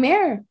Black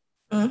Mirror.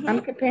 Mm-hmm.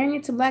 I'm comparing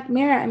it to Black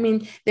Mirror. I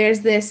mean, there's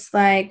this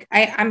like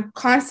I'm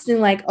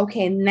constantly like,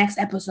 okay, next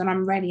episode,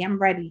 I'm ready.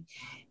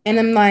 And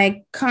I'm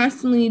like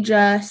constantly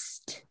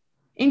just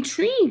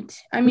intrigued.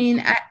 I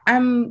mean,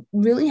 I'm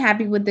really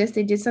happy with this.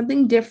 They did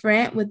something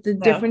different with the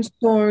different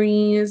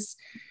stories.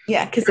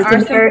 Yeah, because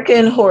it's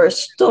American Horror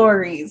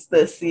Stories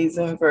this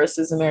season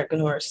versus American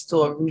Horror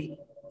Story.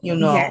 You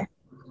know,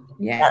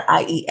 yeah. That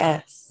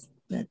IES,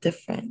 that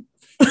difference.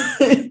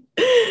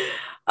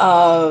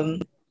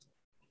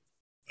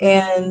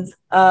 And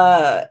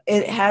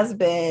it has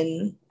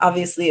been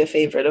obviously a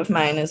favorite of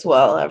mine as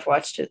well. I've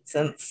watched it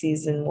since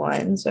season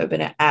 1, so I've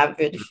been an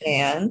avid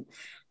fan.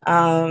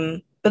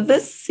 But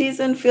this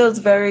season feels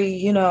very,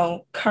 you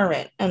know,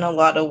 current in a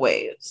lot of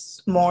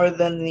ways, more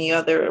than the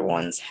other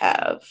ones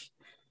have.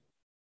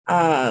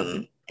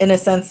 In a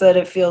sense that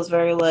it feels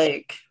very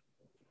like,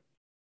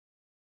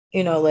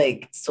 you know,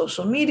 like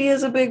social media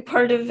is a big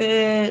part of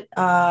it.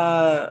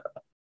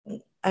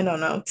 I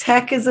don't know,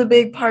 tech is a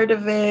big part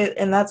of it.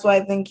 And that's why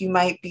I think you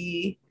might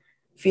be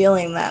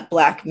feeling that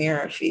Black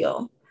Mirror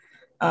feel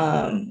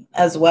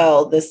as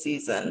well this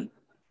season.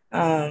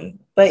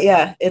 But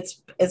yeah,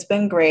 it's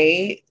been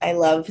great. I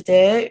loved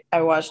it.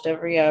 I watched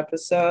every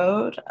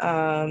episode.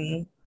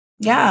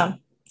 Yeah,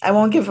 I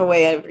won't give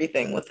away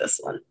everything with this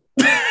one.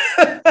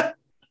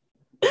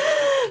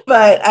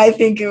 But I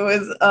think it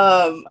was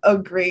a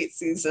great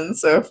season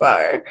so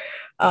far.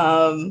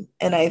 And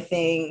I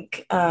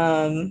think,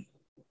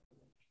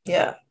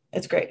 yeah,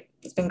 it's great.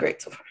 It's been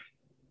great so far.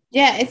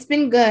 Yeah, it's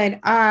been good.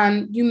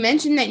 You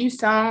mentioned that you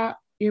saw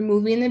your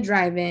movie in the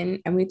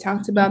drive-in, and we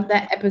talked about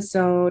that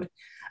episode.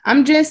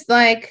 I'm just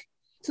like,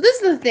 so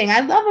this is the thing. I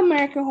love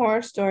American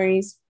Horror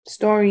Stories, but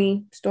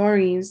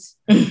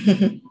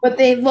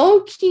they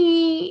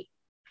low-key,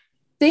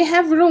 they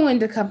have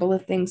ruined a couple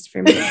of things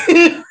for me.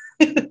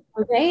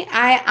 Okay,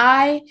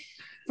 I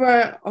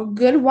for a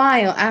good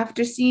while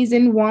after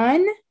season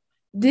 1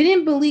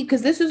 didn't believe,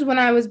 because this was when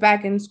I was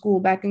back in school,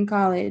 back in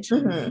college.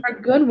 Mm-hmm. For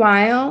a good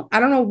while, I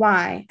don't know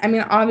why. I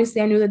mean,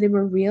 obviously I knew that they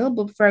were real,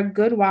 but for a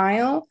good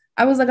while,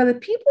 I was like, are the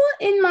people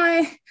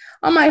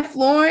on my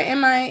floor in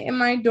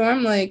my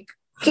dorm like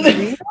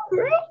real?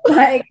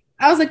 Like,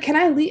 I was like, can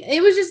I leave?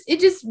 It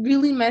just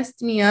really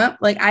messed me up.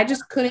 Like, I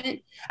just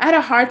couldn't. I had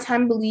a hard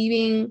time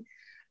believing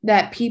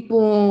that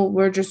people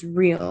were just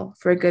real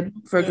for a good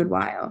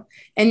while.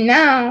 And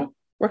now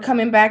we're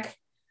coming back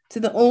to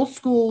the old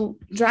school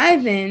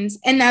drive-ins,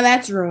 and now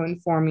that's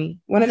ruined for me.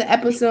 One of the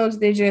episodes,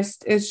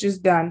 it's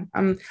just done.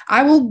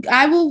 I will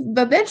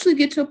eventually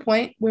get to a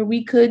point where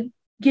we could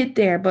get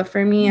there, but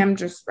for me, I'm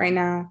just right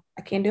now,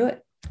 I can't do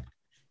it.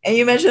 And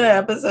you mentioned an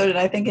episode, and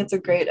I think it's a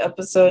great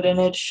episode, and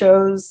it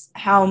shows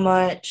how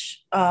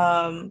much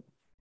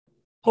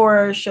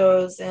horror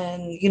shows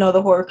and, you know,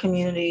 the horror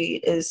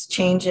community is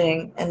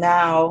changing, and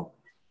now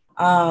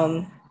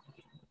kind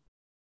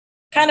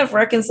of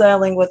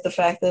reconciling with the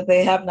fact that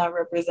they have not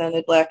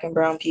represented Black and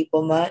brown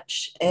people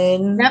much.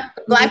 And yep,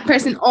 Black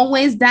person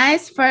always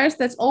dies first.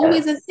 That's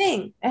always a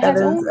thing. That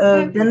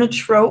has been a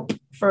trope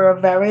for a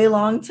very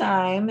long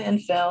time in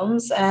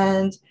films,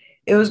 and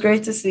it was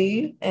great to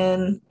see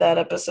in that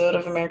episode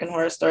of American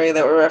Horror Story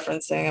that we're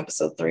referencing,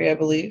 episode 3, I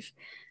believe.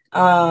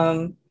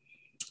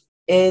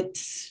 It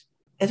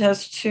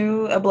has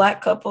a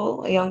Black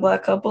couple, a young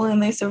Black couple,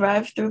 and they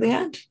survive through the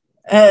end.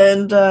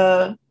 And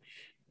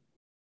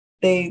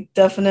they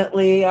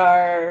definitely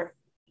are.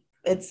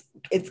 It's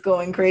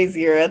going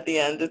crazier at the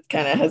end. It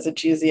kind of has a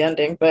cheesy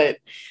ending, but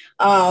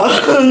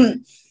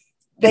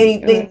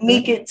they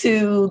make it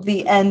to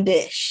the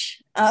end-ish.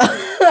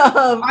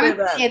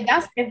 Honestly,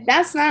 if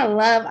that's not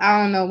love, I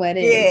don't know what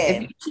is. Yeah.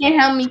 If you can't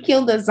help me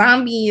kill the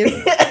zombies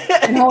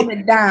and hold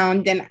it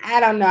down, then I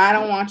don't know. I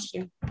don't want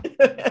you.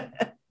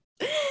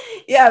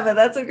 Yeah, but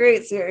that's a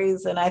great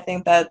series, and I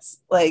think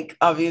that's like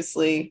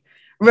obviously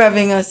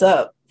revving us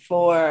up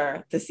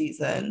for the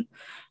season.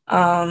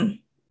 And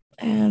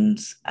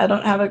I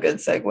don't have a good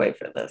segue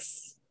for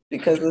this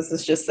because this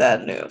is just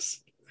sad news.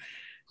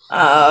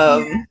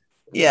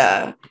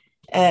 Yeah.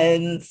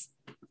 And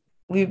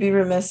we'd be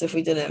remiss if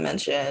we didn't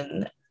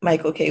mention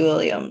Michael K.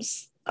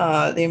 Williams,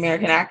 the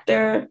American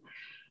actor,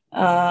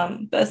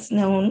 best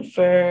known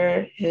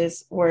for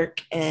his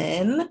work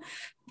in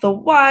The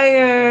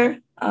Wire.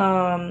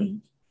 I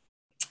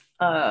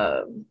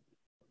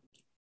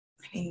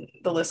mean,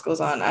 the list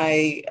goes on.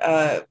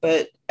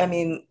 But I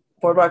mean,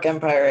 Boardwalk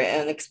Empire,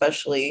 and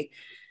especially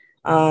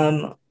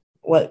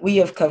what we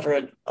have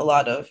covered a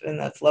lot of, and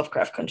that's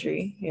Lovecraft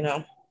Country, you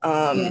know,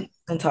 and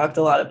talked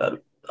a lot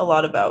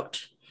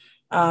about.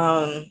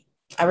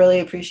 I really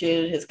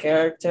appreciated his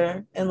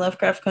character in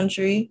Lovecraft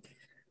Country.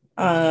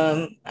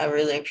 I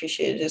really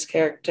appreciated his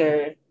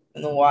character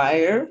in The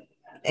Wire,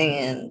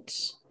 and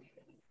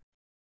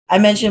I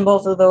mentioned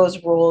both of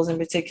those roles in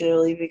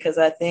particularly because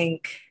I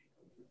think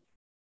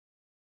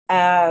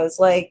as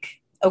like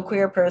a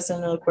queer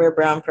person and a queer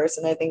brown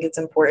person, I think it's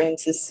important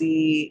to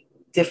see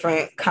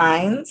different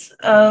kinds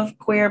of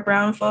queer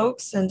brown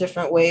folks in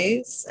different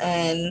ways.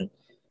 And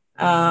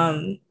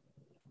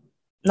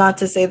not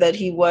to say that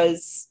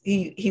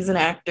he's an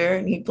actor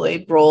and he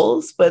played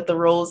roles, but the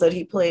roles that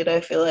he played, I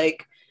feel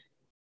like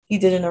he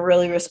did in a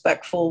really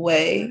respectful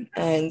way,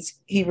 and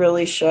he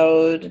really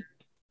showed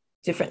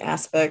different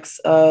aspects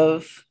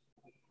of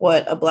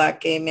what a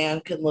Black gay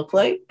man could look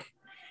like.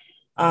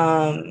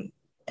 And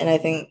I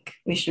think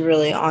we should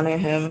really honor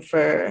him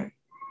for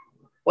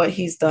what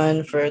he's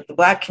done for the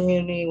Black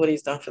community, what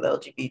he's done for the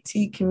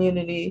LGBT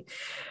community.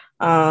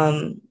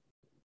 And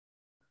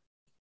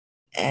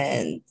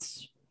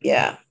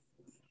yeah,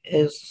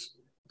 his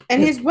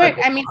work.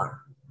 I mean,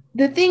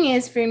 the thing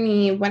is, for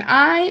me, when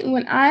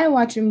I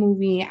watch a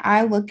movie,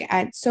 I look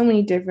at so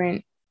many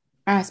different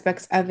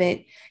aspects of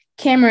it.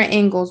 Camera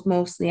angles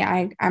mostly.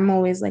 I'm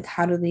always like,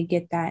 how do they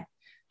get that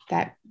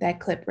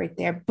clip right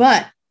there?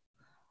 But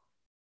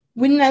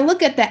when I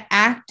look at the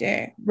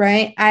actor,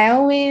 right, I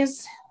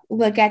always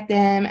look at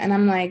them and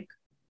I'm like,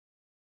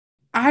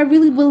 I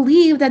really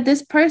believe that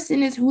this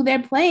person is who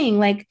they're playing.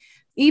 Like,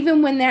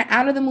 even when they're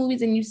out of the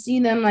movies and you see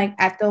them like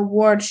at the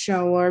award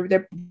show or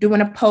they're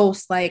doing a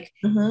post, like,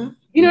 you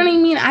know what I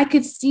mean? I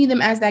could see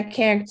them as that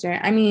character.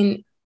 I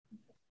mean,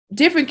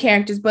 different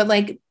characters, but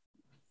like,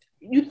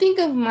 you think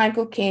of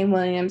Michael K.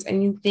 Williams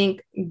and you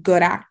think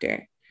good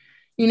actor.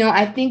 You know,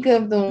 I think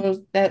of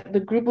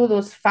the group of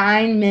those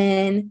fine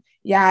men,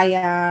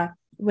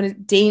 what is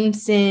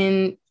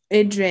Damson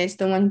Idris,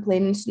 the one who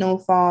played in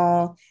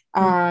Snowfall.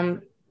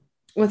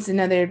 What's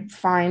another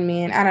fine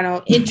man? I don't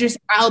know. Idris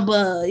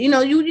Elba. You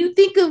know, you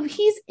think of,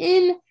 he's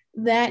in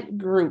that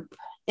group,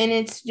 and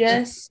it's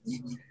just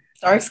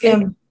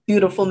dark-skinned,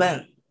 beautiful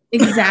men.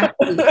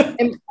 Exactly.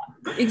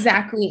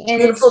 Exactly. And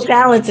beautiful, it's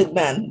talented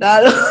men.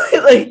 Not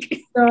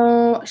like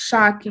so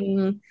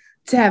shocking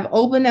to have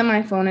opened up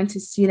my phone and to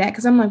see that,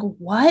 because I'm like,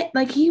 what?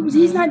 Like,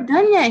 he's not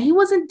done yet. He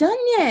wasn't done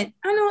yet.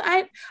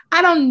 I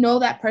don't know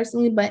that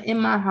personally, but in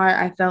my heart,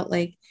 I felt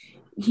like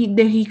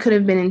he could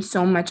have been in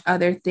so much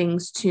other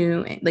things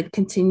too, like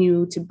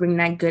continue to bring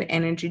that good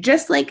energy,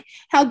 just like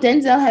how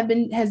Denzel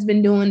has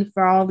been doing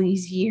for all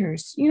these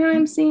years. You know what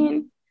I'm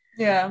saying?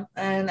 Yeah,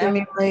 and I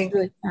mean, like,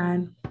 really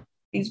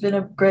he's been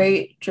a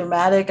great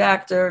dramatic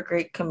actor, a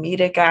great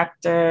comedic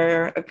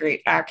actor, a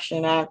great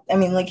action actor. I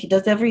mean, like, he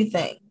does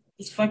everything.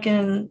 He's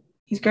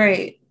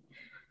great.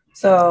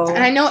 So,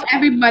 and I know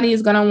everybody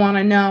is gonna want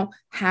to know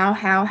how,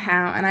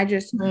 and I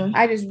just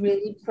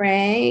really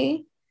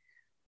pray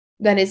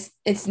that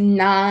it's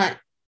not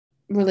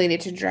related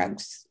to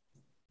drugs.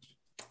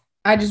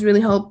 I just really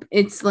hope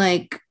it's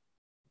like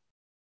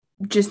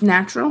just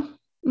natural,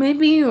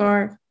 maybe,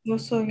 or he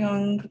was so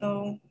young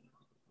though.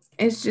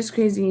 It's just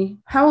crazy.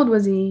 How old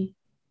was he?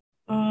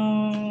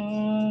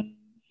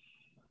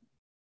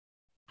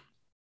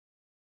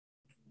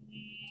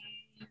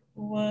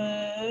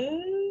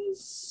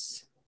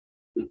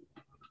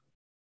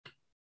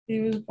 He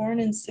was born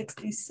in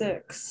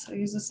 1966, so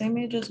he's the same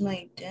age as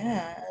my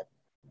dad.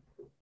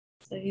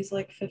 So he's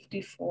like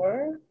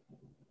 54.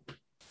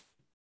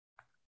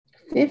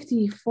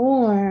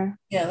 54.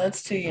 Yeah,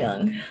 that's too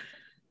young.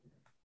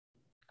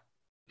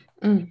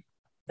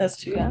 That's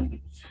too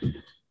young.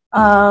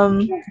 Yeah,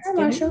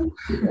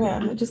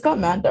 it just got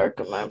mad dark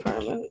in my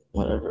apartment.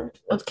 Whatever.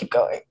 Let's keep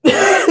going.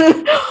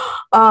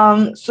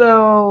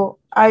 So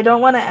I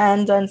don't want to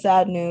end on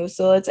sad news,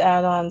 so let's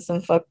add on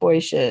some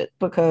fuckboy shit,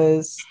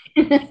 because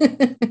you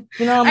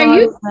know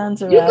you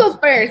go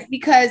first,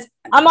 because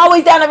I'm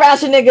always down to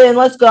ration, nigga, and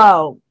let's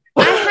go.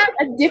 I have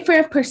a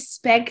different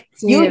perspective.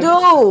 You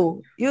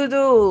do.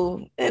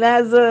 And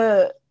as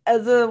a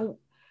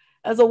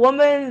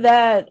woman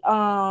that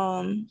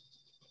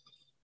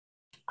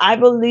I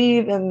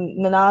believe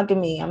in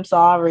monogamy. I'm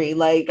sorry.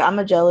 Like, I'm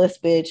a jealous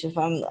bitch. If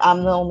I'm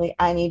the only,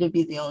 I need to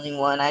be the only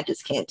one. I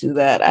just can't do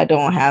that. I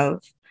don't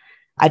have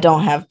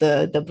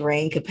the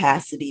brain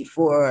capacity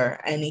for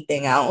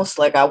anything else.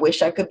 Like, I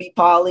wish I could be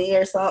poly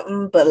or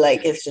something, but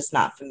like, it's just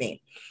not for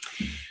me.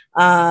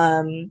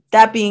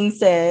 That being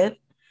said,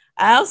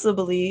 I also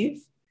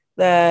believe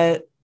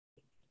that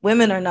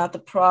women are not the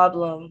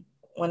problem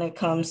when it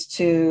comes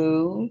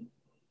to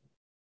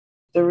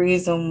the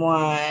reason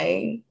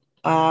why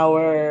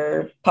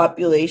our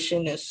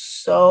population is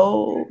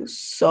so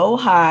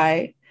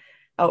high,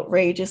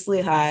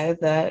 outrageously high,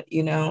 that,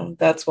 you know,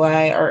 that's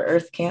why our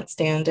earth can't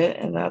stand it.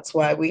 And that's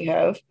why we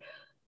have,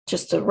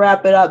 just to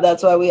wrap it up,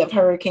 that's why we have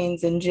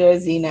hurricanes in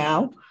Jersey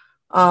now.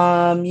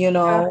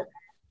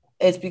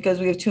 It's because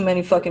we have too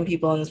many fucking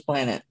people on this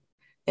planet.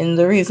 And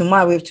the reason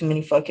why we have too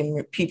many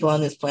fucking people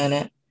on this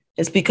planet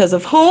is because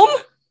of whom?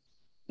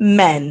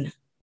 Men.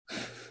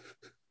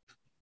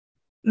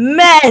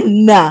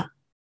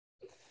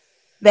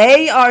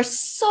 They are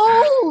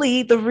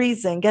solely the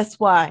reason. Guess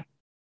why?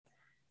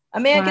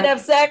 A man could have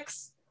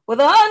sex with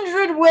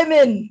 100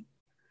 women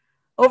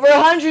over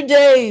 100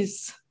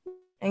 days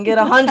and get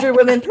 100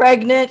 women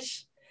pregnant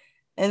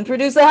and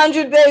produce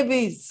 100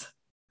 babies.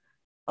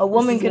 A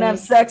woman can have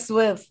sex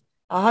with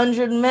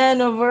 100 men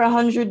over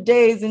 100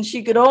 days and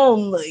she could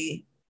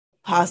only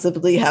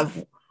possibly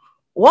have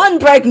one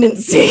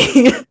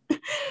pregnancy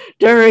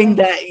during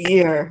that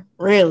year.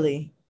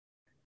 Really?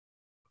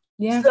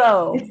 Yeah.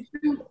 So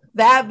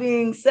that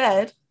being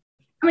said,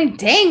 I mean,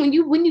 dang,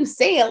 when you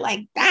say it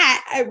like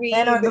that, I mean,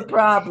 men are the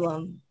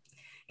problem.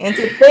 And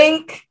to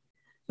think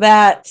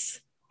that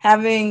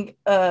having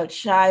a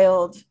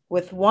child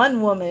with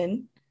one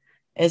woman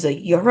is a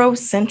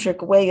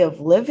Eurocentric way of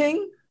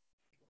living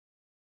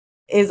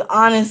is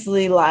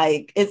honestly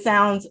like, it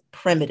sounds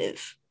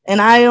primitive.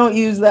 And I don't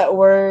use that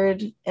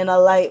word in a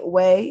light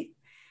way.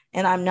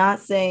 And I'm not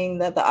saying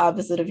that the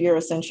opposite of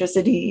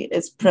Eurocentricity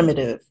is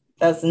primitive.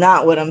 That's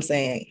not what I'm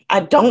saying. I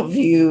don't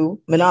view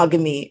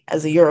monogamy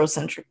as a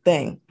Eurocentric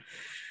thing.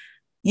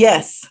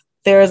 Yes,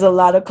 there's a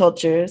lot of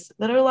cultures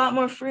that are a lot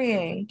more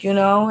freeing, you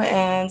know,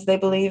 and they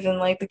believe in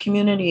like the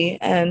community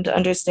and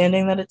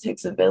understanding that it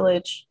takes a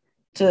village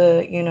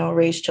to, you know,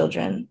 raise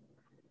children.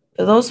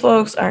 But those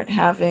folks aren't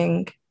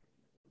having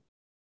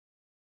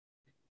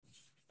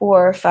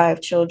 4 or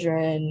 5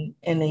 children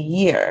in a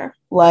year.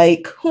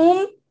 Like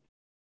whom?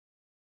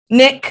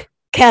 Nick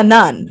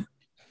Cannon,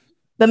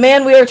 the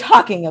man we are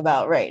talking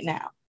about right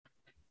now.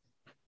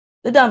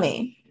 The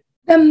dummy.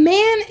 The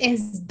man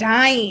is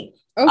dying.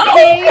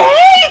 Okay.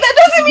 That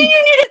doesn't mean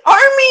you need an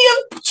army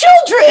of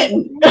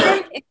children. The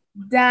man is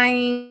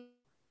dying.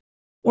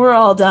 We're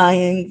all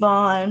dying,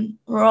 Vaughn.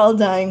 We're all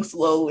dying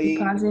slowly.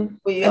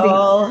 We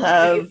all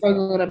have a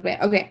little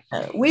bit. Okay.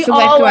 We so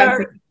all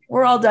are.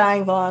 We're all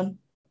dying, Vaughn.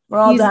 We're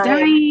all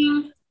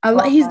dying.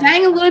 He's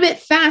dying a little bit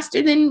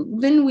faster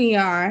than we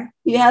are.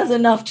 He has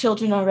enough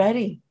children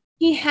already.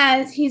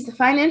 He's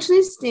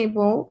financially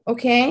stable.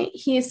 Okay.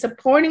 He is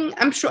supporting,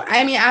 I'm sure.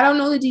 I mean, I don't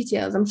know the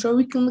details. I'm sure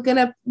we can look it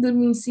up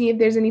and see if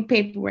there's any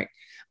paperwork,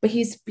 but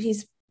he's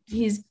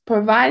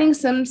providing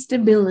some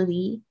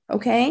stability.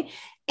 Okay.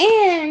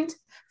 And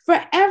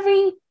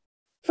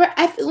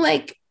I feel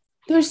like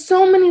there's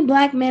so many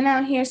Black men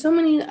out here, so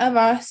many of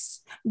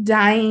us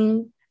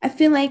dying. I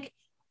feel like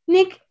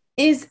Nick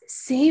is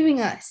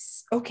saving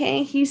us.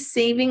 Okay. He's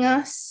saving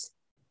us.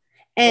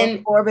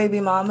 And poor baby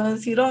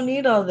mamas, you don't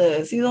need all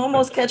this. He's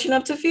almost catching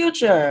up to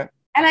Future.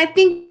 And I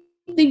think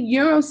the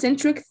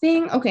Eurocentric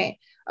thing, okay.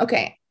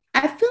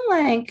 I feel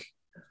like,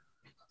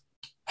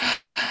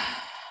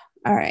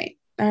 all right.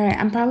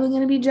 I'm probably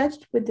going to be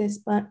judged with this,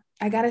 but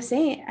I got to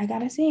say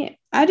it.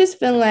 I just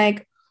feel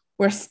like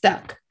we're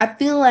stuck. I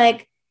feel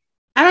like,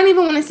 I don't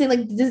even want to say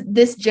like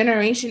this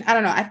generation. I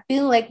don't know. I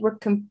feel like we're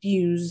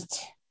confused.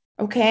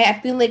 Okay. I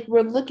feel like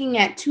we're looking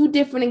at 2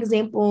 different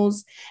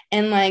examples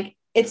and like,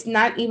 it's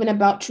not even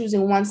about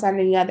choosing one side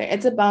or the other.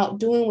 It's about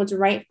doing what's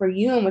right for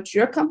you and what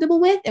you're comfortable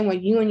with and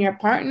what you and your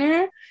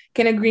partner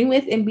can agree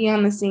with and be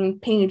on the same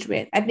page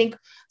with. I think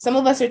some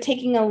of us are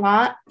taking a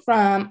lot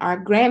from our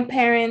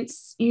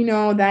grandparents, you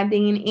know, that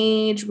day and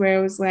age where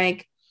it was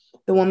like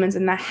the woman's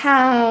in the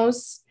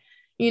house,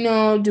 you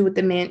know, do what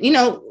the man, you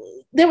know,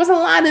 there was a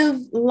lot of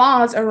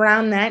laws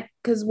around that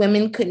because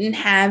women couldn't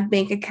have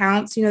bank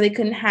accounts, you know, they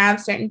couldn't have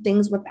certain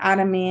things without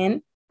a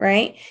man.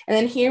 Right. And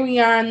then here we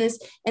are on this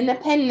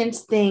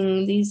independence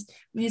thing, these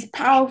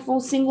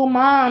powerful single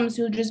moms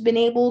who've just been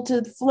able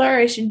to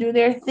flourish and do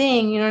their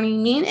thing. You know what I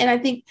mean? And I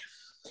think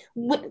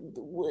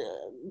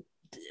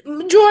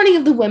majority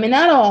of the women,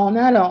 not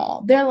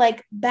all, they're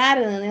like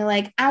battling. They're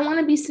like, I want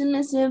to be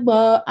submissive,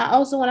 but I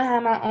also want to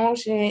have my own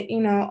shit.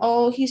 You know,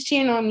 oh, he's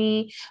cheating on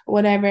me,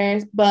 whatever.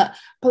 But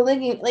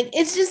polygamy, like,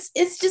 it's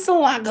just a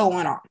lot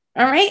going on.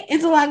 All right.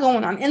 It's a lot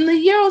going on. And the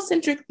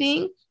Eurocentric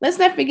thing, let's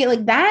not forget,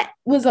 like that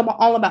was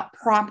all about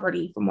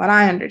property from what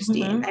I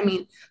understand. Mm-hmm. I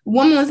mean, the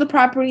woman was the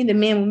property, the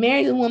man would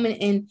marry the woman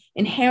and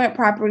inherit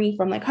property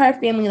from like her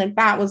family. Like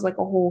that was like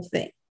a whole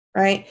thing.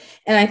 Right.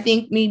 And I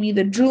think maybe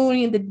the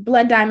jewelry and the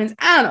blood diamonds,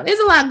 I don't know. There's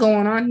a lot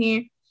going on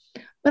here.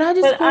 But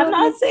I'm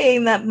not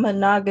saying that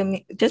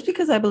monogamy, just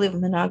because I believe in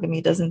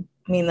monogamy doesn't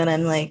mean that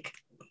I'm like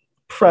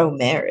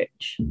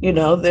pro-marriage. You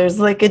know, there's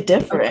like a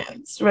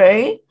difference,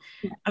 right?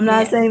 I'm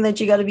not saying that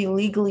you got to be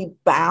legally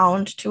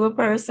bound to a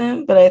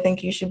person, but I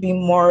think you should be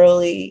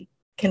morally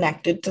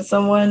connected to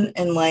someone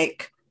and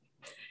like,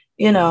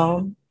 you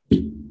know,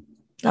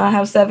 not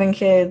have 7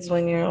 kids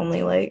when you're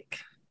only like,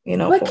 you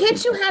know. But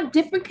can't you have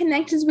different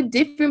connections with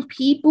different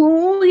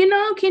people? You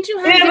know, can't you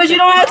have? Yeah, but you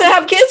don't have to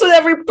have kids with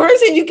every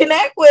person you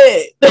connect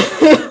with.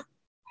 The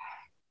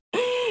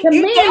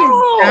man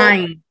is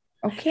dying.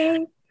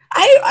 Okay.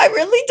 I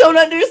really don't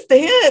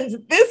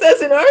understand this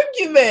as an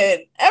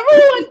argument.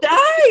 Everyone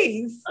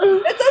dies.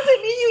 That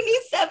doesn't mean you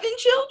need 7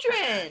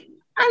 children.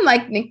 I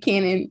like Nick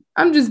Cannon.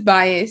 I'm just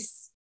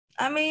biased.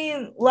 I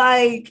mean,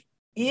 like,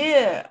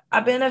 yeah,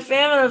 I've been a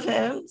fan of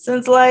him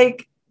since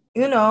like,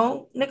 you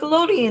know,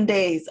 Nickelodeon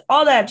days,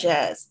 all that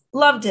jazz.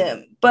 Loved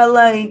him. But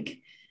like,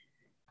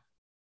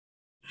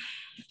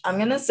 I'm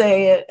going to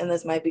say it, and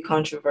this might be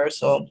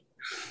controversial.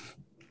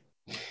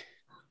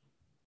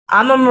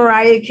 I'm a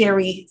Mariah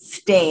Carey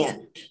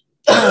stan.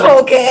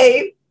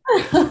 Okay.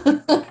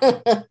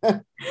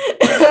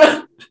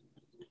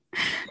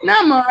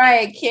 Not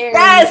Mariah Carey.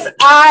 Yes,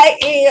 I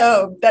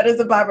am. That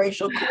is a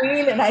biracial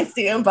queen, and I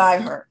stand by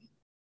her.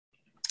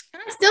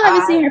 I still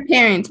haven't seen her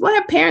parents.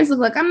 What her parents look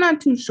like, I'm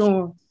not too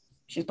sure.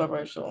 She's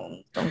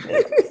biracial. Don't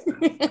get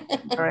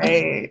it.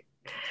 Right.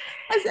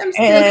 I'm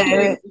still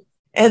curious.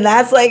 And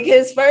that's like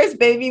his first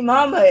baby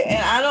mama.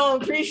 And I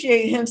don't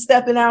appreciate him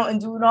stepping out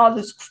and doing all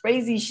this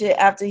crazy shit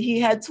after he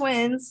had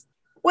twins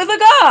with a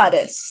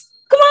goddess.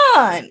 Come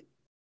on.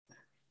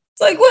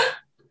 It's like, what?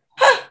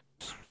 Huh?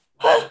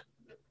 Huh?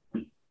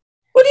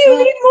 What do you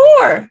need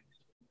more?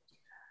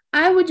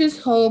 I would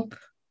just hope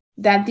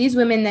that these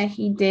women that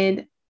he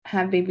did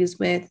have babies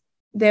with,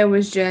 there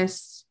was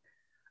just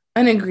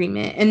an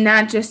agreement and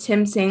not just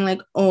him saying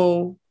like,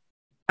 oh,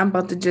 I'm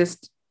about to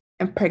just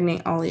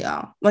impregnate all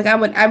y'all. Like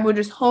I would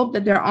just hope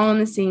that they're all on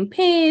the same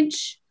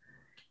page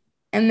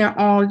and they're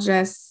all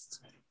just,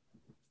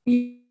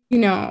 you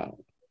know,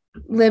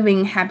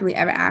 living happily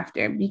ever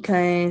after,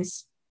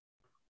 because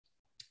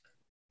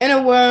in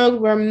a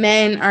world where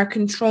men are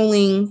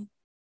controlling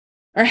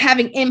or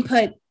having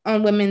input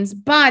on women's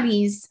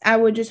bodies, I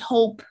would just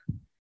hope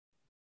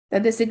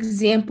that this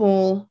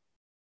example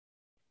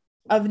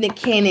of Nick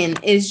Cannon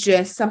is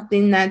just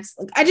something that's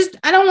like, I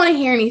don't want to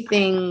hear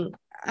anything.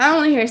 I don't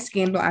want to hear a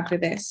scandal after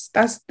this.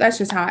 That's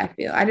just how I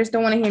feel. I just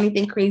don't want to hear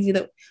anything crazy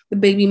that the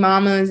baby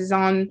mamas is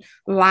on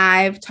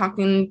live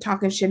talking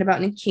shit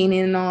about Nick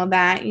Cannon and all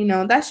that. You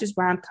know, that's just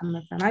where I'm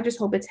coming from. I just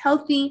hope it's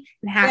healthy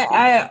and happy.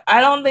 Yeah, I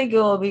don't think it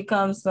will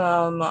become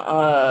some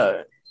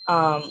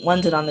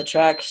London on the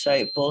Track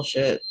type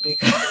bullshit,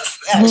 because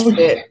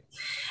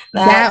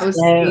that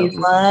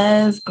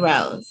was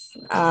gross.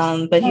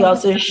 But he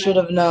also should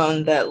have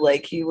known that,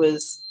 like,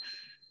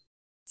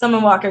 Summer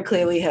Walker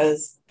clearly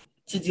has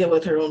to deal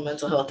with her own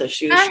mental health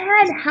issues. I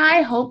had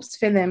high hopes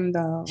for them,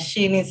 though.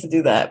 She needs to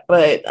do that,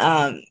 but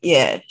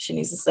yeah, she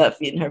needs to stop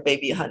feeding her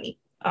baby honey.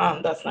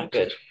 That's not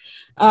good.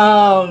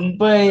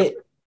 But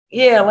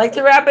yeah, like,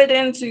 to wrap it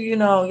into, you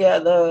know, yeah,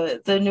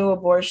 the new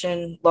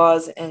abortion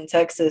laws in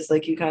Texas,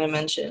 like you kind of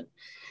mentioned,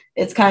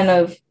 it's kind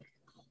of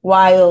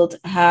wild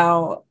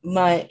how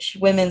much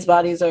women's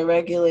bodies are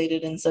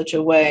regulated in such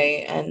a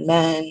way, and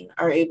men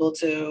are able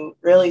to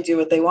really do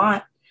what they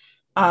want,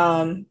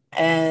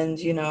 and,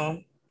 you know,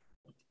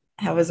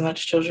 have as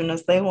much children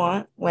as they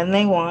want when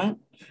they want.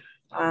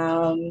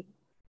 And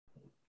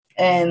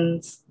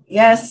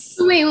yes.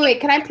 Wait.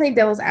 Can I play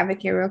devil's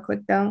advocate real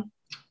quick though?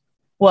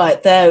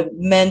 What, that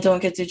men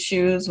don't get to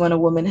choose when a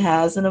woman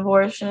has an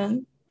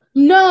abortion?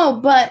 No,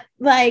 but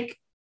like,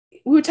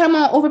 we were talking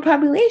about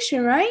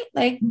overpopulation, right?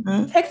 Like,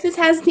 Texas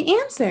has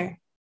the answer.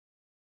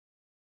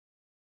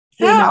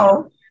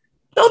 How?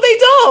 No, they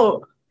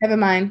don't. Never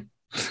mind.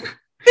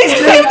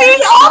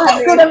 They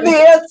always gonna be the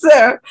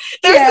answer.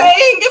 They're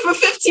saying if a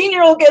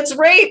 15-year-old gets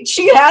raped,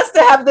 she has to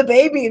have the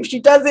baby if she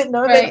doesn't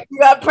know that she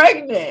got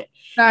pregnant.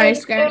 Sorry,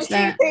 scratch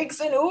that. She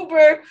takes an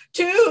Uber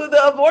to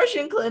the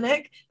abortion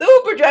clinic, the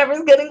Uber driver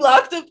is getting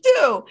locked up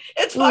too.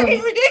 It's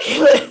fucking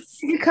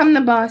ridiculous. You come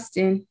to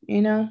Boston,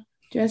 you know?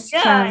 Just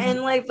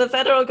and like, the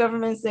federal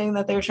government saying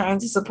that they're trying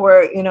to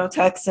support, you know,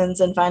 Texans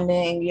and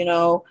finding, you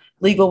know,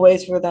 legal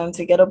ways for them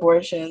to get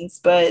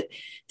abortions, but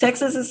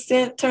Texas is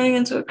turning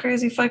into a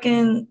crazy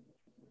fucking,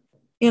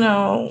 you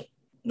know,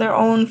 their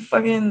own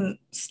fucking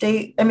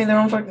state. I mean, their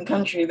own fucking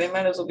country. They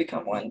might as well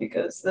become one,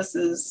 because this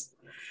is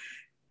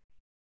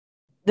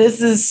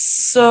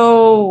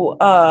so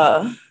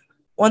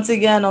once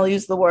again, I'll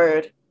use the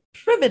word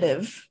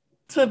primitive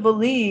to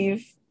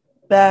believe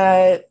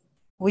that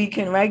we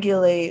can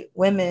regulate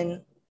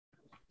women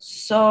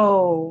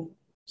so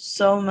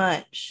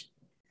much.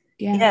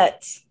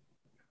 Yet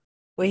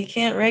we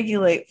can't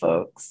regulate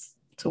folks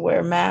to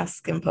wear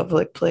masks in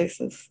public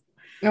places.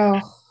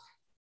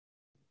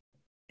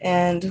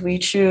 And we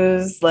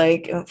choose,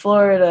 like in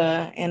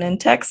Florida and in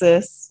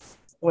Texas,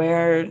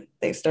 where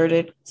they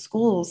started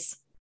schools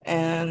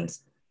and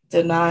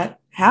did not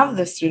have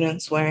the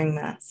students wearing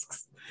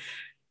masks.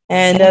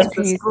 And as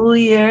the school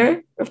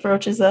year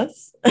approaches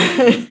us,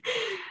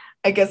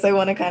 I guess I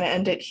want to kind of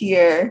end it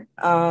here,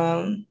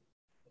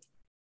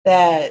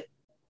 that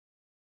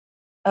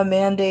a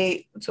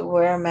mandate to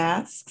wear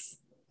masks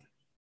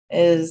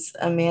is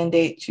a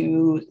mandate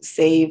to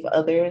save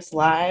others'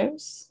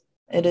 lives.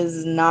 It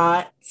is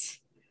not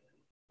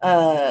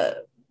a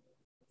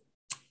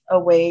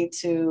way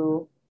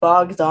to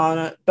bog down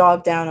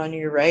on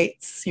your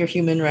rights, your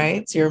human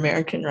rights, your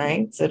American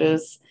rights. It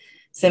is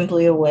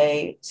simply a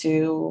way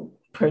to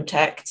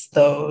protect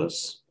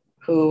those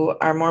who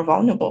are more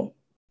vulnerable.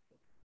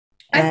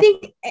 I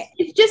think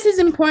it's just as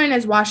important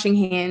as washing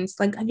hands,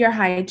 like your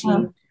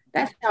hygiene.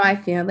 That's how I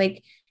feel.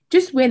 Like,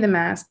 just wear the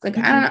mask. Like,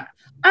 I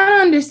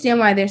don't understand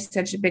why there's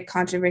such a big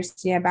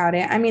controversy about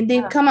it. I mean,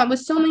 they've come up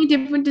with so many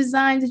different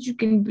designs that you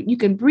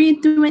can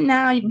breathe through it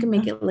now. You can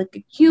make it look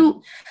cute.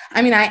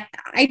 I mean, I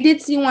did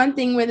see one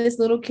thing where this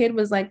little kid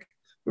was like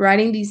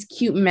writing these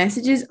cute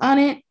messages on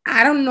it.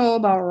 I don't know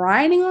about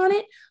writing on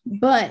it,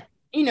 but,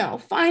 you know,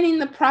 finding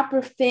the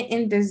proper fit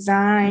and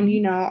design,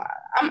 you know,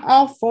 I'm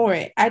all for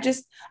it.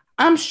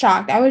 I'm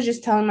shocked. I was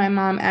just telling my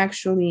mom,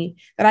 actually,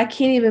 that I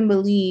can't even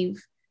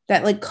believe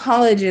that, like,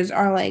 colleges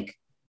are, like,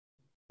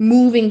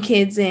 moving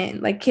kids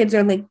in. Like, kids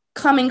are, like,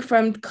 coming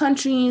from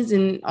countries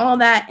and all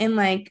that and,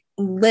 like,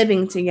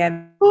 living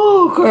together.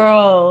 Oh,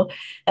 girl.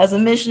 As a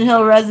Mission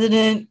Hill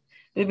resident,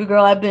 baby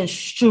girl, I've been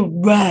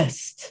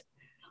stressed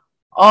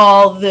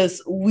all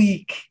this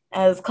week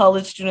as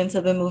college students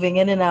have been moving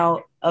in and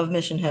out of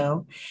Mission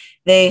Hill.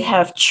 They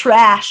have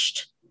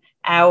trashed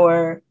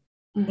our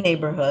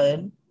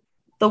neighborhood.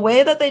 The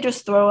way that they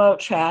just throw out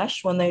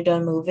trash when they're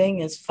done moving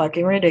is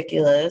fucking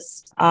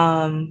ridiculous.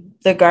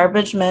 The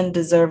garbage men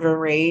deserve a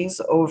raise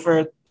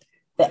over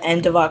the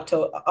end of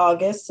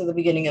August to the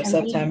beginning of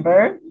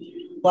September.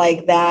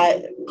 Like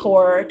that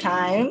core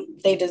time,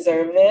 they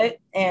deserve it.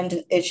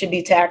 And it should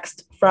be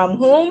taxed from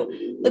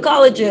whom? The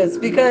colleges,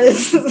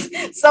 because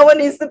someone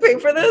needs to pay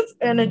for this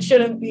and it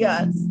shouldn't be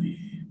us.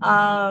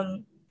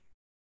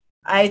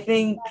 I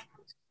think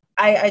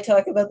I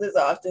talk about this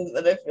often,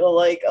 that I feel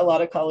like a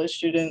lot of college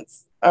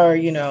students are,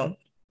 you know,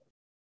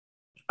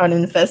 an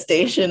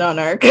infestation on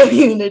our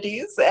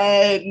communities.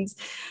 And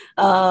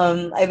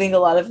I think a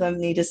lot of them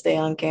need to stay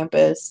on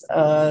campus.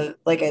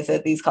 Like I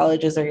said, these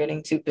colleges are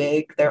getting too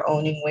big. They're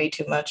owning way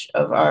too much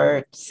of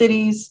our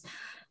cities.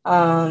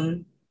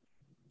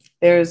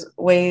 There's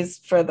ways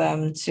for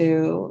them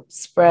to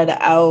spread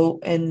out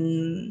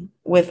and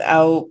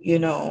without, you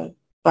know,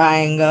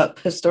 buying up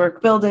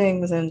historic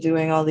buildings and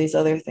doing all these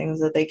other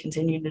things that they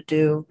continue to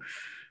do.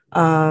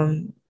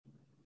 And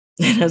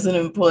as an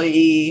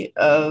employee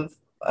of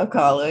a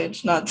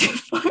college not too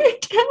far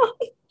down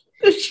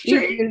the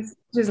street,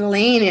 just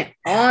laying it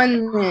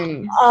on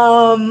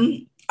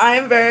them.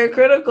 I'm very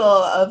critical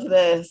of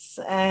this.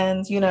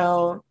 And, you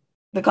know,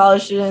 the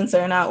college students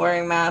are not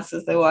wearing masks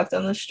as they walk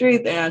down the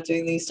street. They're not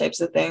doing these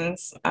types of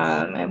things.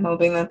 I'm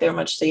hoping that they're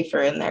much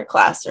safer in their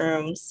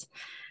classrooms.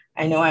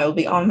 I know I will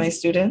be on my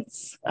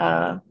students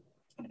as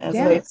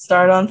they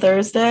start on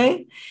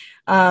Thursday,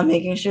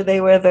 making sure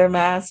they wear their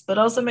masks, but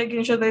also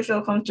making sure they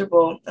feel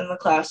comfortable in the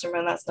classroom.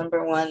 And that's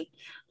number one.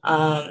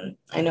 I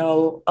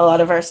know a lot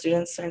of our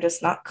students are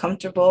just not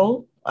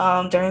comfortable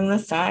during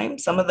this time.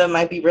 Some of them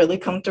might be really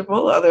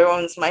comfortable. Other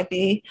ones might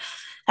be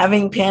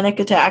having panic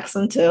attacks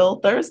until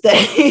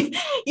Thursday,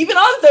 even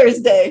on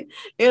Thursday,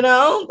 you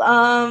know.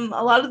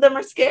 A lot of them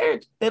are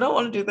scared. They don't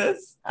want to do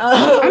this.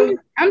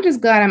 I'm just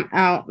glad I'm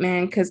out,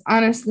 man, because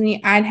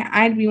honestly,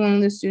 I'd be one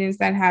of the students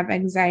that have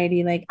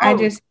anxiety. Like, I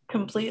just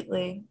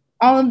completely,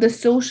 all of the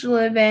social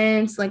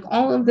events, like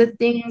all of the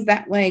things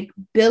that like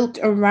built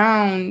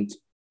around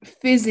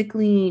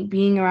physically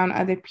being around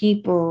other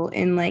people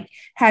and like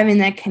having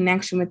that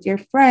connection with your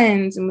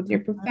friends and with your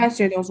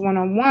professor, those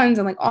one-on-ones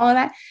and like all of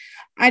that.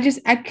 I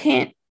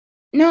can't.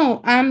 No,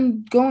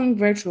 I'm going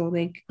virtual.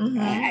 Like,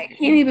 I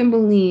can't even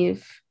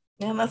believe.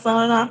 Yeah, that's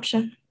not an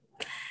option.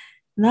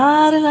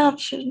 Not an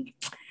option.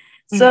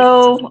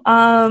 So,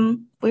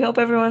 we hope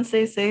everyone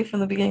stays safe in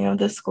the beginning of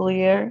this school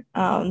year.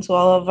 To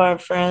all of our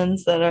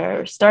friends that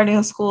are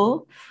starting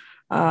school,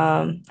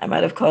 I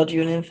might have called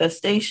you an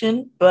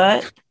infestation,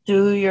 but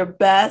do your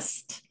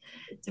best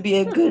to be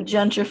a good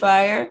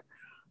gentrifier.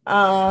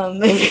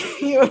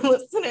 If you're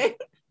listening.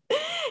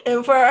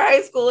 And for our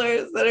high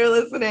schoolers that are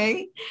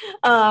listening,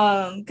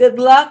 good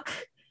luck,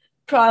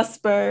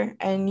 prosper,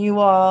 and you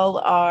all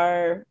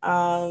are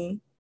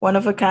one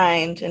of a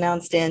kind and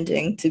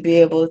outstanding to be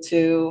able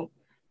to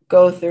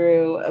go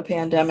through a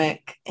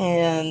pandemic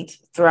and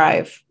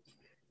thrive.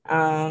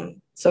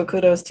 So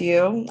kudos to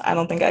you. I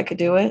don't think I could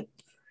do it.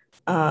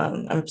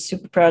 I'm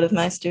super proud of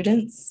my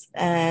students,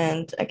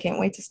 and I can't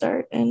wait to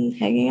start and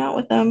hanging out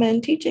with them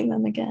and teaching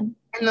them again.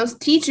 And those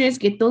teachers,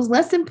 get those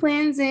lesson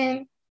plans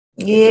in.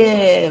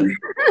 Yeah.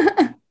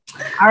 I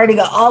already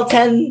got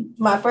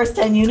my first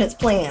 10 units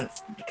planned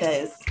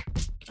because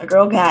a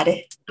girl got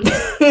it.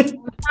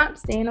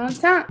 Staying on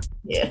top.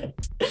 Yeah.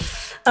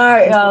 All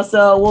right, y'all.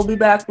 So we'll be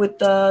back with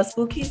the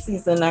spooky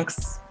season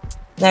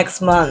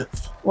next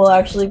month. We'll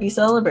actually be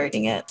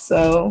celebrating it.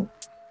 So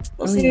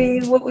we'll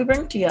see what we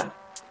bring to you.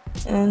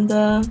 And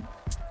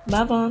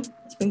Mavon,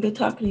 it's been good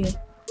talking to you.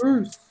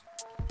 Bruce.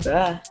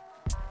 Bye.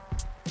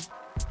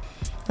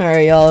 All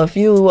right, y'all. If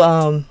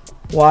you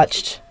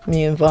watched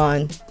me and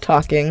Vaughn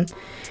talking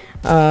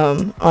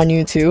on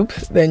YouTube,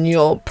 then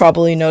you'll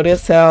probably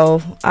notice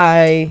how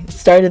I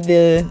started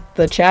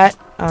the chat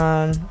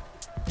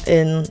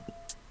in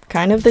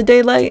kind of the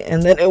daylight,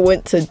 and then it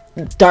went to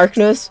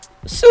darkness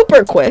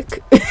super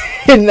quick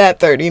in that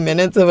 30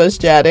 minutes of us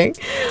chatting.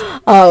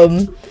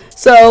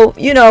 So,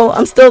 you know,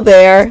 I'm still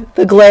there.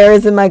 The glare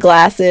is in my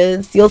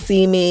glasses. You'll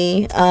see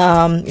me.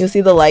 You'll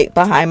see the light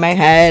behind my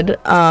head.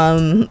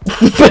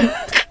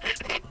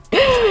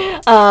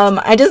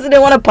 I just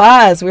didn't want to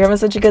pause. We were having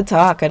such a good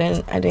talk. I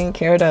didn't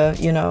care to,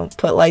 you know,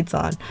 put lights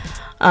on.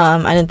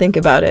 I didn't think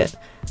about it.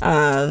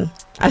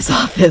 I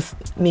saw this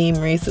meme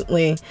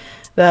recently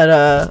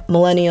that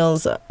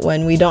millennials,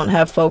 when we don't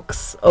have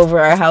folks over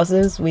our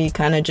houses, we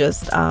kind of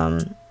just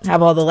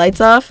have all the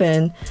lights off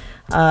and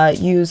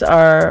use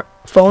our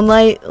phone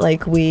light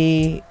like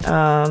we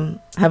have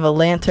a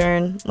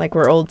lantern, like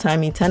we're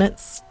old-timey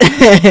tenants.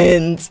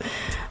 And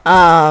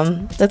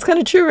that's kind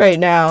of true right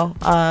now.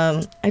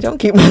 I don't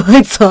keep my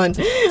lights on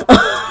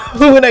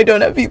when I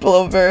don't have people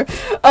over.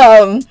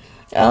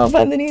 I'll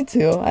find the need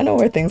to. I know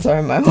where things are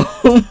in my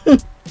home.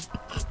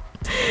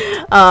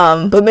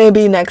 But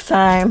maybe next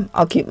time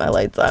I'll keep my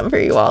lights on for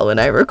you all when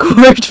I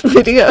record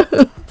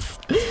videos.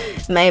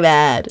 My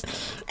bad.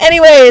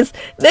 Anyways,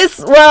 this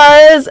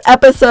was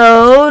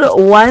episode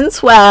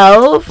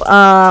 112.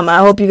 I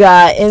hope you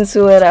got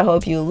into it. I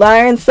hope you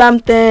learned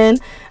something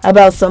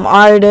about some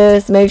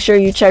artists. Make sure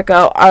you check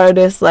out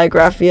artists like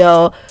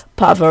Raphael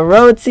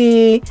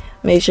Pavarotti.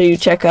 Make sure you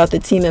check out the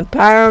Team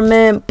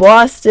Empowerment,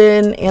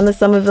 Boston, and the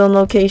Somerville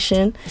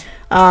location.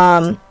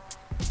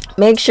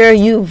 Make sure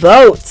you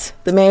vote.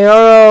 The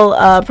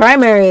mayoral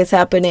primary is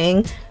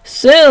happening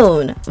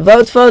soon.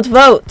 Vote, vote,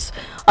 vote.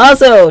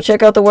 Also,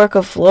 check out the work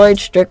of Floyd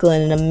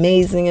Strickland, an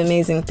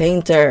amazing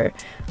painter.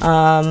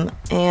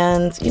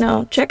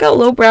 And, check out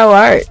lowbrow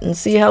art and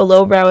see how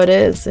lowbrow it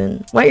is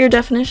and what your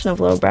definition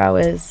of lowbrow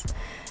is.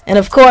 And,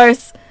 of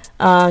course,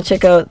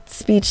 check out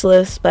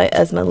Speechless by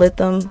Esma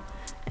Litham.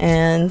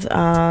 And,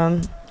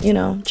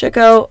 check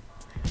out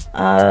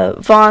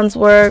Vaughn's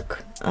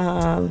work.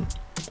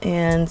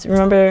 And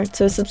remember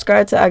to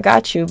subscribe to I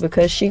Got You,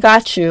 because she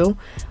got you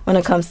when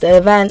it comes to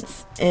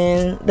events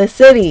in the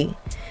city.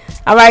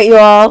 All right,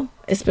 y'all.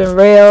 It's been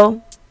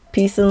real.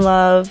 Peace and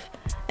love.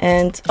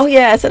 And, oh,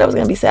 yeah, I said I was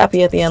going to be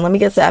sappy at the end. Let me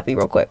get sappy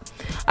real quick.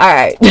 All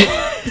right.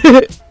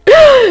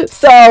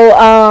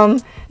 So,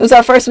 it was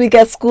our first week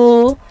at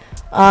school.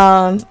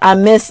 I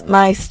miss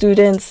my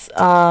students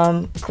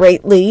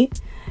greatly.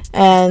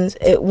 And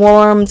it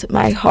warmed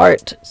my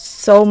heart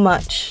so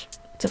much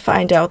to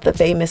find out that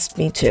they missed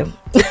me too.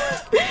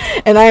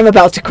 And I am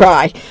about to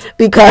cry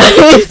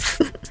because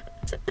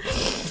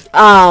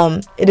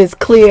it is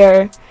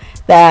clear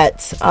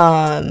that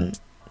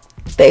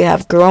they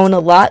have grown a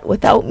lot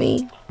without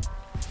me.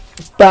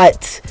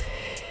 But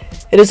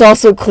it is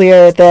also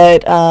clear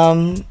that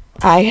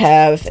I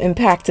have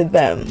impacted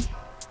them.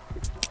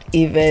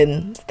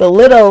 Even the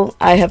little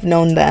I have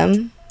known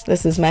them.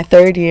 This is my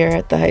third year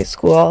at the high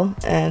school,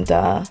 and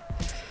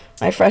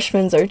my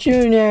freshmen are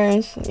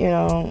juniors,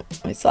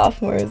 my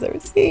sophomores are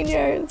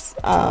seniors.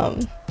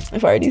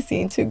 I've already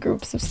seen 2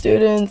 groups of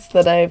students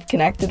that I've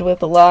connected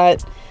with a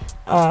lot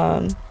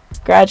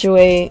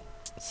graduate.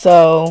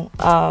 So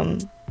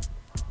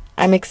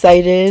I'm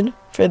excited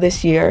for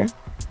this year.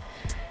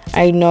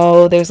 I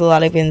know there's a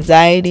lot of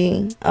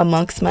anxiety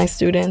amongst my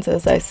students,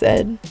 as I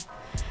said,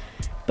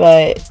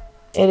 but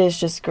it is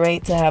just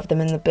great to have them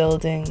in the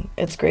building.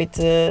 It's great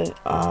to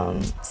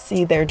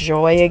see their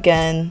joy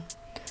again.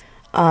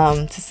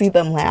 To see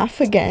them laugh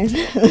again,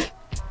 to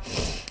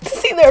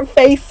see their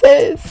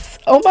faces.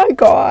 Oh my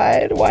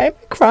God, why am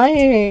I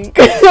crying?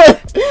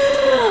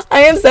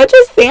 I am such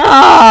a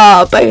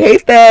sap. I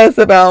hate this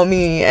about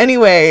me.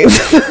 Anyways,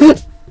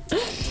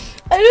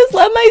 I just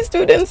love my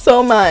students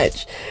so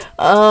much.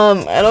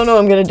 I don't know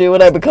what I'm gonna do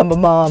when I become a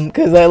mom,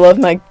 because I love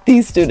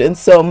these students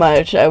so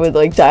much. I would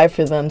die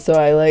for them. So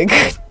I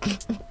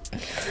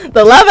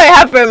the love I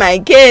have for my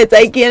kids,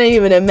 I can't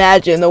even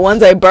imagine. The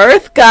ones I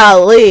birth,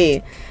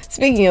 golly.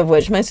 Speaking of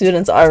which, my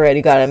students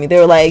already got at me. They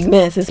were like,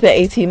 "Miss, it's been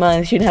 18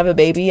 months. You didn't have a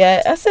baby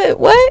yet?" I said,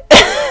 "What?"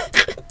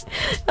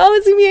 Y'all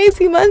was me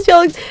 18 months.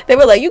 Y'all, they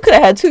were like, "You could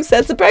have had 2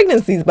 sets of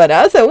pregnancies by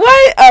now." I said,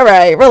 "What?" All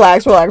right,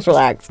 relax.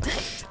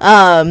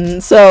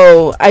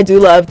 So I do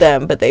love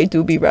them, but they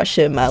do be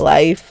rushing my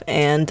life,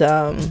 and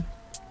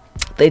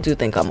they do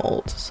think I'm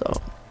old. So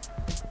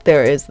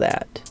there is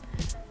that.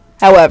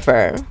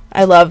 However,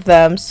 I love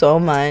them so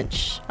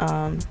much.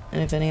 And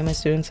if any of my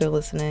students are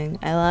listening,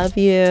 I love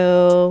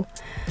you.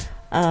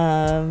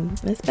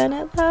 Miss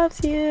Bennett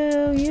loves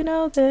you. You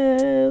know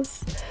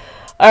this.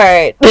 All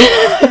right.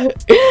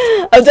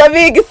 I'm done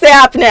being a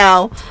sap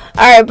now. All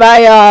right, bye,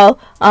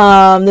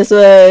 y'all. This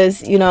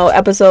was,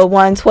 episode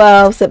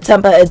 112,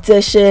 September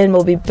edition.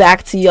 We'll be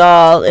back to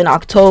y'all in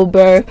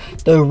October,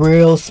 the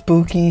real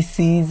spooky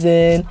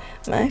season,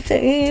 my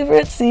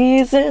favorite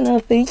season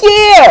of the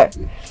year.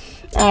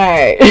 All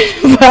right.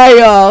 Bye,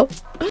 y'all.